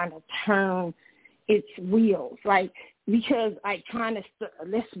NBA trying to turn its wheels, like, because trying to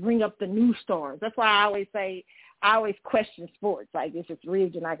let's bring up the new stars. That's why I always question sports, like if it's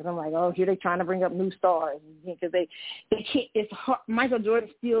rigged or not, because I'm like, oh, here they're trying to bring up new stars, because they can't. It's hard. Michael Jordan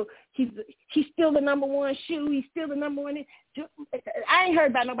he's still the number one shoe. He's still the number one. I ain't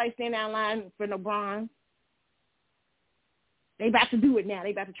heard about nobody standing out in line for no bronze. They about to do it now.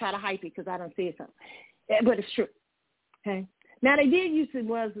 They about to try to hype it because I done said something. But it's true. Okay. Now, they did used to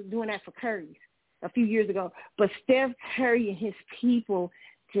was doing that for Curry's a few years ago, but Steph Curry and his people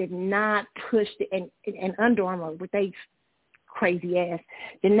did not push and Under Armour with they crazy ass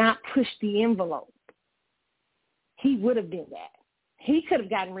did not push the envelope. He would have did that. He could have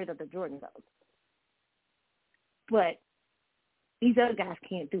gotten rid of the Jordan ghost. But these other guys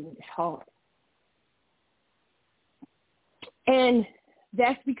can't do it. It's hard. And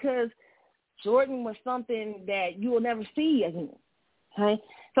that's because Jordan was something that you will never see again. Okay?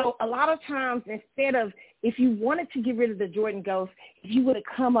 So a lot of times, instead of, if you wanted to get rid of the Jordan ghost, if you would have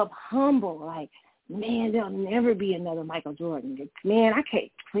come up humble, like, man, there'll never be another Michael Jordan. Man, I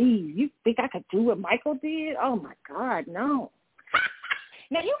can't, please, you think I could do what Michael did? Oh, my God, no.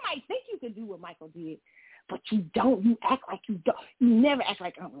 Now, you might think you could do what Michael did, but you don't. You act like you don't. You never act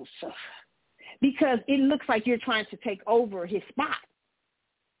like, oh, so. Because it looks like you're trying to take over his spot.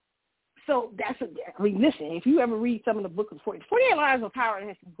 So listen, if you ever read some of the book of 48 Laws of Power, it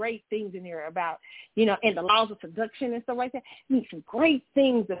has some great things in there about, and the laws of seduction and stuff like that. I mean, some great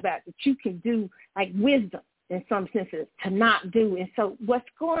things about that you can do, like wisdom in some senses, to not do. And so what's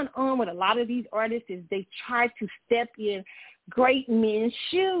going on with a lot of these artists is they try to step in great men's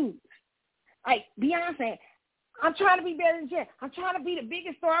shoes. Like Beyonce, I'm trying to be better than Jack. I'm trying to be the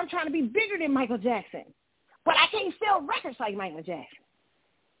biggest star. I'm trying to be bigger than Michael Jackson. But I can't sell records like Michael Jackson.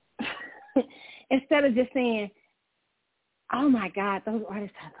 Instead of just saying, oh, my God, those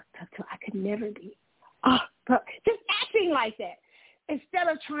artists I looked up to, I could never be. Just acting like that. Instead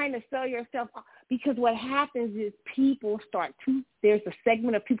of trying to sell yourself, because what happens is there's a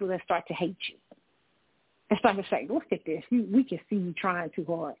segment of people that start to hate you. They start to say, look at this. We can see you trying too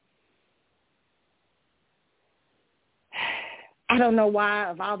hard. I don't know why,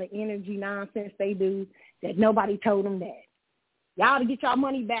 of all the energy nonsense they do, that nobody told them that. Y'all to get y'all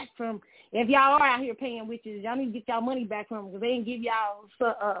money back from, if y'all are out here paying witches, y'all need to get y'all money back from them, because they didn't give y'all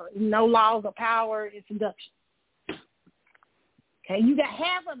no laws of power and seduction. Okay, you got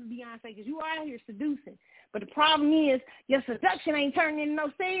half of it, Beyonce, because you are out here seducing. But the problem is your seduction ain't turning into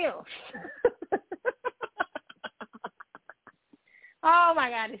no sales. Oh, my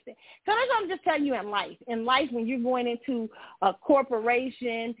God. So that's what I'm just telling you in life. In life, when you're going into a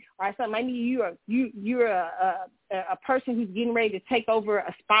corporation or something, maybe you're a person who's getting ready to take over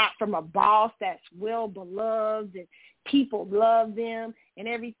a spot from a boss that's well-beloved, and people love them and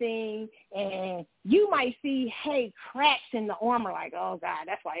everything, and you might see, hey, cracks in the armor, like, oh, God,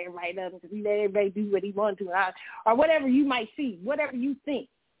 that's why everybody loves him, because he let everybody do what he wants to, or whatever you might see, whatever you think.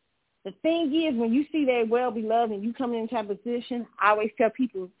 The thing is, when you see they're well-beloved and you come into a position, I always tell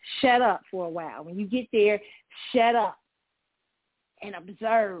people, shut up for a while. When you get there, shut up and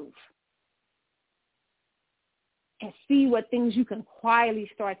observe and see what things you can quietly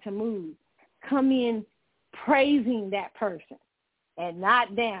start to move. Come in praising that person and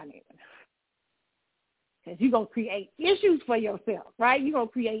not downing, because you're going to create issues for yourself, right? You're going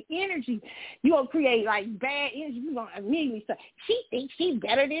to create energy. You're going to create, like, bad energy. You're going to immediately say, she thinks she's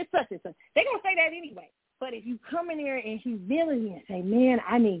better than such and such. They're going to say that anyway. But if you come in there and humility and say, man,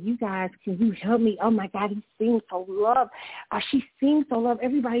 I need you guys, can you help me? Oh, my God, he seems so loved. She seems so loved.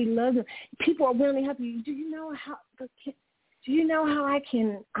 Everybody loves her. People are willing to help you. Do you know how I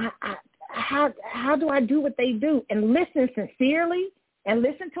can, how do I do what they do? And listen sincerely and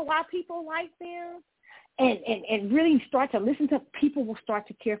listen to why people like them. And really start to listen to people will start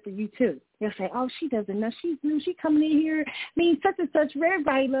to care for you too. They'll say, oh, she doesn't know. She coming in here. I mean, such and such,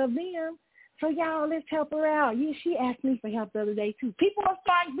 everybody love them. So y'all, let's help her out. Yeah, she asked me for help the other day too. People will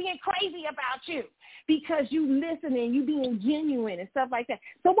start being crazy about you because you listen and you being genuine and stuff like that.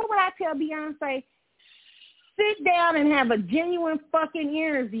 So what would I tell Beyonce? Sit down and have a genuine fucking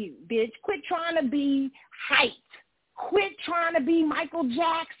interview, bitch. Quit trying to be hyped. Quit trying to be Michael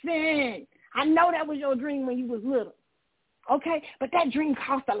Jackson. I know that was your dream when you was little, okay? But that dream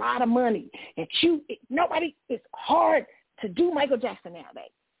cost a lot of money. And it's hard to do Michael Jackson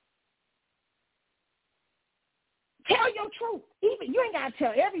nowadays. Tell your truth. Even you ain't got to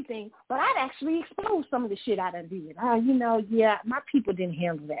tell everything, but I'd actually expose some of the shit I done did. My people didn't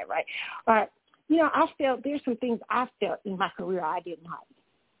handle that right. There's some things I felt in my career I didn't like.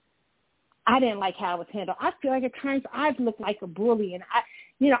 I didn't like how it was handled. I feel like at times I've looked like a bully, and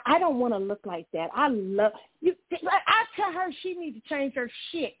I don't want to look like that. I love you. I tell her she needs to change her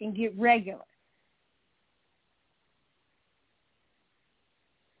shit and get regular.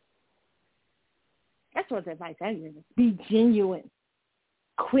 That's what advice I give. Be genuine.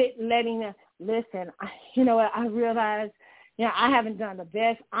 Quit letting them listen. I realize, I haven't done the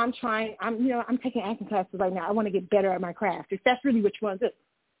best. I'm trying. I'm taking acting classes right now. I want to get better at my craft. If that's really what you want to do.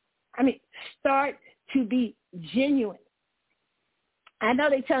 Start to be genuine. I know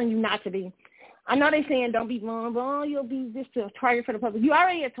they're telling you not to be. I know they're saying don't be vulnerable. You'll be just a target for the public. You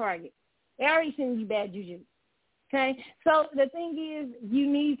already a target. They already sending you bad juju. Okay? So the thing is, you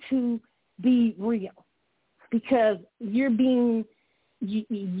need to be real because you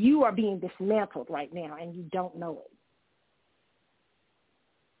are being dismantled right now and you don't know it.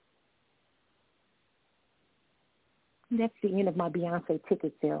 That's the end of my Beyonce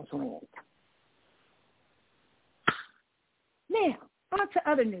ticket sales rant. Now, on to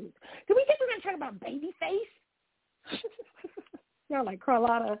other news. Do we think we're going to talk about Babyface? Y'all like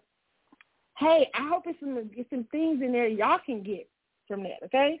Carlotta. Hey, I hope it's some things in there y'all can get from that,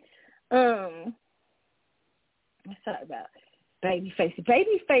 okay? Let's talk about Babyface.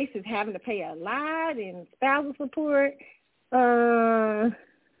 Babyface is having to pay a lot in spousal support. It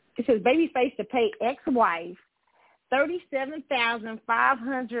says Babyface to pay ex-wife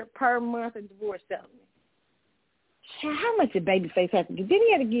 $37,500 per month in divorce settlement. How much did Babyface have to get? Then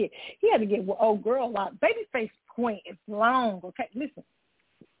he had to get old girl a lot. Babyface point is long. Okay, listen,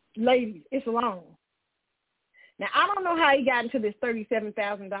 ladies, it's long. Now I don't know how he got into this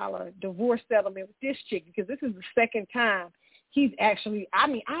 $37,000 divorce settlement with this chick because this is the second time he's actually. I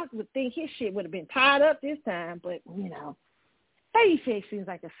would think his shit would have been tied up this time, but Babyface seems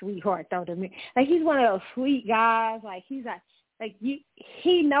like a sweetheart, though, to me. Like, he's one of those sweet guys. Like, he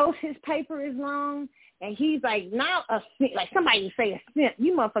knows his paper is long, and he's, like, not a simp. Like, somebody would say a simp.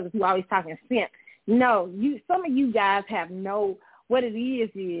 You motherfuckers who always talking simp. No, some of you guys have what it is,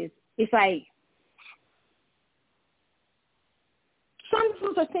 it's like, some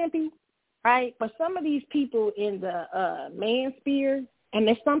dudes are simpy, right? But some of these people in the man sphere, and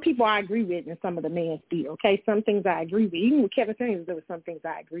there's some people I agree with in some of the man's deal, okay? Some things I agree with. Even with Kevin Samuels, there were some things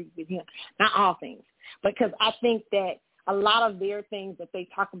I agree with him. Not all things. Because I think that a lot of their things that they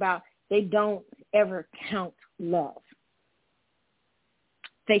talk about, they don't ever count love.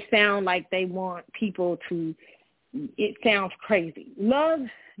 They sound like they want people to, it sounds crazy. Love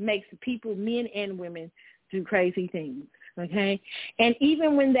makes people, men and women, do crazy things, okay? And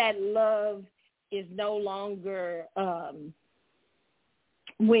even when that love is no longer,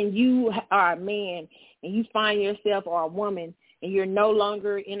 when you are a man and you find yourself or a woman and you're no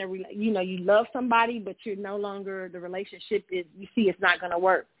longer in you love somebody, but you're no longer, the relationship is, you see it's not going to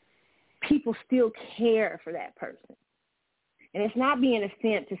work. People still care for that person. And it's not being a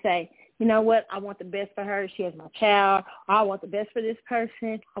simp to say, you know what, I want the best for her. She has my child. Or I want the best for this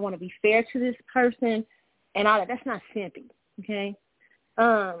person. I want to be fair to this person and all that. That's not simping, okay?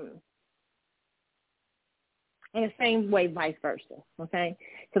 And the same way, vice versa, okay?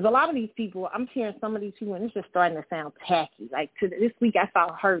 Because a lot of these people, I'm hearing some of these people, and it's just starting to sound tacky. Like this week I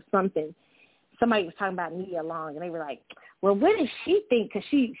heard something. Somebody was talking about Nia Long, and they were like, well, what does she think? Because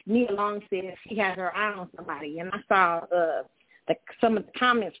Nia Long said she has her eye on somebody. And I saw some of the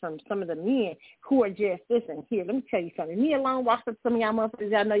comments from some of the men who are just, listen, here, let me tell you something. Nia Long walks up to some of y'all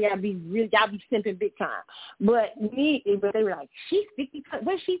motherfuckers. I know y'all be simping big time. But they were like, she's 50.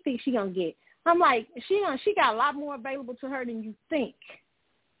 What does she think she going to get? I'm like, she got a lot more available to her than you think.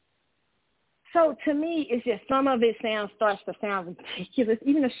 So to me, it's just some of it starts to sound ridiculous,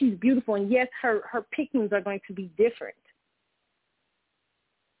 even though she's beautiful. And yes, her pickings are going to be different.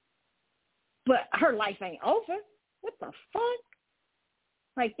 But her life ain't over. What the fuck?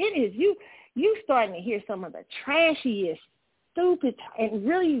 Like, it is you starting to hear some of the trashiest, stupid, and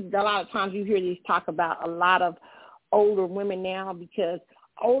really a lot of times you hear these talk about a lot of older women now, because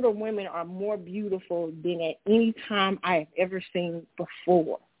older women are more beautiful than at any time I have ever seen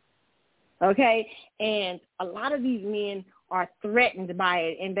before. Okay? And a lot of these men are threatened by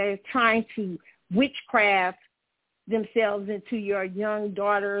it, and they're trying to witchcraft themselves into your young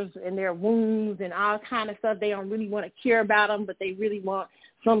daughters and their wombs and all kind of stuff. They don't really want to care about them, but they really want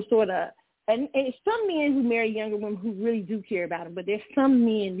some sort of, and some men who marry younger women who really do care about them, but there's some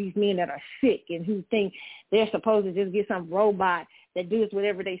men, these men that are sick and who think they're supposed to just get some robot that does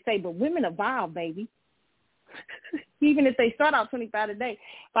whatever they say. But women evolve, baby. Even if they start out 25 a day,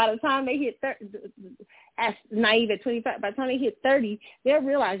 by the time they hit 30, as naive at 25, by the time they hit 30, they'll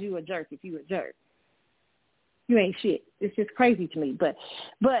realize you a jerk if you a jerk. You ain't shit. It's just crazy to me. But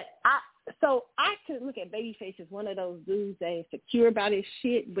I could look at Babyface as one of those dudes that is secure about his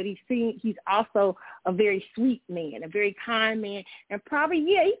shit, but he's also a very sweet man, a very kind man, and he probably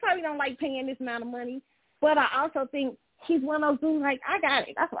don't like paying this amount of money. But I also think he's one of those dudes like, I got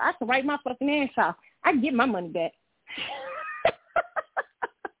it. I can write my fucking ass off. I can get my money back.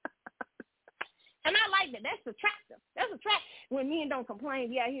 And I like that. That's attractive. When men don't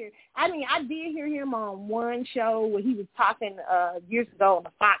complain. Yeah, I did hear him on one show where he was talking years ago on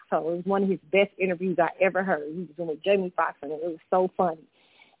the Fox show. It was one of his best interviews I ever heard. He was doing with Jamie Foxx, and it was so funny.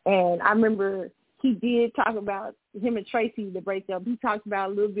 And I remember he did talk about him and Tracy, the breakup. He talked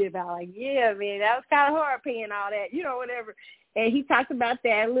about a little bit about like, yeah, man, that was kind of hard paying all that, whatever. And he talked about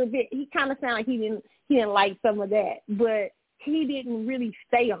that a little bit. He kind of sounded like he didn't like some of that, but he didn't really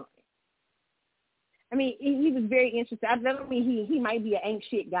stay on it. I mean, he was very interesting. I don't mean he might be an ain't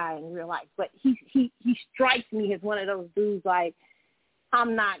shit guy in real life, but he strikes me as one of those dudes like,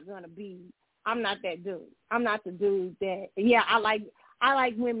 I'm not that dude. I'm not the dude that, yeah, I like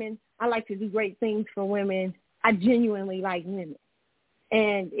women. I like to do great things for women. I genuinely like women.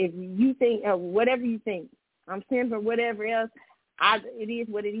 And if you think, whatever you think, I'm simp or whatever else, it is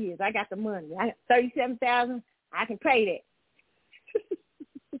what it is. I got the money. I got $37,000. I can pay that.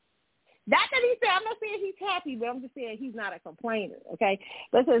 Not that I'm not saying he's happy, but I'm just saying he's not a complainer, okay?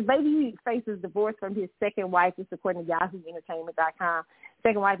 But it says Babyface is divorced from his second wife. This according to YahooEntertainment.com.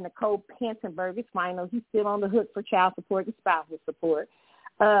 Second wife, Nicole Pantenberg, is final. He's still on the hook for child support and spousal support.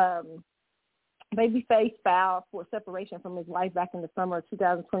 Babyface filed for separation from his wife back in the summer of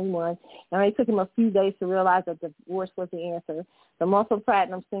 2021, and it took him a few days to realize that divorce was the answer. The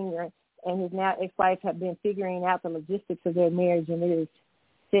multi-platinum singer and his now ex-wife have been figuring out the logistics of their marriage, and it is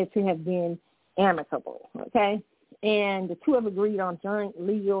said to have been amicable, okay? And the two have agreed on joint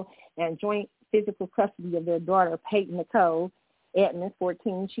legal and joint physical custody of their daughter, Peyton Nicole Edmonds,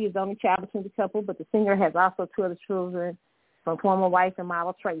 14. She is the only child between the couple, but the singer has also two other children from former wife and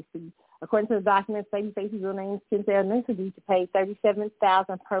model Tracy. According to the documents, Babyface's real name is Cynthia and agreed to pay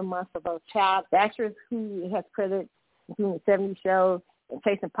 $37,000 per month for both child. The actress, who has credit including 70 shows and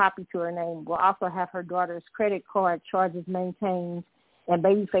Chasing Poppy to her name, will also have her daughter's credit card charges maintained, and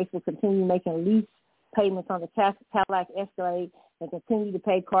Babyface will continue making lease payments on the Cadillac Escalade and continue to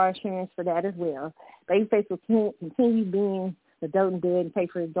pay car insurance for that as well. Babyface will continue being the doting dad and pay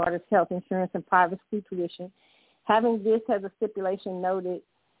for his daughter's health insurance and private school tuition. Having this as a stipulation noted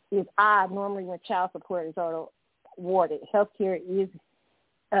is odd normally when child support is awarded. Health care is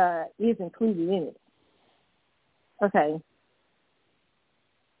included in it. Okay.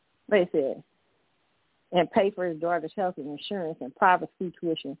 They said, and pay for his daughter's health and insurance and private school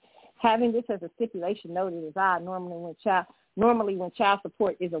tuition. Having this as a stipulation noted is odd normally when child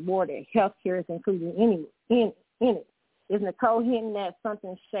support is awarded. Health care is included in it. Is Nicole hinting at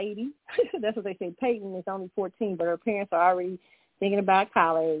something shady? That's what they say. Peyton is only 14, but her parents are already thinking about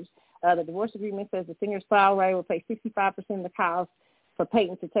college. The divorce agreement says the singer's file Wright will pay 65% of the cost for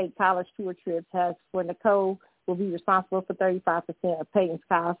Peyton to take college tour trips. As for Nicole, will be responsible for 35% of Peyton's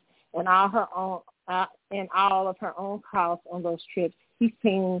costs and all of her own costs on those trips. He's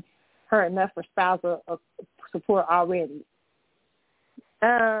paying her enough for spousal support already.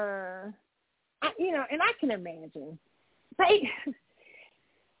 And I can imagine.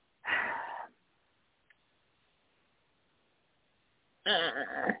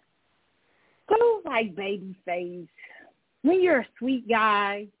 Those like Babyface, when you're a sweet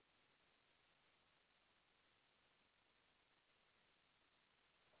guy,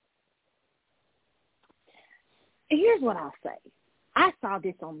 here's what I'll say. I saw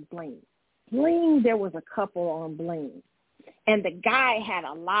this on Bling. There was a couple on Bling. And the guy had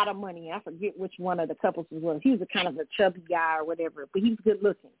a lot of money. I forget which one of the couples it was. He was a kind of a chubby guy or whatever, but he was good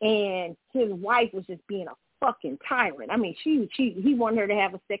looking. And his wife was just being a fucking tyrant. I mean, he wanted her to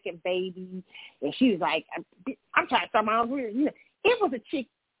have a second baby, and she was like, I'm trying to start my own career. It was a chick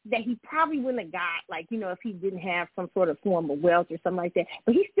that he probably wouldn't have got, if he didn't have some sort of form of wealth or something like that.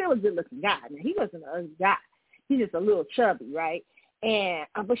 But he's still a good-looking guy. Now, he wasn't an ugly guy. He's just a little chubby, right? And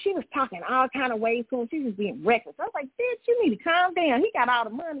but she was talking all kind of ways to him. She was being reckless. I was like, bitch, you need to calm down. He got all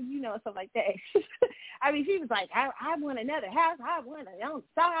the money, and stuff like that. I mean, she was like, I want another house. I want it on the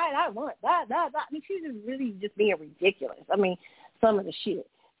side. I want blah, blah, blah. I mean, she was really just being ridiculous. I mean, some of the shit.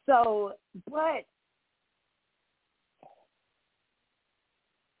 So, but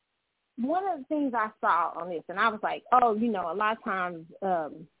one of the things I saw on this, and I was like, oh, a lot of times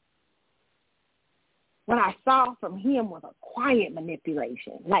what I saw from him was a quiet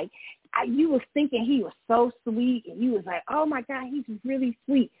manipulation. Like, you was thinking he was so sweet, and you was like, oh, my God, he's really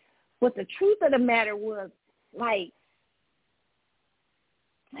sweet. But the truth of the matter was, like,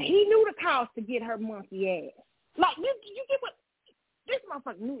 he knew the cost to get her monkey ass. Like, you get what? This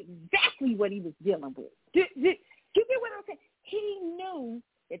motherfucker knew exactly what he was dealing with. You get what I'm saying? He knew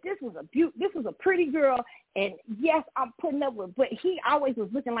that this was a pretty girl, and yes, I'm putting up with, but he always was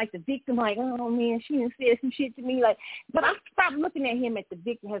looking like the victim, like, oh man, she done said some shit to me, like. But I stopped looking at him as the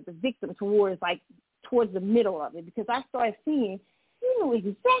victim towards the middle of it, because I started seeing, you knew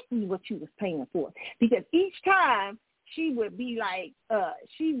exactly what you was paying for, because each time she would be like,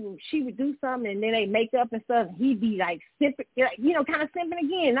 she would do something, and then they make up and stuff, and he'd be like simping, kind of simping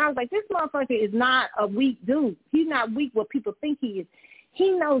again. And I was like, this motherfucker is not a weak dude. He's not weak what people think he is.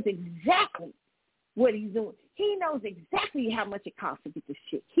 He knows exactly what he's doing. He knows exactly how much it costs to get this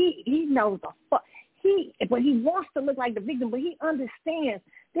shit. He knows but he wants to look like the victim, but he understands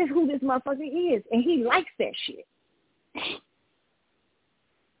who this motherfucker is, and he likes that shit.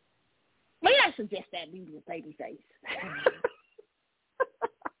 Maybe I suggest that movie with Babyface.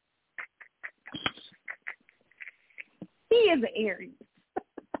 He is an Aries.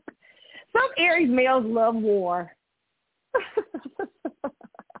 Some Aries males love war.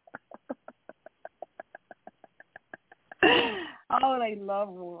 Oh, they love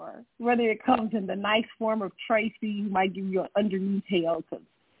war. Whether it comes in the nice form of Tracy, who might give you an underneath hell,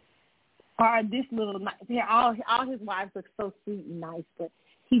 or this little, all his wives look so sweet and nice, but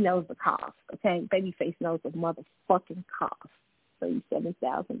he knows the cost, okay? Babyface knows the motherfucking cost.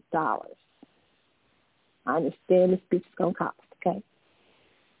 $37,000. I understand this bitch is going to cost, okay?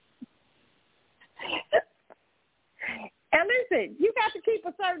 And listen, you got to keep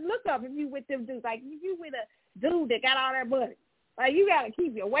a certain look up if you with them dudes. Like, if you with a dude that got all that money. Like, you got to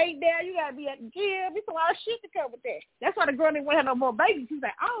keep your weight down. You got to be at the gym. There's a lot of shit to come with that. That's why the girl didn't want to have no more babies. She's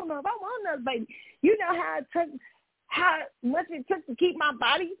like, I don't know if I want another baby. You know how much it took to keep my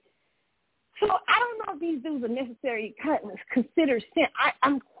body? So I don't know if these dudes are necessarily considered simp.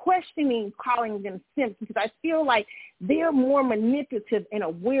 I'm questioning calling them simps, because I feel like they're more manipulative and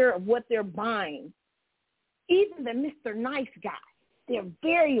aware of what they're buying. Even the Mr. Nice Guy, they're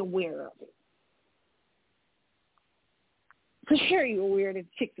very aware of it. They're very aware that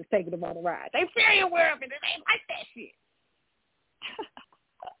chicks are taking them on a ride. They're very aware of it, and they like that shit.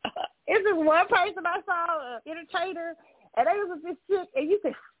 It's this one person I saw, an entertainer, and they was with this chick, and you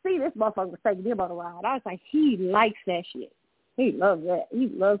could see this motherfucker was taking him on a ride. I was like, he likes that shit. He loves that. He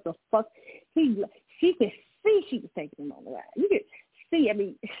loves the fuck. She could see she was taking him on the ride. You could see, I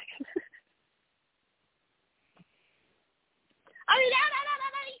mean... I mean, no,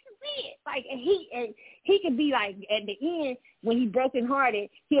 you can see it. Like, and he could be like, at the end, when he brokenhearted,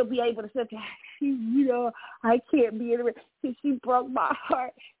 he'll be able to say, I can't be in it. She broke my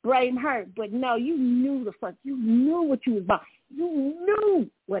heart, blame her. But no, you knew you knew what you was buying. You knew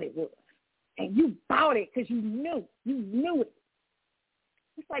what it was. and you bought it because you knew it.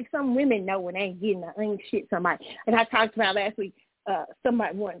 It's like some women know when they ain't getting ain't shit somebody. And I talked about last week,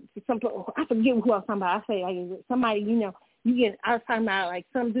 somebody I forget who I was talking about. I say somebody, I was talking about like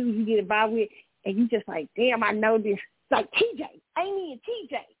some dudes you get involved with and you just like, damn, I know this. Like TJ, Amy and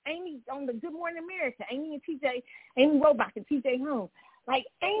TJ, Amy on the Good Morning America, Amy and TJ, Amy Robach and TJ Holmes. Like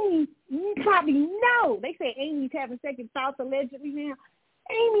Amy, you probably know. They say Amy's having second thoughts allegedly now.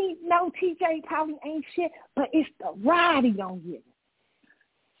 Amy, no, TJ probably ain't shit, but it's the ride he gonna give.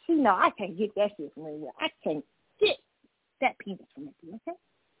 She know I can't get that shit from anywhere. I can't get that penis from anywhere, okay?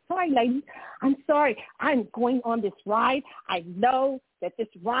 Sorry, ladies. I'm sorry. I'm going on this ride. I know that this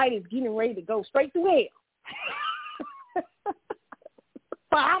ride is getting ready to go straight to hell.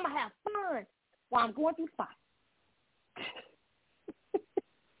 But I'm going to have fun while I'm going through fire.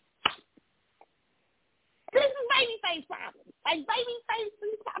 This is Babyface problem. Like, Babyface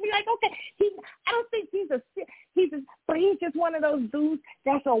is probably like, okay, I don't think but he's just one of those dudes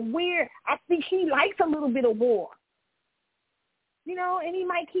that's aware. I think he likes a little bit of war. And he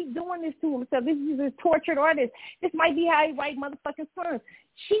might keep doing this to himself. This is his tortured artist. This might be how he write motherfucking songs.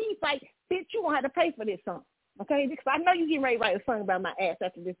 She's like, bitch, you won't have to pay for this song. Okay? Because I know you're getting ready to write a song about my ass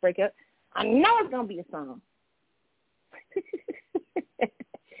after this breakup. I know it's going to be a song.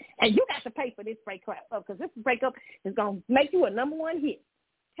 And you got to pay for this breakup because this breakup is going to make you a number one hit.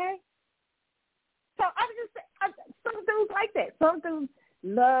 Okay? So some dudes like that. Some dudes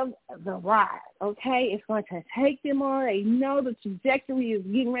love the ride. Okay? It's going to take them on. They know the trajectory is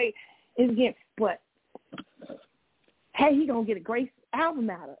getting ready. But, hey, he going to get a great album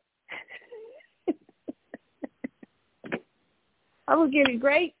out of it. I'm going to get a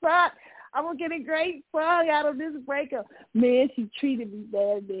great fuck. I'm going to get a great fuck out of this breakup. Man, she treated me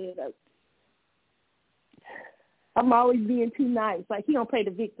bad, man. I'm always being too nice. Like, he don't play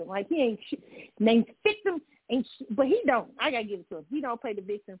the victim. Like, he ain't named victim, but he don't. I got to give it to him. He don't play the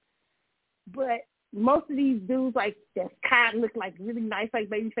victim. But most of these dudes, like, that kind of look like really nice, like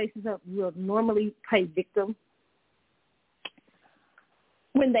Babyfaces, will normally play victim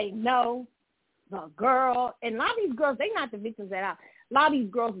when they know the girl, and a lot of these girls, they're not the victims at all. A lot of these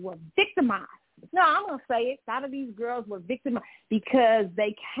girls were victimized. No, I'm going to say it. A lot of these girls were victimized because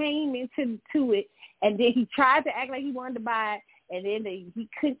they came into it, and then he tried to act like he wanted to buy it, and then he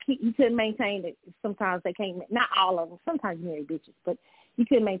couldn't maintain it. Sometimes they can't, not all of them. Sometimes you marry bitches, but he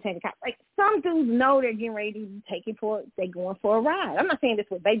couldn't maintain the like some dudes know they're getting ready to take it they're going for a ride. I'm not saying this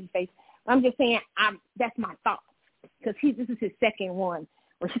with Babyface. I'm just saying that's my thought because this is his second one.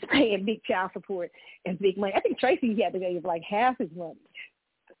 Where he's paying big child support and big money. I think Tracy had to give like half his money.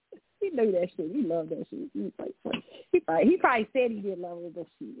 He knew that shit. He loved that shit. He probably said he did love it, but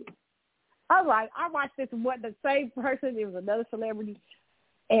shit. I watched this one, the same person. It was another celebrity,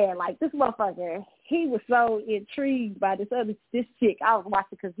 and like this motherfucker, he was so intrigued by this chick. I was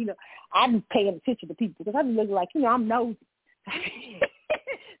watching because I'm paying attention to people because I'm looking like I'm nosy.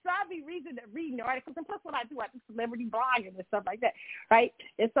 So I'll be reading the articles, and plus what I do, I do celebrity blogging and stuff like that, right?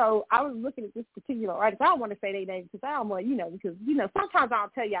 And so I was looking at this particular artist. I don't want to say their names because I don't want, because sometimes I'll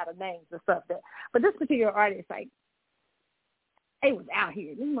tell y'all the names and stuff. But this particular artist, like, they was out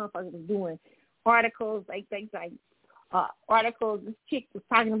here. These motherfuckers was doing articles, articles. This chick was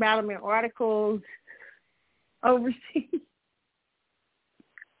talking about them in articles overseas.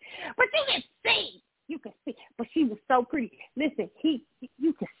 But you can see. You can see, but she was so pretty. Listen, you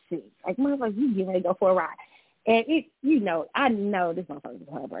can see. Like, motherfucker, you getting ready to go for a ride. And I know this motherfucker was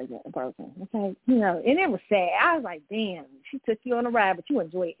heartbreaking person, okay? And it was sad. I was like, damn, she took you on a ride, but you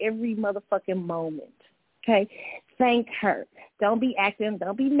enjoy every motherfucking moment, okay? Thank her. Don't be acting.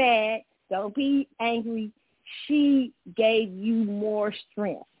 Don't be mad. Don't be angry. She gave you more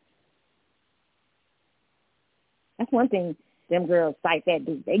strength. That's one thing. Them girls like that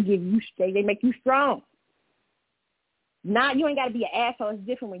do. They make you strong. You ain't got to be an asshole. It's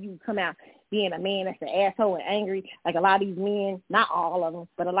different when you come out being a man that's an asshole and angry. Like a lot of these men, not all of them,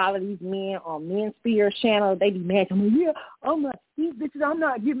 but a lot of these men on Men's Spears channel, they be mad to me. Yeah, these bitches, I'm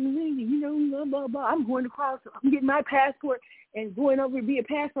not giving them anything. Blah, blah, blah. I'm going across. I'm getting my passport and going over to be a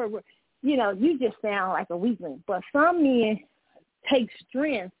passport. You just sound like a weakling. But some men take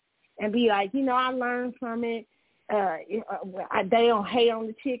strength and be like, I learned from it. They don't hate on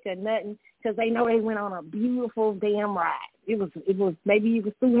the chick or nothing because they know they went on a beautiful damn ride. It was maybe it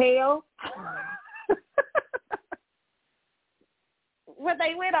was through hell. What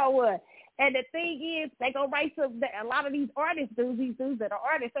they went on was. And the thing is, they gonna write a lot of these artists, these dudes that are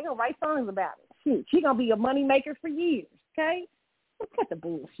artists, they gonna write songs about it. Shoot, she gonna be a money maker for years. Okay, Cut the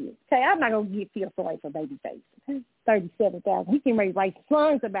bullshit. Okay, I'm not going to feel sorry for Babyface. Okay? 37,000. He can write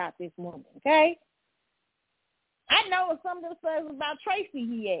songs about this woman, okay? I know some of the songs about Tracy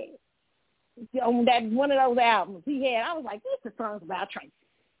he had. On that one of those albums he had, I was like, these are songs about Tracy.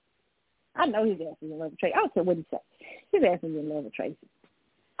 I know his ass is in love with Tracy. I don't care what he said. His ass is in love with Tracy.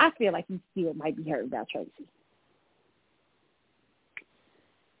 I feel like he still might be hurt about Tracy.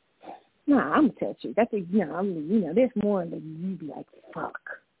 Nah, I'm gonna tell you. That's there's more that you be like, fuck.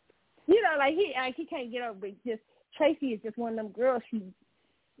 Like he can't get over it. Just Tracy is just one of them girls. She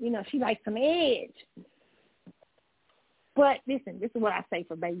likes some edge. But listen, this is what I say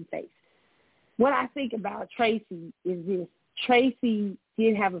for Babyface. What I think about Tracy is this: Tracy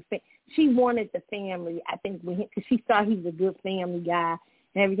did have she wanted the family. I think with him because she thought he was a good family guy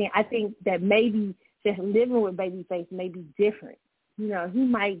and everything. I think that maybe just living with Babyface may be different. He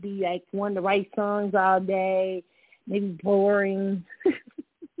might be like wanting to write songs all day, maybe boring.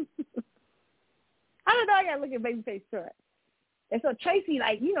 I don't know. I gotta look at Babyface's chart. And so Tracy,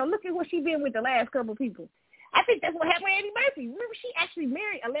 look at what she been with the last couple of people. I think that's what happened with Eddie Murphy. Remember, she actually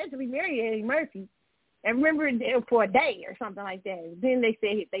allegedly married Eddie Murphy, and remember for a day or something like that. Then they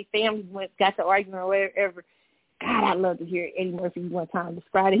said they family got to arguing or whatever. God, I'd love to hear Eddie Murphy one time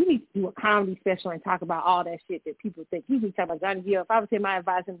describe it. He needs to do a comedy special and talk about all that shit that people think. He needs to talk about Johnny Gill. If I was him, I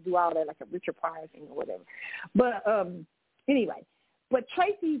advise him to do all that, like a Richard Pryor thing or whatever. But anyway, but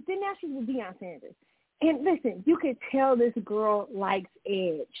Tracy, then now she's with Deion Sanders. And listen, you could tell this girl likes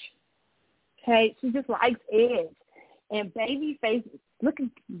edge. Okay? She just likes edge. And Babyface, look at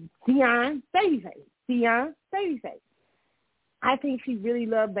Deion, Babyface. Deion, Babyface. I think she really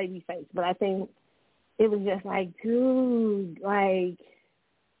loved Babyface, but I think it was just like, dude, like,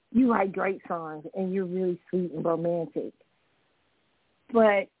 you write great songs and you're really sweet and romantic.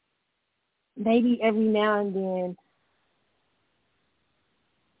 But maybe every now and then,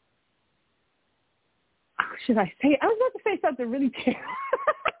 should I say, I was about to say something really terrible.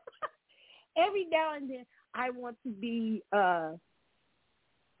 Every now and then, I want to be smacked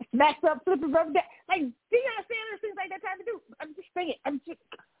up, flipping rubber down. Like, Deion Sanders seems like that type of dude. I'm just saying,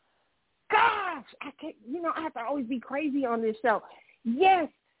 gosh, I can't, I have to always be crazy on this show. Yes,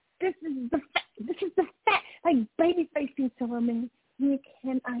 this is the fact. Like, Babyface can tell him, when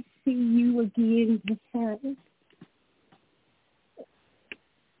can I see you again, son?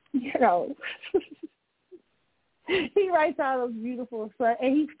 He writes all those beautiful songs,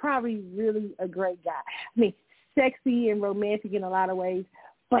 and he's probably really a great guy. I mean, sexy and romantic in a lot of ways,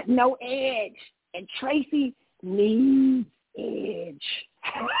 but no edge. And Tracy needs edge.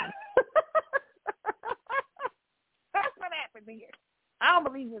 That's what happened here. I don't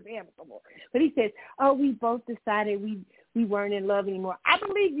believe it was amicable. But he says, we both decided we weren't in love anymore. I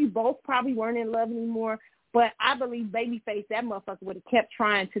believe you both probably weren't in love anymore, but I believe Babyface, that motherfucker would have kept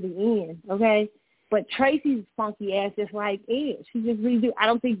trying to the end, okay? But Tracy's funky ass just like Edge. She just really do. I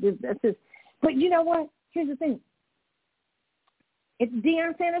don't think that's just. But you know what? Here's the thing. If the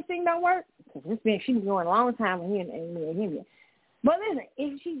Deion Sanders thing don't work, because she's been going a long time with him. But listen,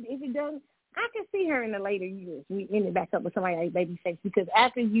 if it doesn't, I can see her in the later years. We end it back up with somebody like Babyface, because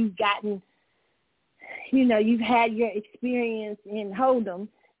after you've gotten, you've had your experience in Hold'em,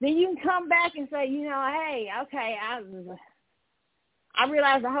 then you can come back and say, hey, okay, I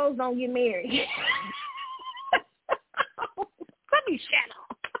realize the hoes don't get married. Let me shut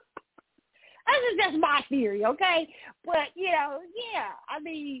up. This is just my theory, okay? But, yeah, I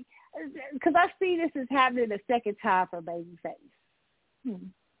mean, because I see this is happening the second time for Babyface.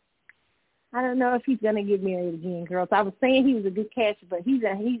 I don't know if he's going to get married again, girls. I was saying he was a good catcher, but he's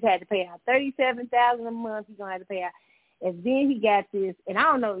had to pay out $37,000 a month. He's going to have to pay out. And then he got this, and I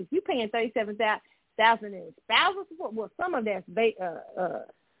don't know, if you're paying $37,000 in spousal support, well, some of that's,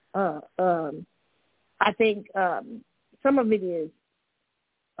 I think some of it is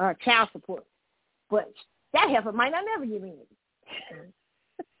child support. But that heifer might not never get married.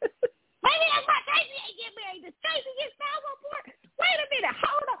 Maybe that's why Tracy ain't get married. Does Tracy get spousal support? Wait a minute,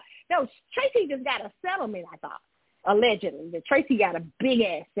 hold on. No, Tracy just got a settlement, I thought, allegedly. That Tracy got a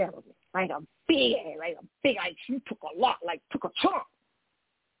big-ass settlement. Like she took a lot, took a chunk.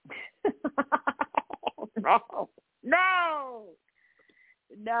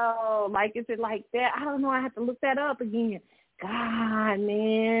 No, like, is it like that? I don't know. I have to look that up again. God,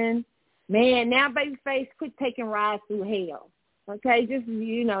 man, now Babyface, quit taking rides through hell. Okay, just,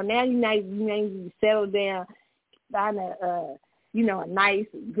 now you need to settle down, find a nice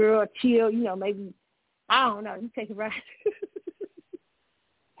girl, chill, maybe, I don't know, you take a ride.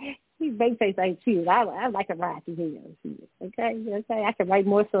 Babyface ain't chill. I like a ride through hell. Okay, I can write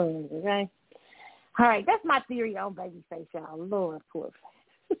more songs, okay? All right, that's my theory on Babyface, y'all. Lord, poor face.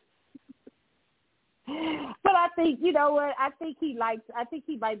 But I think, you know what? I think he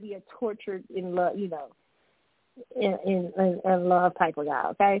might be a tortured in love, you know, in love type of guy.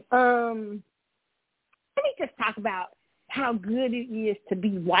 Okay. Let me just talk about how good it is to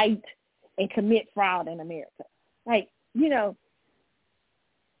be white and commit fraud in America. Like, you know,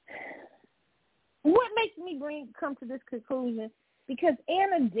 what makes me come to this conclusion? Because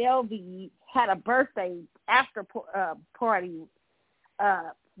Anna Delvey had a birthday after party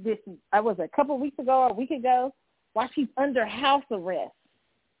was a couple of weeks ago or a week ago while she's under house arrest.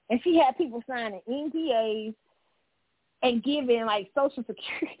 And she had people signing NDAs and giving, like, Social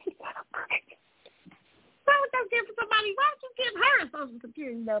Security numbers. Why would you give somebody? Why don't you give her a Social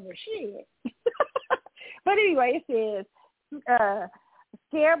Security number? Shit. But anyway, it says,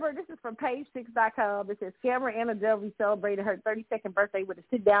 Scammer, this is from page6.com. It says, Scammer Anna Delvey celebrated her 32nd birthday with a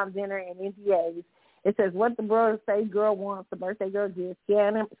sit-down dinner and NDAs. It says, what the birthday girl wants, the birthday girl gives.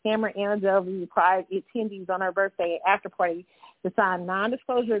 Scammer Anna Delvey required attendees on her birthday and after party to sign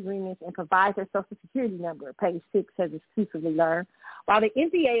non-disclosure agreements and provide their Social Security number, page 6 has exclusively learned. While the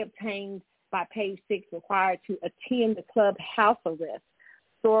NDA obtained by page 6 required to attend the club house arrest,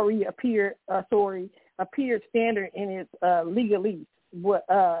 story appeared standard in its legalese. What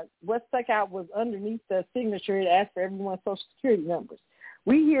stuck out was underneath the signature, it asked for everyone's Social Security numbers.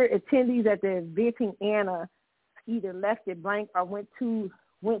 We hear attendees at the eventing Anna either left it blank or went so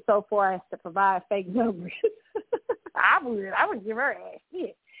far as to provide fake numbers. I would give her ass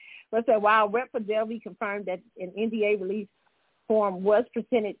shit. But so while Rep. for Delvey confirmed that an NDA release form was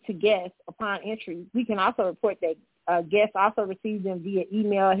presented to guests upon entry, we can also report that guests also received them via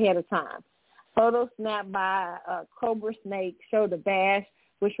email ahead of time. Photos snapped by Cobra Snake show the bash,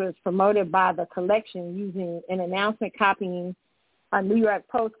 which was promoted by the collection using an announcement copying a New York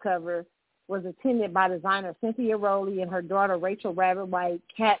Post cover, was attended by designer Cynthia Rowley and her daughter Rachel Rabbit White,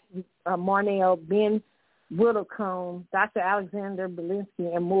 Kat Marnell, Ben Whittlecombe, Dr. Alexander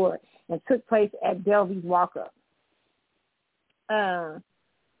Belinsky, and more, and took place at Delvey's walk-up.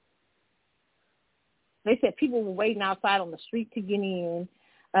 They said people were waiting outside on the street to get in.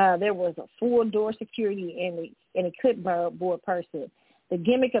 There was a full door security and a clipboard person. The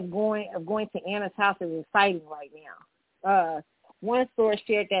gimmick of going to Anna's house is exciting right now. One source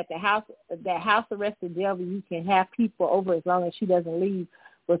shared that house arrested Delvey, you can have people over as long as she doesn't leave,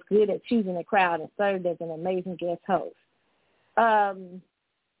 was good at choosing a crowd and served as an amazing guest host.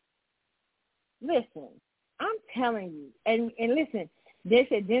 Listen, I'm telling you, and listen, they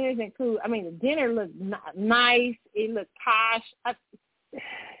said dinners include, I mean, the dinner looked nice. It looked posh.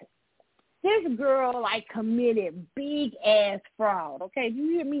 This girl, like, committed big-ass fraud, okay? Do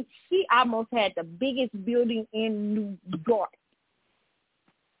you hear me? She almost had the biggest building in New York.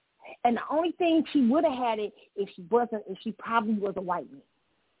 And the only thing she would have had it if she probably was a white man.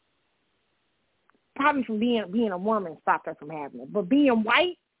 Probably from being a woman stopped her from having it. But being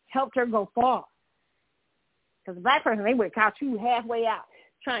white helped her go far. Because a black person, they would have caught you halfway out.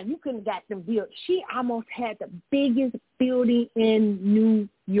 You couldn't have got them built. She almost had the biggest building in New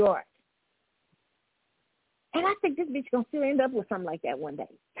York. And I think this bitch gonna still end up with something like that one day.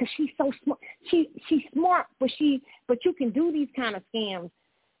 Because she's so smart. She's smart, but you can do these kind of scams.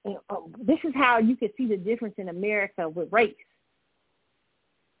 And, this is how you can see the difference in America with race.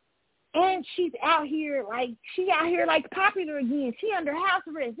 And she's out here like popular again. She under house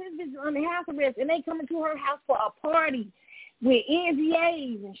arrest. This bitch is under house arrest, and they coming to her house for a party with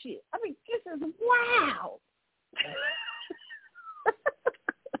NDAs and shit. I mean, this is wow.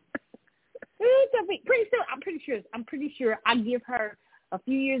 I'm pretty sure I give her a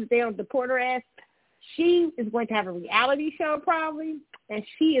few years if they don't deport her ass. She is going to have a reality show probably, and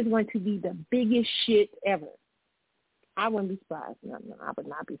she is going to be the biggest shit ever. I wouldn't be surprised. No, I would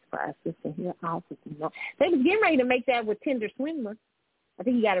not be surprised. Listen here, they was getting ready to make that with Tinder Swindler. I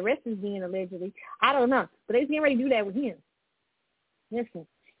think he got arrested again allegedly. I don't know, but they was getting ready to do that with him. Listen,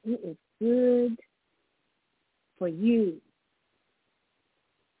 it is good for you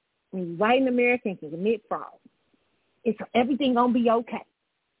when you white in America and can commit fraud. It's everything gonna be okay.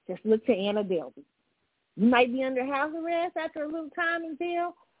 Just look to Anna Delvey. You might be under house arrest after a little time in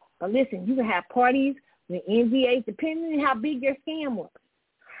jail, but listen, you can have parties with NDAs depending on how big your scam was.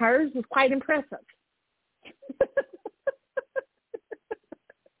 Hers was quite impressive.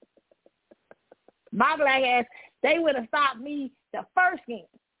 My black ass, they would have stopped me the first scam.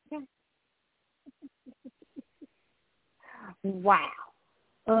 Okay? Wow.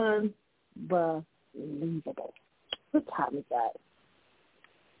 Unbelievable. What time is that?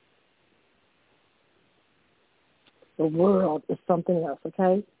 The world is something else,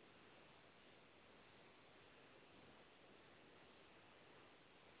 okay?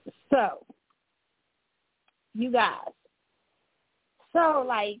 So, you guys. So,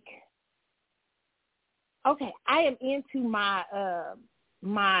 like, okay, I am into my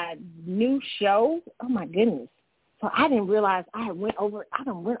my new show. Oh, my goodness. So I didn't realize I went over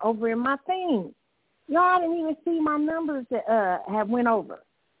in my thing. Y'all didn't even see my numbers that have went over.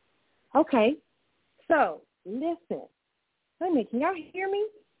 Okay. So, listen. Wait a minute. Can y'all hear me?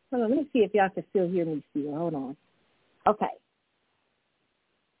 Hold on. Let me see if y'all can still hear me still. Hold on. Okay.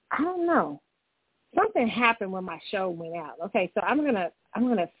 I don't know. Something happened when my show went out. Okay, so I'm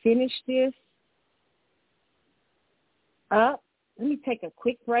gonna finish this up. Let me take a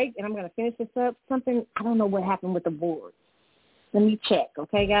quick break, and I'm gonna finish this up. Something, I don't know what happened with the board. Let me check.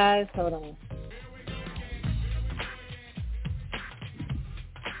 Okay, guys, hold on.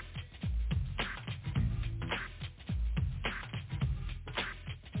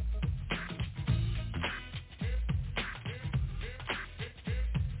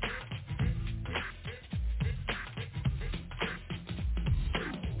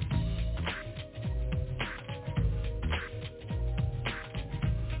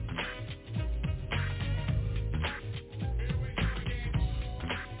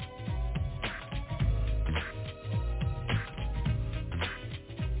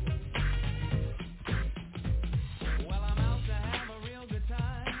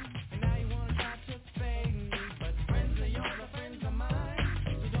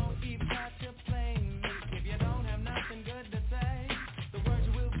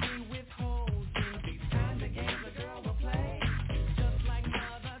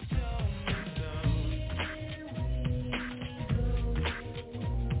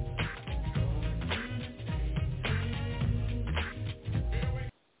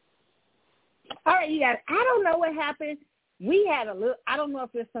 All right, you guys, I don't know what happened. We had I don't know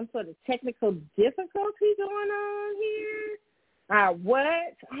if there's some sort of technical difficulty going on here. What?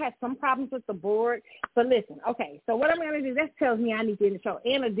 I had some problems with the board. But listen, okay, so what I'm going to do, that tells me I need to end the show.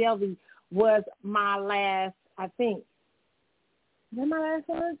 Anna Delvey was my last, I think. Is that my last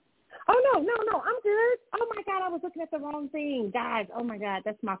one? Oh, no, I'm good. Oh, my God, I was looking at the wrong thing. Guys, oh, my God,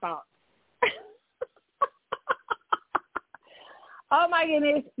 that's my fault. Oh, my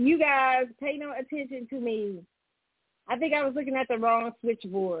goodness. You guys, pay no attention to me. I think I was looking at the wrong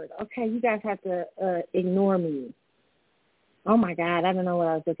switchboard. Okay, you guys have to ignore me. Oh, my God, I don't know what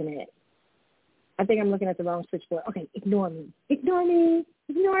I was looking at. I think I'm looking at the wrong switchboard. Okay, ignore me. Ignore me.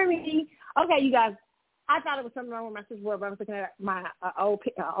 Ignore me. Okay, you guys, I thought it was something wrong with my switchboard, but I was looking at my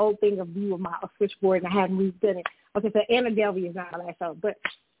old thing of view of my switchboard, and I hadn't redone it. Okay, so Anna Delvey is not my last show. But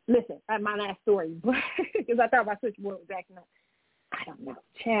listen, my last story, because I thought my switchboard was acting up. I don't know,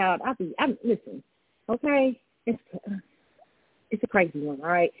 child. Listen, okay? It's a crazy one, all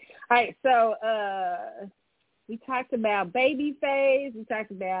right? All right, so we talked about Babyface. We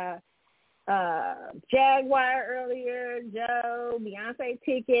talked about Jaguar earlier, Joe, Beyonce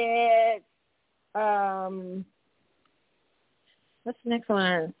tickets. What's the next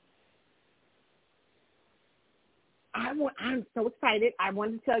one? I'm so excited. I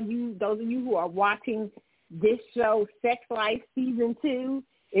wanted to tell you, those of you who are watching this show, Sex Life Season 2,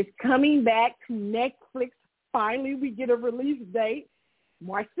 is coming back to Netflix. Finally, we get a release date,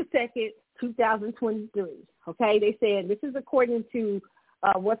 March the 2nd, 2023. Okay, they said, this is according to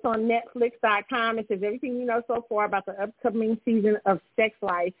what's on Netflix.com. It says everything you know so far about the upcoming season of Sex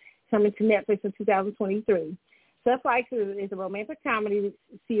Life coming to Netflix in 2023. Sex Life is a romantic comedy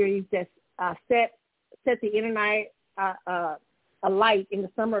series that set the internet alight in the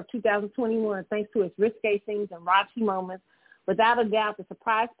summer of 2021 thanks to its risque scenes and raunchy moments. Without a doubt, the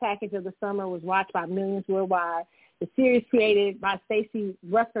surprise package of the summer was watched by millions worldwide. The series, created by Stacey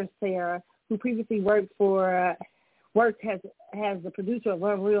Rucker-Sarah, who previously worked as the producer of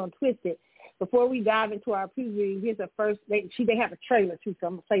Unreal and Twisted. Before we dive into our preview, here's the first. They have a trailer too, so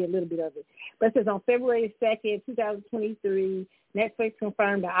I'm gonna play a little bit of it. But it says on February 2nd, 2023, Netflix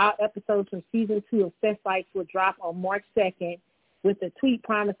confirmed that all episodes from season 2 of Sex Life will drop on March 2nd, with a tweet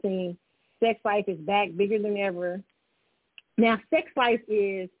promising Sex Life is back bigger than ever. Now, Sex Life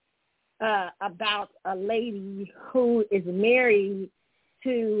is about a lady who is married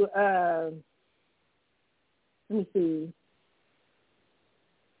to, let me see,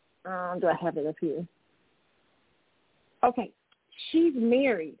 do I have it up here? Okay, she's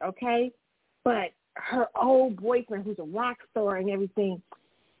married, okay, but her old boyfriend, who's a rock star and everything,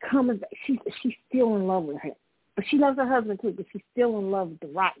 coming back. She's still in love with her. But she loves her husband, too, but she's still in love with the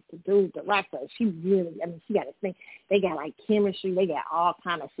rock star. She really, she got a thing. They got, like, chemistry. They got all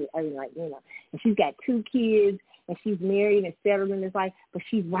kind of shit. I mean, like, and she's got 2 kids, and she's married and settled in this life, but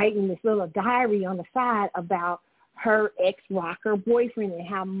she's writing this little diary on the side about her ex-rocker boyfriend and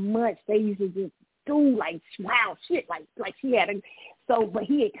how much they used to just do like wild shit, like she had but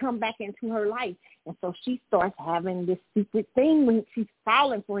he had come back into her life, and so she starts having this secret thing when she's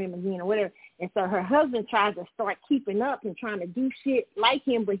falling for him again or whatever, and so her husband tries to start keeping up and trying to do shit like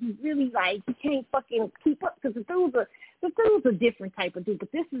him, but he's really like, he can't fucking keep up because the dude's a different type of dude, but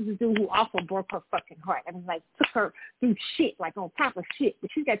this is the dude who also broke her fucking heart. I mean, like, took her through shit, like on top of shit, but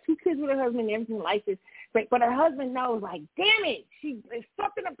she's got 2 kids with her husband and everything like this, but her husband knows, like, damn it, there's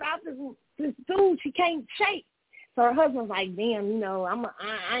something about this dude she can't shake. So her husband's like, damn, you know,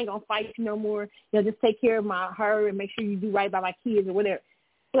 I ain't gonna fight you no more. You know, just take care of her and make sure you do right by my kids or whatever.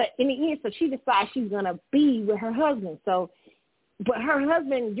 But in the end, so she decides she's gonna be with her husband. So, but her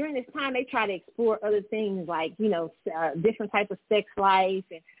husband, during this time, they try to explore other things like, you know, different type of sex life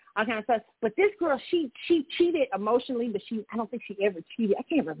and all kind of stuff. But this girl, she cheated emotionally, but I don't think she ever cheated. I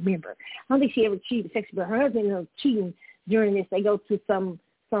can't remember. I don't think she ever cheated sexually. But her husband was cheating during this. They go to some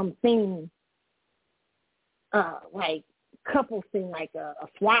thing. Like couple thing, like a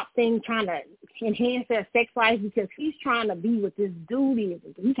swap thing, trying to enhance their sex life because he's trying to be with this dude.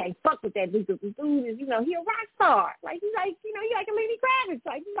 He can't fuck with that dude because this dude is, you know, he a rock star. Like, he's like, you know, he like a Lenny Kravitz.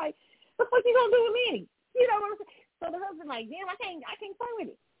 Like, he's like, what the fuck you gonna do with Lenny? You know what I'm saying? So the husband like, damn, I can't play with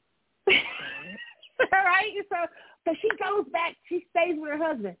it. All right? So she goes back, she stays with her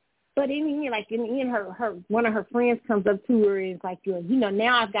husband. But in the end, her one of her friends comes up to her and is like, you know,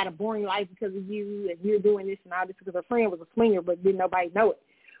 now I've got a boring life because of you, and you're doing this and all this, because her friend was a swinger, but didn't nobody know it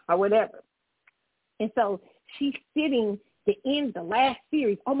or whatever. And so she's sitting the last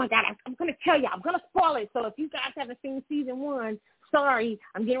series. Oh my God, I'm going to tell you, I'm going to spoil it. So if you guys haven't seen season 1, sorry,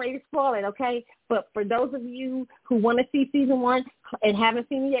 I'm getting ready to spoil it, okay? But for those of you who want to see season 1 and haven't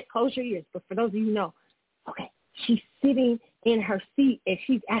seen it yet, close your ears. But for those of you who know, okay, she's sitting in her seat and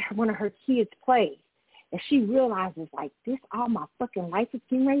she's at one of her kids' plays. And she realizes, like, this all my fucking life is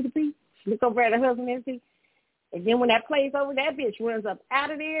getting ready to be. She look over at her husband and see. And then when that play's over, that bitch runs up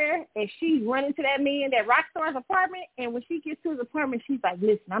out of there and she's running to that man, that rock star's apartment. And when she gets to his apartment, she's like,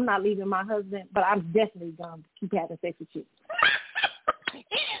 listen, I'm not leaving my husband, but I'm definitely going to keep having sex with you. It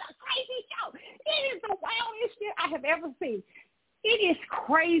is a crazy show. It is the wildest shit I have ever seen. It is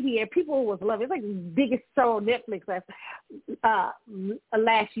crazy, and people was loving it. It's like the biggest show on Netflix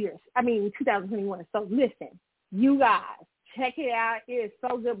last year. I mean, 2021. So listen, you guys, check it out. It is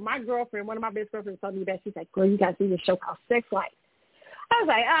so good. My girlfriend, one of my best girlfriends, told me that. She's like, girl, you got to see this show called Sex Life. I was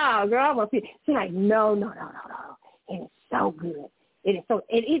like, oh, girl, I'm going to see it. She's like, no. And it's so good. It is so,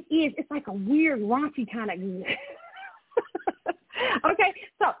 and it is, it's like a weird, raunchy kind of good. Okay,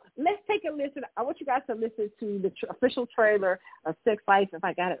 so let's take a listen. I want you guys to listen to the official trailer of Sex Life if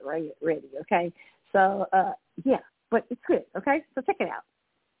I got it ready, okay? So, yeah, but it's good, okay? So check it out.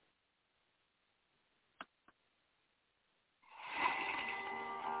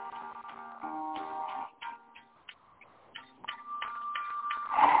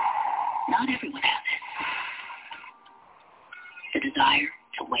 Not everyone has it. The desire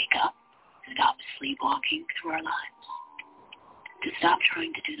to wake up, stop sleepwalking through our lives. To stop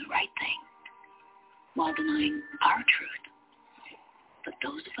trying to do the right thing while denying our truth. But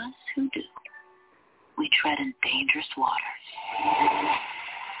those of us who do, we tread in dangerous waters.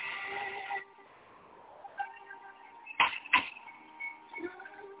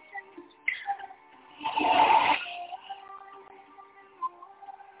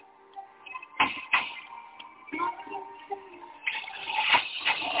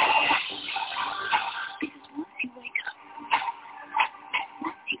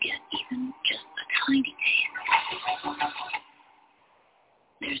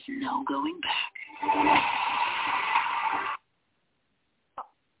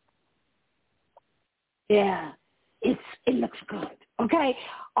 Yeah, it looks good, okay?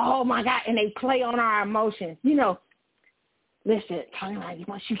 Oh, my God, and they play on our emotions. You know, listen, talking like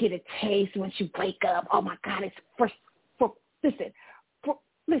once you get a taste, once you wake up, oh, my God, it's for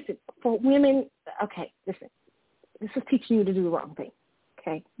women, okay, listen, this is teaching you to do the wrong thing,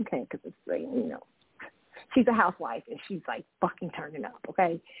 okay, because it's, you know, she's a housewife, and she's, like, fucking turning up,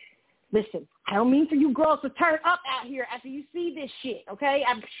 okay? Listen, I don't mean for you girls to turn up out here after you see this shit, okay?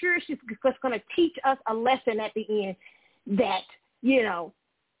 I'm sure she's just going to teach us a lesson at the end that, you know,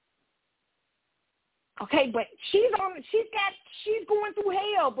 okay, but she's going through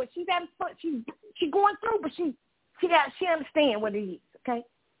hell, but she's having fun. She's going through, but she understands what it is, okay?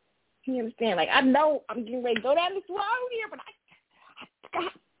 She understands. Like, I know I'm getting ready to go down this road here, but I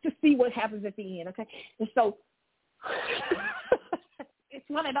got to see what happens at the end, okay? And so it's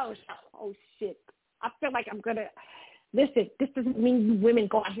one of those, oh, shit. I feel like I'm going to, listen, this doesn't mean you women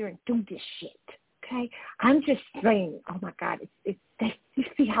go out here and do this shit, Okay? I'm just saying, oh, my God, you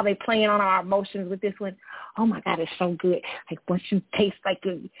see how they playing on our emotions with this one? Oh, my God, it's so good. Like, once you taste, like,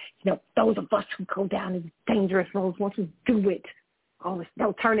 those of us who go down these dangerous roads, once we do it, oh, there's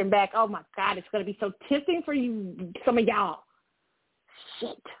no turning back. Oh, my God, it's going to be so tempting for you, some of y'all.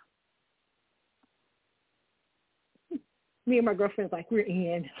 Shit. Me and my girlfriend's like, we're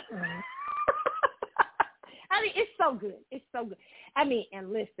in. I mean, it's so good. It's so good. I mean,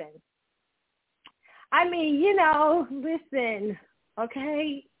 and listen. Listen,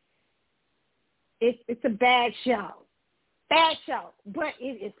 okay? It's a bad show. Bad show. But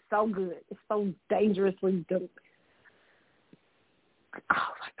it is so good. It's so dangerously dope. Oh,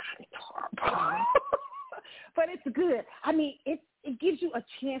 my God, it's horrible. But it's good. I mean, it gives you a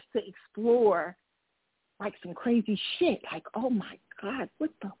chance to explore, like, some crazy shit. Like, oh, my God,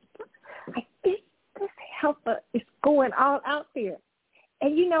 what the fuck? Like, this help is going all out there.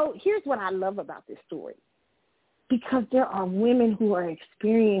 And, here's what I love about this story. Because there are women who are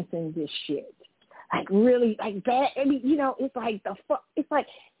experiencing this shit. Like, really, like, bad. I mean, it's like it's like,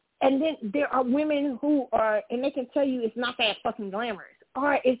 and then there are women who are, and they can tell you it's not that fucking glamorous.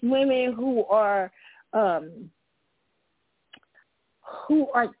 Or it's women who are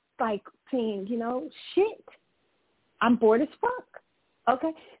like saying, shit, I'm bored as fuck.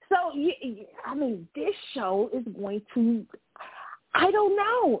 Okay? So, this show is going to, I don't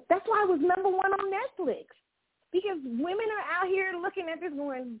know. That's why it was number 1 on Netflix. Because women are out here looking at this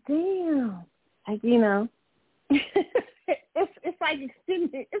going, damn. Like, it's like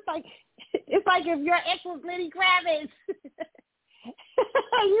if your ex was Lenny Kravitz,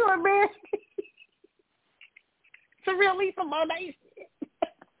 you were married to real Lisa Monet.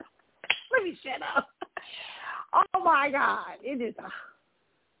 Let me shut up. Oh, my God. It is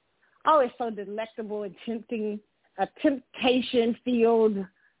it's so delectable and tempting, a temptation-filled.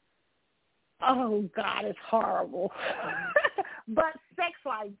 Oh, God, it's horrible. But Sex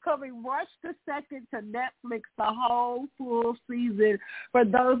Life, coming March the 2nd to Netflix, the whole full season, for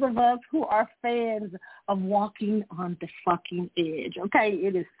those of us who are fans of walking on the fucking edge, okay?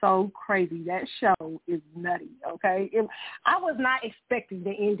 It is so crazy. That show is nutty, okay? I was not expecting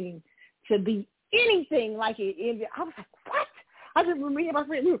the ending to be anything like it ended. I was like, what? I just remember me and my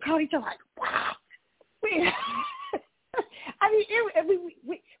friend, we were calling each other like, wow. I mean,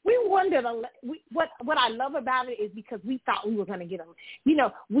 we wondered. What I love about it is because we thought we were going to get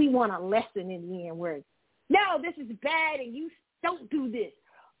we want a lesson in the end where, no, this is bad and you don't do this.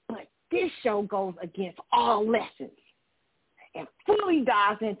 But this show goes against all lessons and fully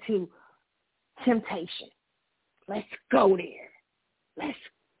dives into temptation. Let's go there.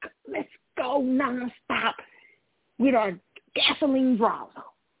 Let's go nonstop with our gasoline draws on.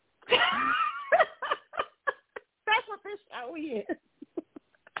 That's what this show is.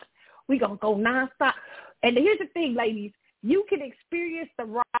 We're going to go nonstop. And here's the thing, ladies. You can experience the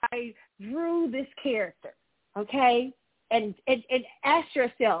ride through this character, okay? And ask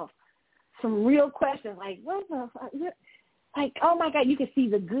yourself some real questions like, what the fuck? Like, oh, my God, you can see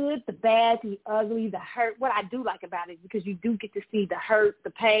the good, the bad, the ugly, the hurt. What I do like about it is because you do get to see the hurt,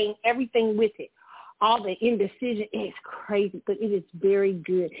 the pain, everything with it. All the indecision. It's crazy, but it is very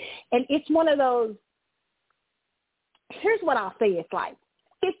good. And it's one of those, here's what I'll say it's like.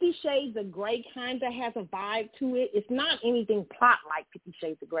 50 Shades of Grey kind of has a vibe to it. It's not anything plot like 50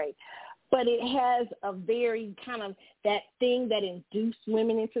 Shades of Grey, but it has a very kind of that thing that induced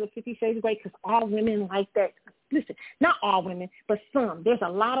women into the 50 Shades of Grey because all women like that. Listen, not all women, but some. There's a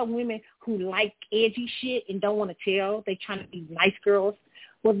lot of women who like edgy shit and don't want to tell. They trying to be nice girls.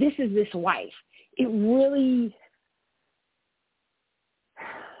 Well, this is this wife. It really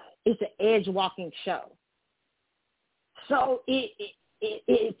is an edge-walking show. So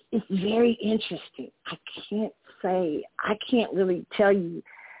it's very interesting. I can't really tell you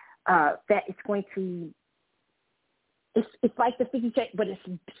that it's going to, it's like the 50 Shades, but it's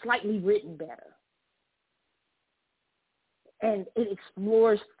slightly written better. And it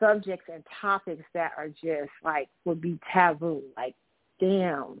explores subjects and topics that are just like, would be taboo. Like,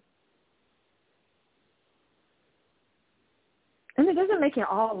 damn. And it doesn't make it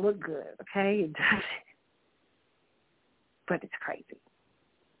all look good, okay? It doesn't. But it's crazy.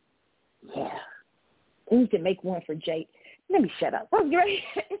 Yeah. We need to make one for Jade. Let me shut up.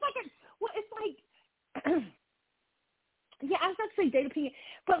 It's like, yeah, I was about to say Jada Pinkett,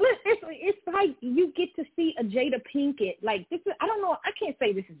 but it's like you get to see a Jada Pinkett. Like, this is, I don't know, I can't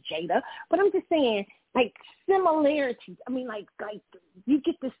say this is Jada, but I'm just saying, like, similarities. I mean, like you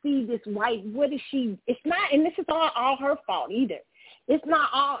get to see this white, what is she, it's not, and this is all her fault either. It's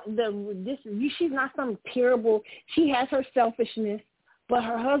not all, she's not some terrible, she has her selfishness, But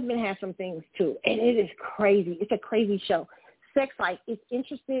her husband has some things too, and it is crazy. It's a crazy show. Sex Life, it's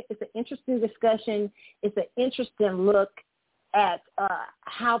interesting. It's an interesting discussion. It's an interesting look at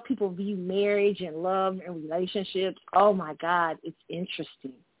how people view marriage and love and relationships. Oh my God, it's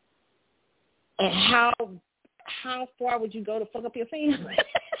interesting. And how far would you go to fuck up your family?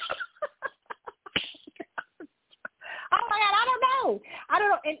 Oh my God, I don't know.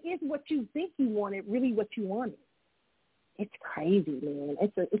 And is what you think you wanted really what you wanted? It's crazy, man.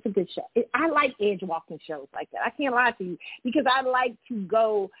 It's a good show. I like edge walking shows like that. I can't lie to you because I like to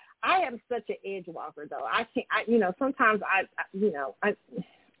go. I am such an edge walker, though. I can't. Sometimes I know. I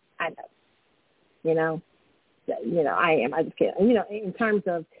am. I just can't. In terms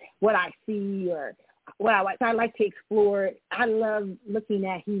of what I see or what I like to explore. I love looking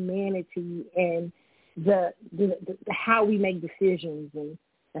at humanity and the how we make decisions and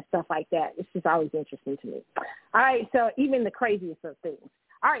stuff like that. It's just always interesting to me. All right, so even the craziest of things.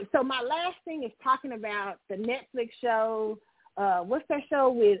 All right, so my last thing is talking about the Netflix show. What's that show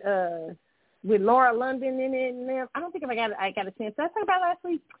with Laura London in it? And I don't think I got a chance. Did I talk about it last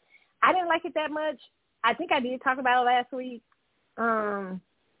week? I didn't like it that much. I think I did talk about it last week. A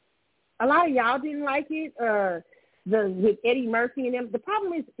lot of y'all didn't like it. With Eddie Murphy and them. The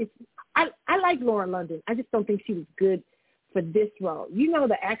problem is I like Laura London. I just don't think she was good for this role.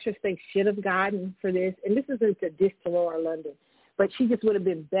 The actress they should have gotten for this, and this isn't a diss to Laura London, but she just would have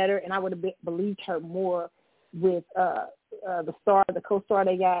been better, and I would have believed her more with the co-star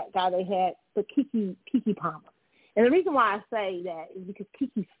they had, but Keke Palmer. And the reason why I say that is because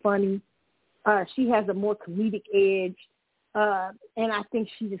Keke's funny. She has a more comedic edge, and I think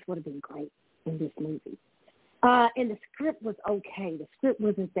she just would have been great in this movie. And the script was okay. The script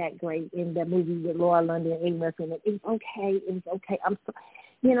wasn't that great in the movie with Laura London and Eddie Murphy. It was okay.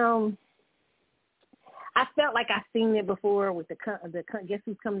 I felt like I've seen it before with the Guess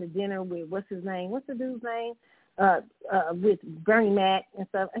Who's Coming to Dinner with what's his name? What's the dude's name? With Bernie Mac and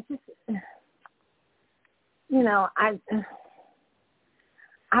stuff. I just,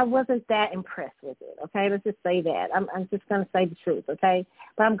 I wasn't that impressed with it, okay? Let's just say that. I'm just going to say the truth, okay?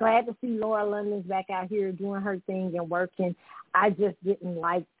 But I'm glad to see Laura London's back out here doing her thing and working. I just didn't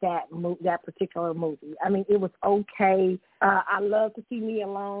like that particular movie. I mean, it was okay. I love to see Me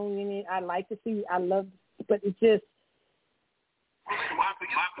Alone in it. But it just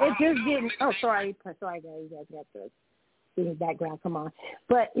didn't. Oh, sorry, guys. You guys got the singing background. Come on.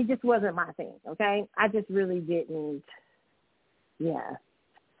 But it just wasn't my thing, okay? I just really didn't,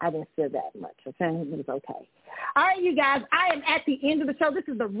 I didn't feel that much, okay? It was okay. All right, you guys, I am at the end of the show. This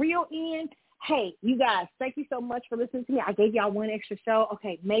is the real end. Hey, you guys, thank you so much for listening to me. I gave y'all one extra show.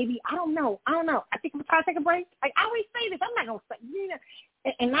 Okay, maybe, I don't know. I think I'm going to try to take a break. I always say this. I'm not going to say,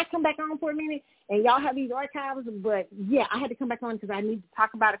 and not come back on for a minute, and y'all have these archives. But, yeah, I had to come back on because I need to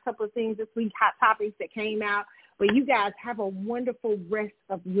talk about a couple of things this week, hot topics that came out. But you guys have a wonderful rest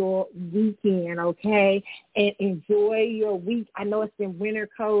of your weekend, okay? And enjoy your week. I know it's been winter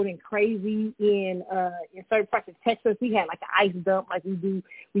cold and crazy in certain parts of Texas. We had like an ice dump like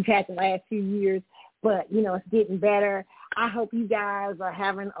we've had the last few years. But, it's getting better. I hope you guys are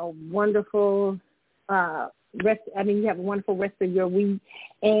having a wonderful you have a wonderful rest of your week.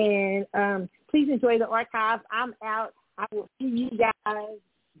 And please enjoy the archives. I'm out. I will see you guys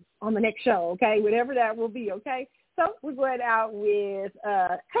on the next show, okay? Whatever that will be, okay? So we're going out with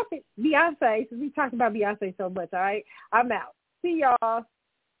Beyonce, since we talked about Beyonce so much, all right? I'm out. See y'all.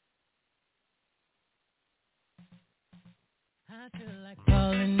 I feel like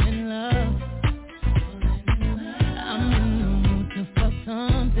falling in love. I'm in the mood to fuck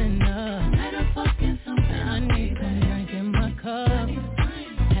something up. I need some drink in my cup.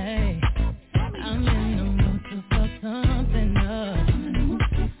 Hey, I'm in the mood to fuck something up.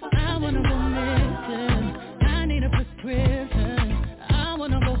 I wanna go missing. I need a prescription. I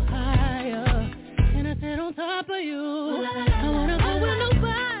wanna go higher. And I sit on top of you. I wanna go where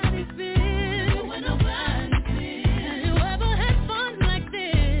nobody's been. Have you ever had fun like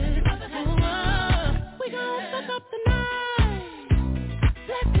this? We gon' fuck up the night.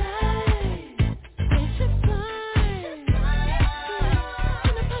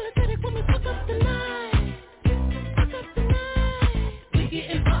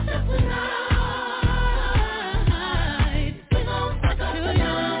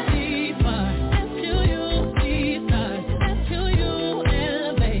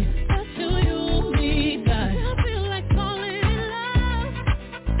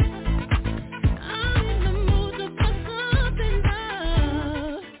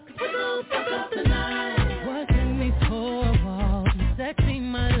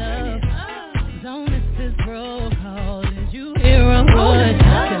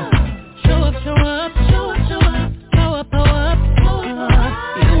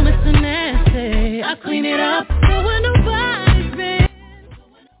 clean it up. Go where nobody's been.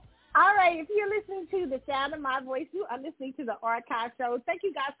 All right, if you're listening to the sound of my voice, you are listening to the Archive Show. Thank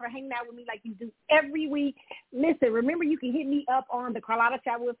you guys for hanging out with me like you do every week. Listen, remember you can hit me up on the Carlotta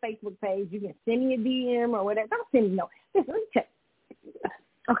Chatwood Facebook page. You can send me a DM or whatever. Don't send me no. Listen, let me check.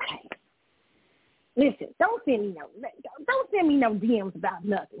 Okay. Listen, don't send me no DMs about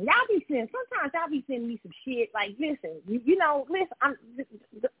nothing. Sometimes y'all be sending me some shit. Like, listen,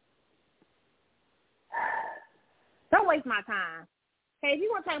 don't waste my time. Hey, if you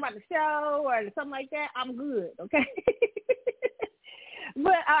want to talk about the show or something like that, I'm good, okay?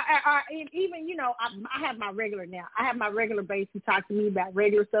 But even, I have my regular now. I have my regular base who talk to me about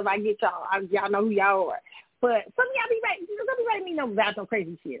regular stuff. I get y'all. Y'all know who y'all are. But some of y'all be writing me no about no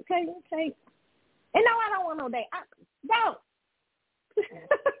crazy shit, okay? And no, I don't want no day. Don't.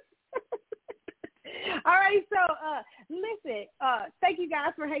 All right, so listen, thank you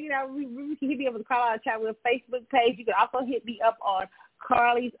guys for hanging out. We can hit me up on the Carlotta Chatwood Facebook page. You can also hit me up on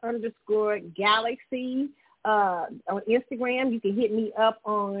Carly's_Galaxy on Instagram. You can hit me up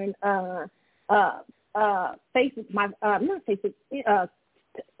on Facebook,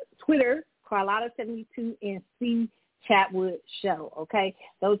 Twitter, Carlotta72 and C Chatwood Show. Okay,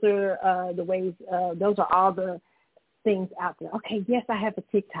 those are the ways. Those are all the things out there. Okay, yes, I have a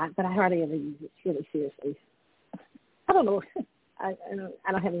TikTok, but I hardly ever use it. Really, seriously, I don't know. I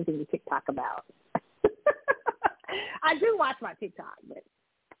don't have anything to TikTok about. I do watch my TikTok, but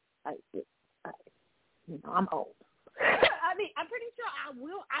I'm old. I mean, I'm pretty sure I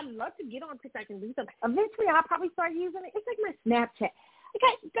will. I'd love to get on TikTok and do something. Eventually, I'll probably start using it. It's like my Snapchat.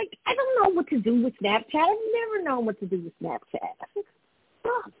 I don't know what to do with Snapchat. I've never known what to do with Snapchat.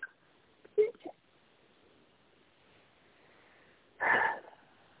 Fuck.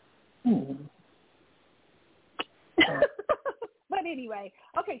 But anyway,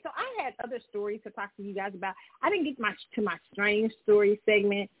 okay, so I had other stories to talk to you guys about. I didn't get to my strange story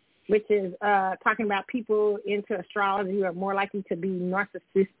segment, which is talking about people into astrology who are more likely to be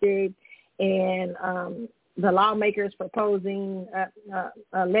narcissistic, and the lawmakers proposing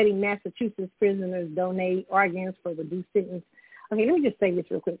letting Massachusetts prisoners donate organs for reduced sentence. Okay, let me just say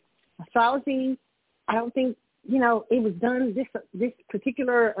this real quick. Astrology, I don't think, it was done, this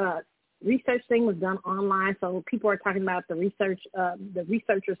particular research thing was done online, so people are talking about the research. The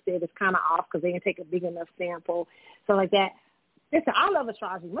researchers said it's kind of off because they didn't take a big enough sample, so like that. Listen, I love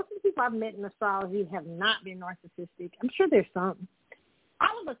astrology. Most of the people I've met in astrology have not been narcissistic. I'm sure there's some.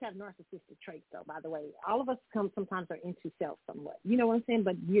 All of us have narcissistic traits, though, by the way. All of us sometimes are into self somewhat. You know what I'm saying?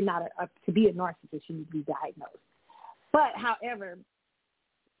 But you're not to be a narcissist, you need to be diagnosed. But, however,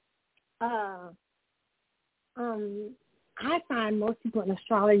 I find most people in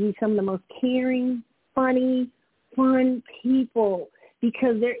astrology some of the most caring, funny, fun people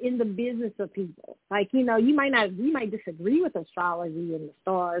because they're in the business of people. Like, you might disagree with astrology and the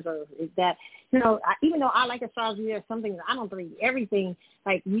stars or that, even though I like astrology, there's something that I don't believe everything,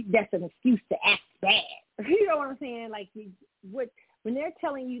 like, that's an excuse to act bad. You know what I'm saying? Like, when they're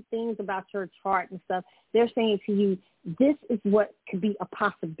telling you things about your chart and stuff, they're saying to you, this is what could be a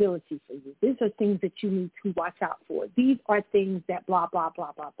possibility for you. These are things that you need to watch out for. These are things that blah, blah,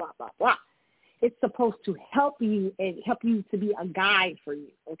 blah, blah, blah, blah, blah. It's supposed to help you and help you to be a guide for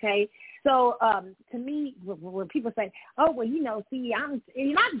you, okay? So to me, when people say, oh, well, see, and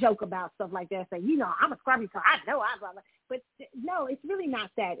I joke about stuff like that, say, I'm a Scorpio, so I know I blah, blah. But no, it's really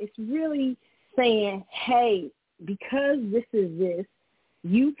not that. It's really saying, hey, because this is this,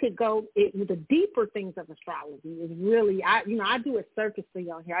 you could go with the deeper things of astrology. Is really, I do a surface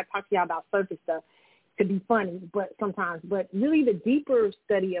thing on here. I talk to y'all about surface stuff to be funny, but really the deeper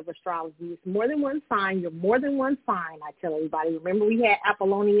study of astrology is more than one sign. You're more than one sign, I tell everybody. Remember we had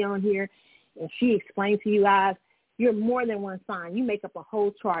Apollonia on here, and she explained to you guys, you're more than one sign. You make up a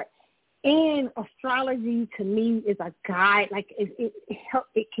whole chart. And astrology, to me, is a guide. Like,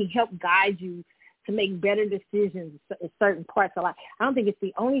 it can help guide you to make better decisions in certain parts of life. I don't think it's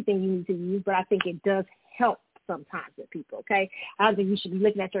the only thing you need to use, but I think it does help sometimes with people, okay? I don't think you should be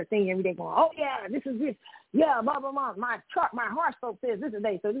looking at your thing every day going, oh, yeah, this is this. Yeah, blah, blah, blah. My chart, my horoscope says this is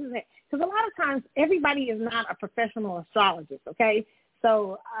that, so this is that. Because a lot of times everybody is not a professional astrologist, okay?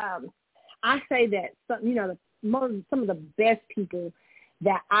 So I say that, some of the best people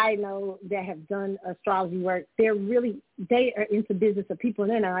that I know that have done astrology work, they are into business of people,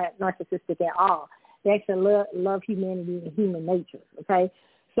 and they're not narcissistic at all. They actually love humanity and human nature, okay?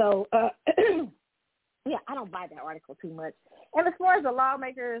 So, yeah, I don't buy that article too much. And as far as the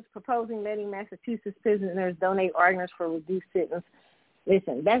lawmakers proposing letting Massachusetts prisoners donate organs for reduced sentence,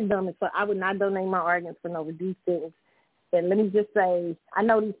 listen, that's dumb as fuck. I would not donate my organs for no reduced sentence. And let me just say, I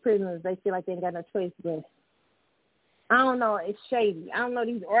know these prisoners, they feel like they ain't got no choice, but I don't know, it's shady. I don't know,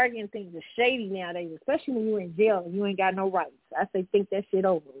 these Oregon things are shady nowadays, especially when you're in jail and you ain't got no rights. I say think that shit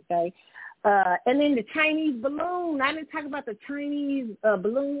over, okay? And then the Chinese balloon. I didn't talk about the Chinese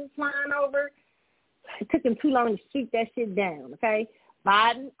balloon flying over. It took them too long to shoot that shit down, okay?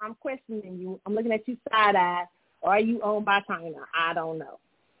 Biden, I'm questioning you. I'm looking at you side-eye. Are you owned by China? I don't know,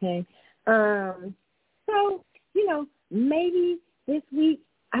 okay? So, you know, maybe this week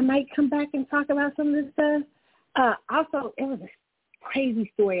I might come back and talk about some of this stuff. Also, it was a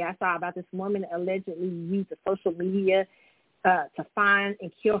crazy story I saw about this woman allegedly used the social media to find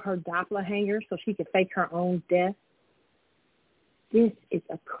and kill her doppelganger so she could fake her own death. This is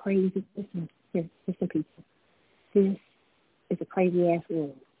a crazy, listen people, this is a crazy-ass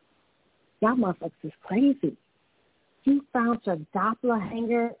world. Y'all motherfuckers is crazy. You found your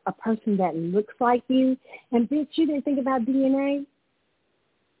doppelganger, a person that looks like you, and bitch, you didn't think about DNA?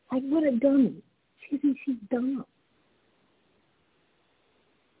 Like, what a dummy. She's dumb.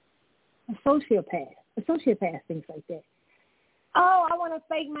 A sociopath, things like that. Oh, I want to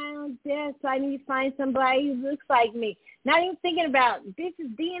fake my own death, so I need to find somebody who looks like me. Not even thinking about, this is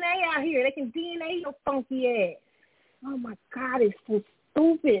DNA out here. They can DNA your funky ass. Oh, my God, it's so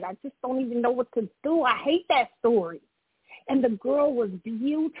stupid. I just don't even know what to do. I hate that story. And the girl was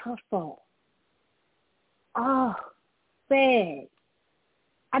beautiful. Oh, sad.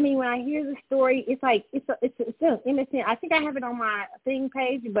 I mean, when I hear the story, it's like it's an innocent. I think I have it on my thing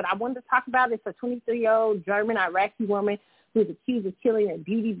page, but I wanted to talk about it. It's a 23-year-old German Iraqi woman who was accused of killing a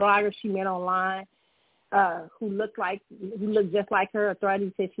beauty blogger she met online, who looked just like her.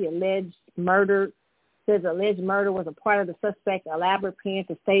 Authorities said she alleged murder. Says alleged murder was a part of the suspect's elaborate plan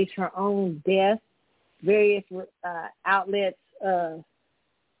to stage her own death. Various outlets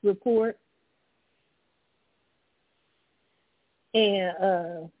report.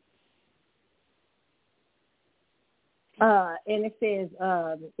 And it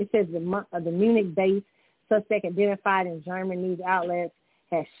says the Munich-based suspect identified in German news outlets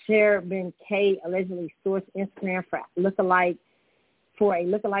has shared Ben K allegedly sourced Instagram for a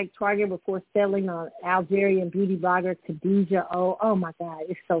lookalike target before settling on Algerian beauty blogger Khadija O. Oh my God,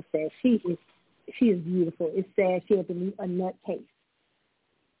 it's so sad. She is beautiful. It's sad. She had to meet a nutcase.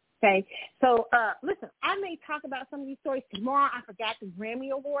 Okay, so listen, I may talk about some of these stories tomorrow. I forgot the Grammy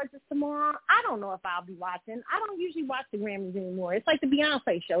Awards is tomorrow. I don't know if I'll be watching. I don't usually watch the Grammys anymore. It's like the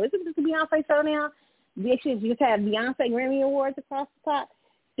Beyonce show. Isn't this the Beyonce show now? You just have Beyonce Grammy Awards across the top.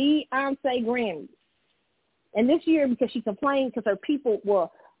 Beyonce Grammys. And this year, because she complained, because her people were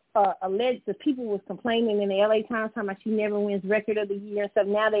alleged, the people was complaining in the LA Times talking about she never wins Record of the Year and stuff.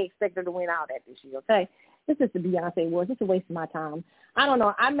 Now they expect her to win all that this year, okay? This is the Beyonce Awards. It's a waste of my time. I don't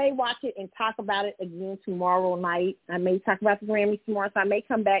know. I may watch it and talk about it again tomorrow night. I may talk about the Grammys tomorrow, so I may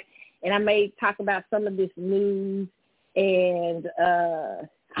come back and I may talk about some of this news. And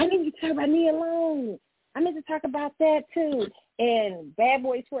I need to talk about Nia Long. I need to talk about that too. And Bad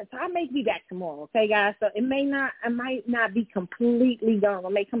Boy Sports. So I may be back tomorrow, okay, guys? So I might not be completely gone. I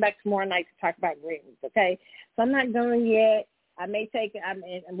may come back tomorrow night to talk about Grammys, okay? So I'm not gone yet. I may take it. I'm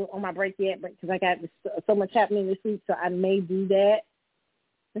on my break yet, because I got so much happening this week, so I may do that.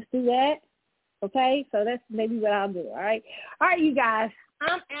 Let's do that, okay? So that's maybe what I'll do, all right? All right, you guys,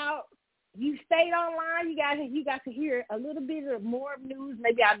 I'm out. You stayed online. You got to hear a little bit of more news.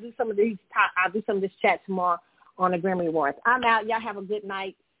 Maybe I'll do some of this chat tomorrow on the Grammy Awards. I'm out. Y'all have a good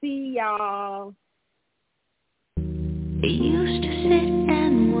night. See y'all. We used to sit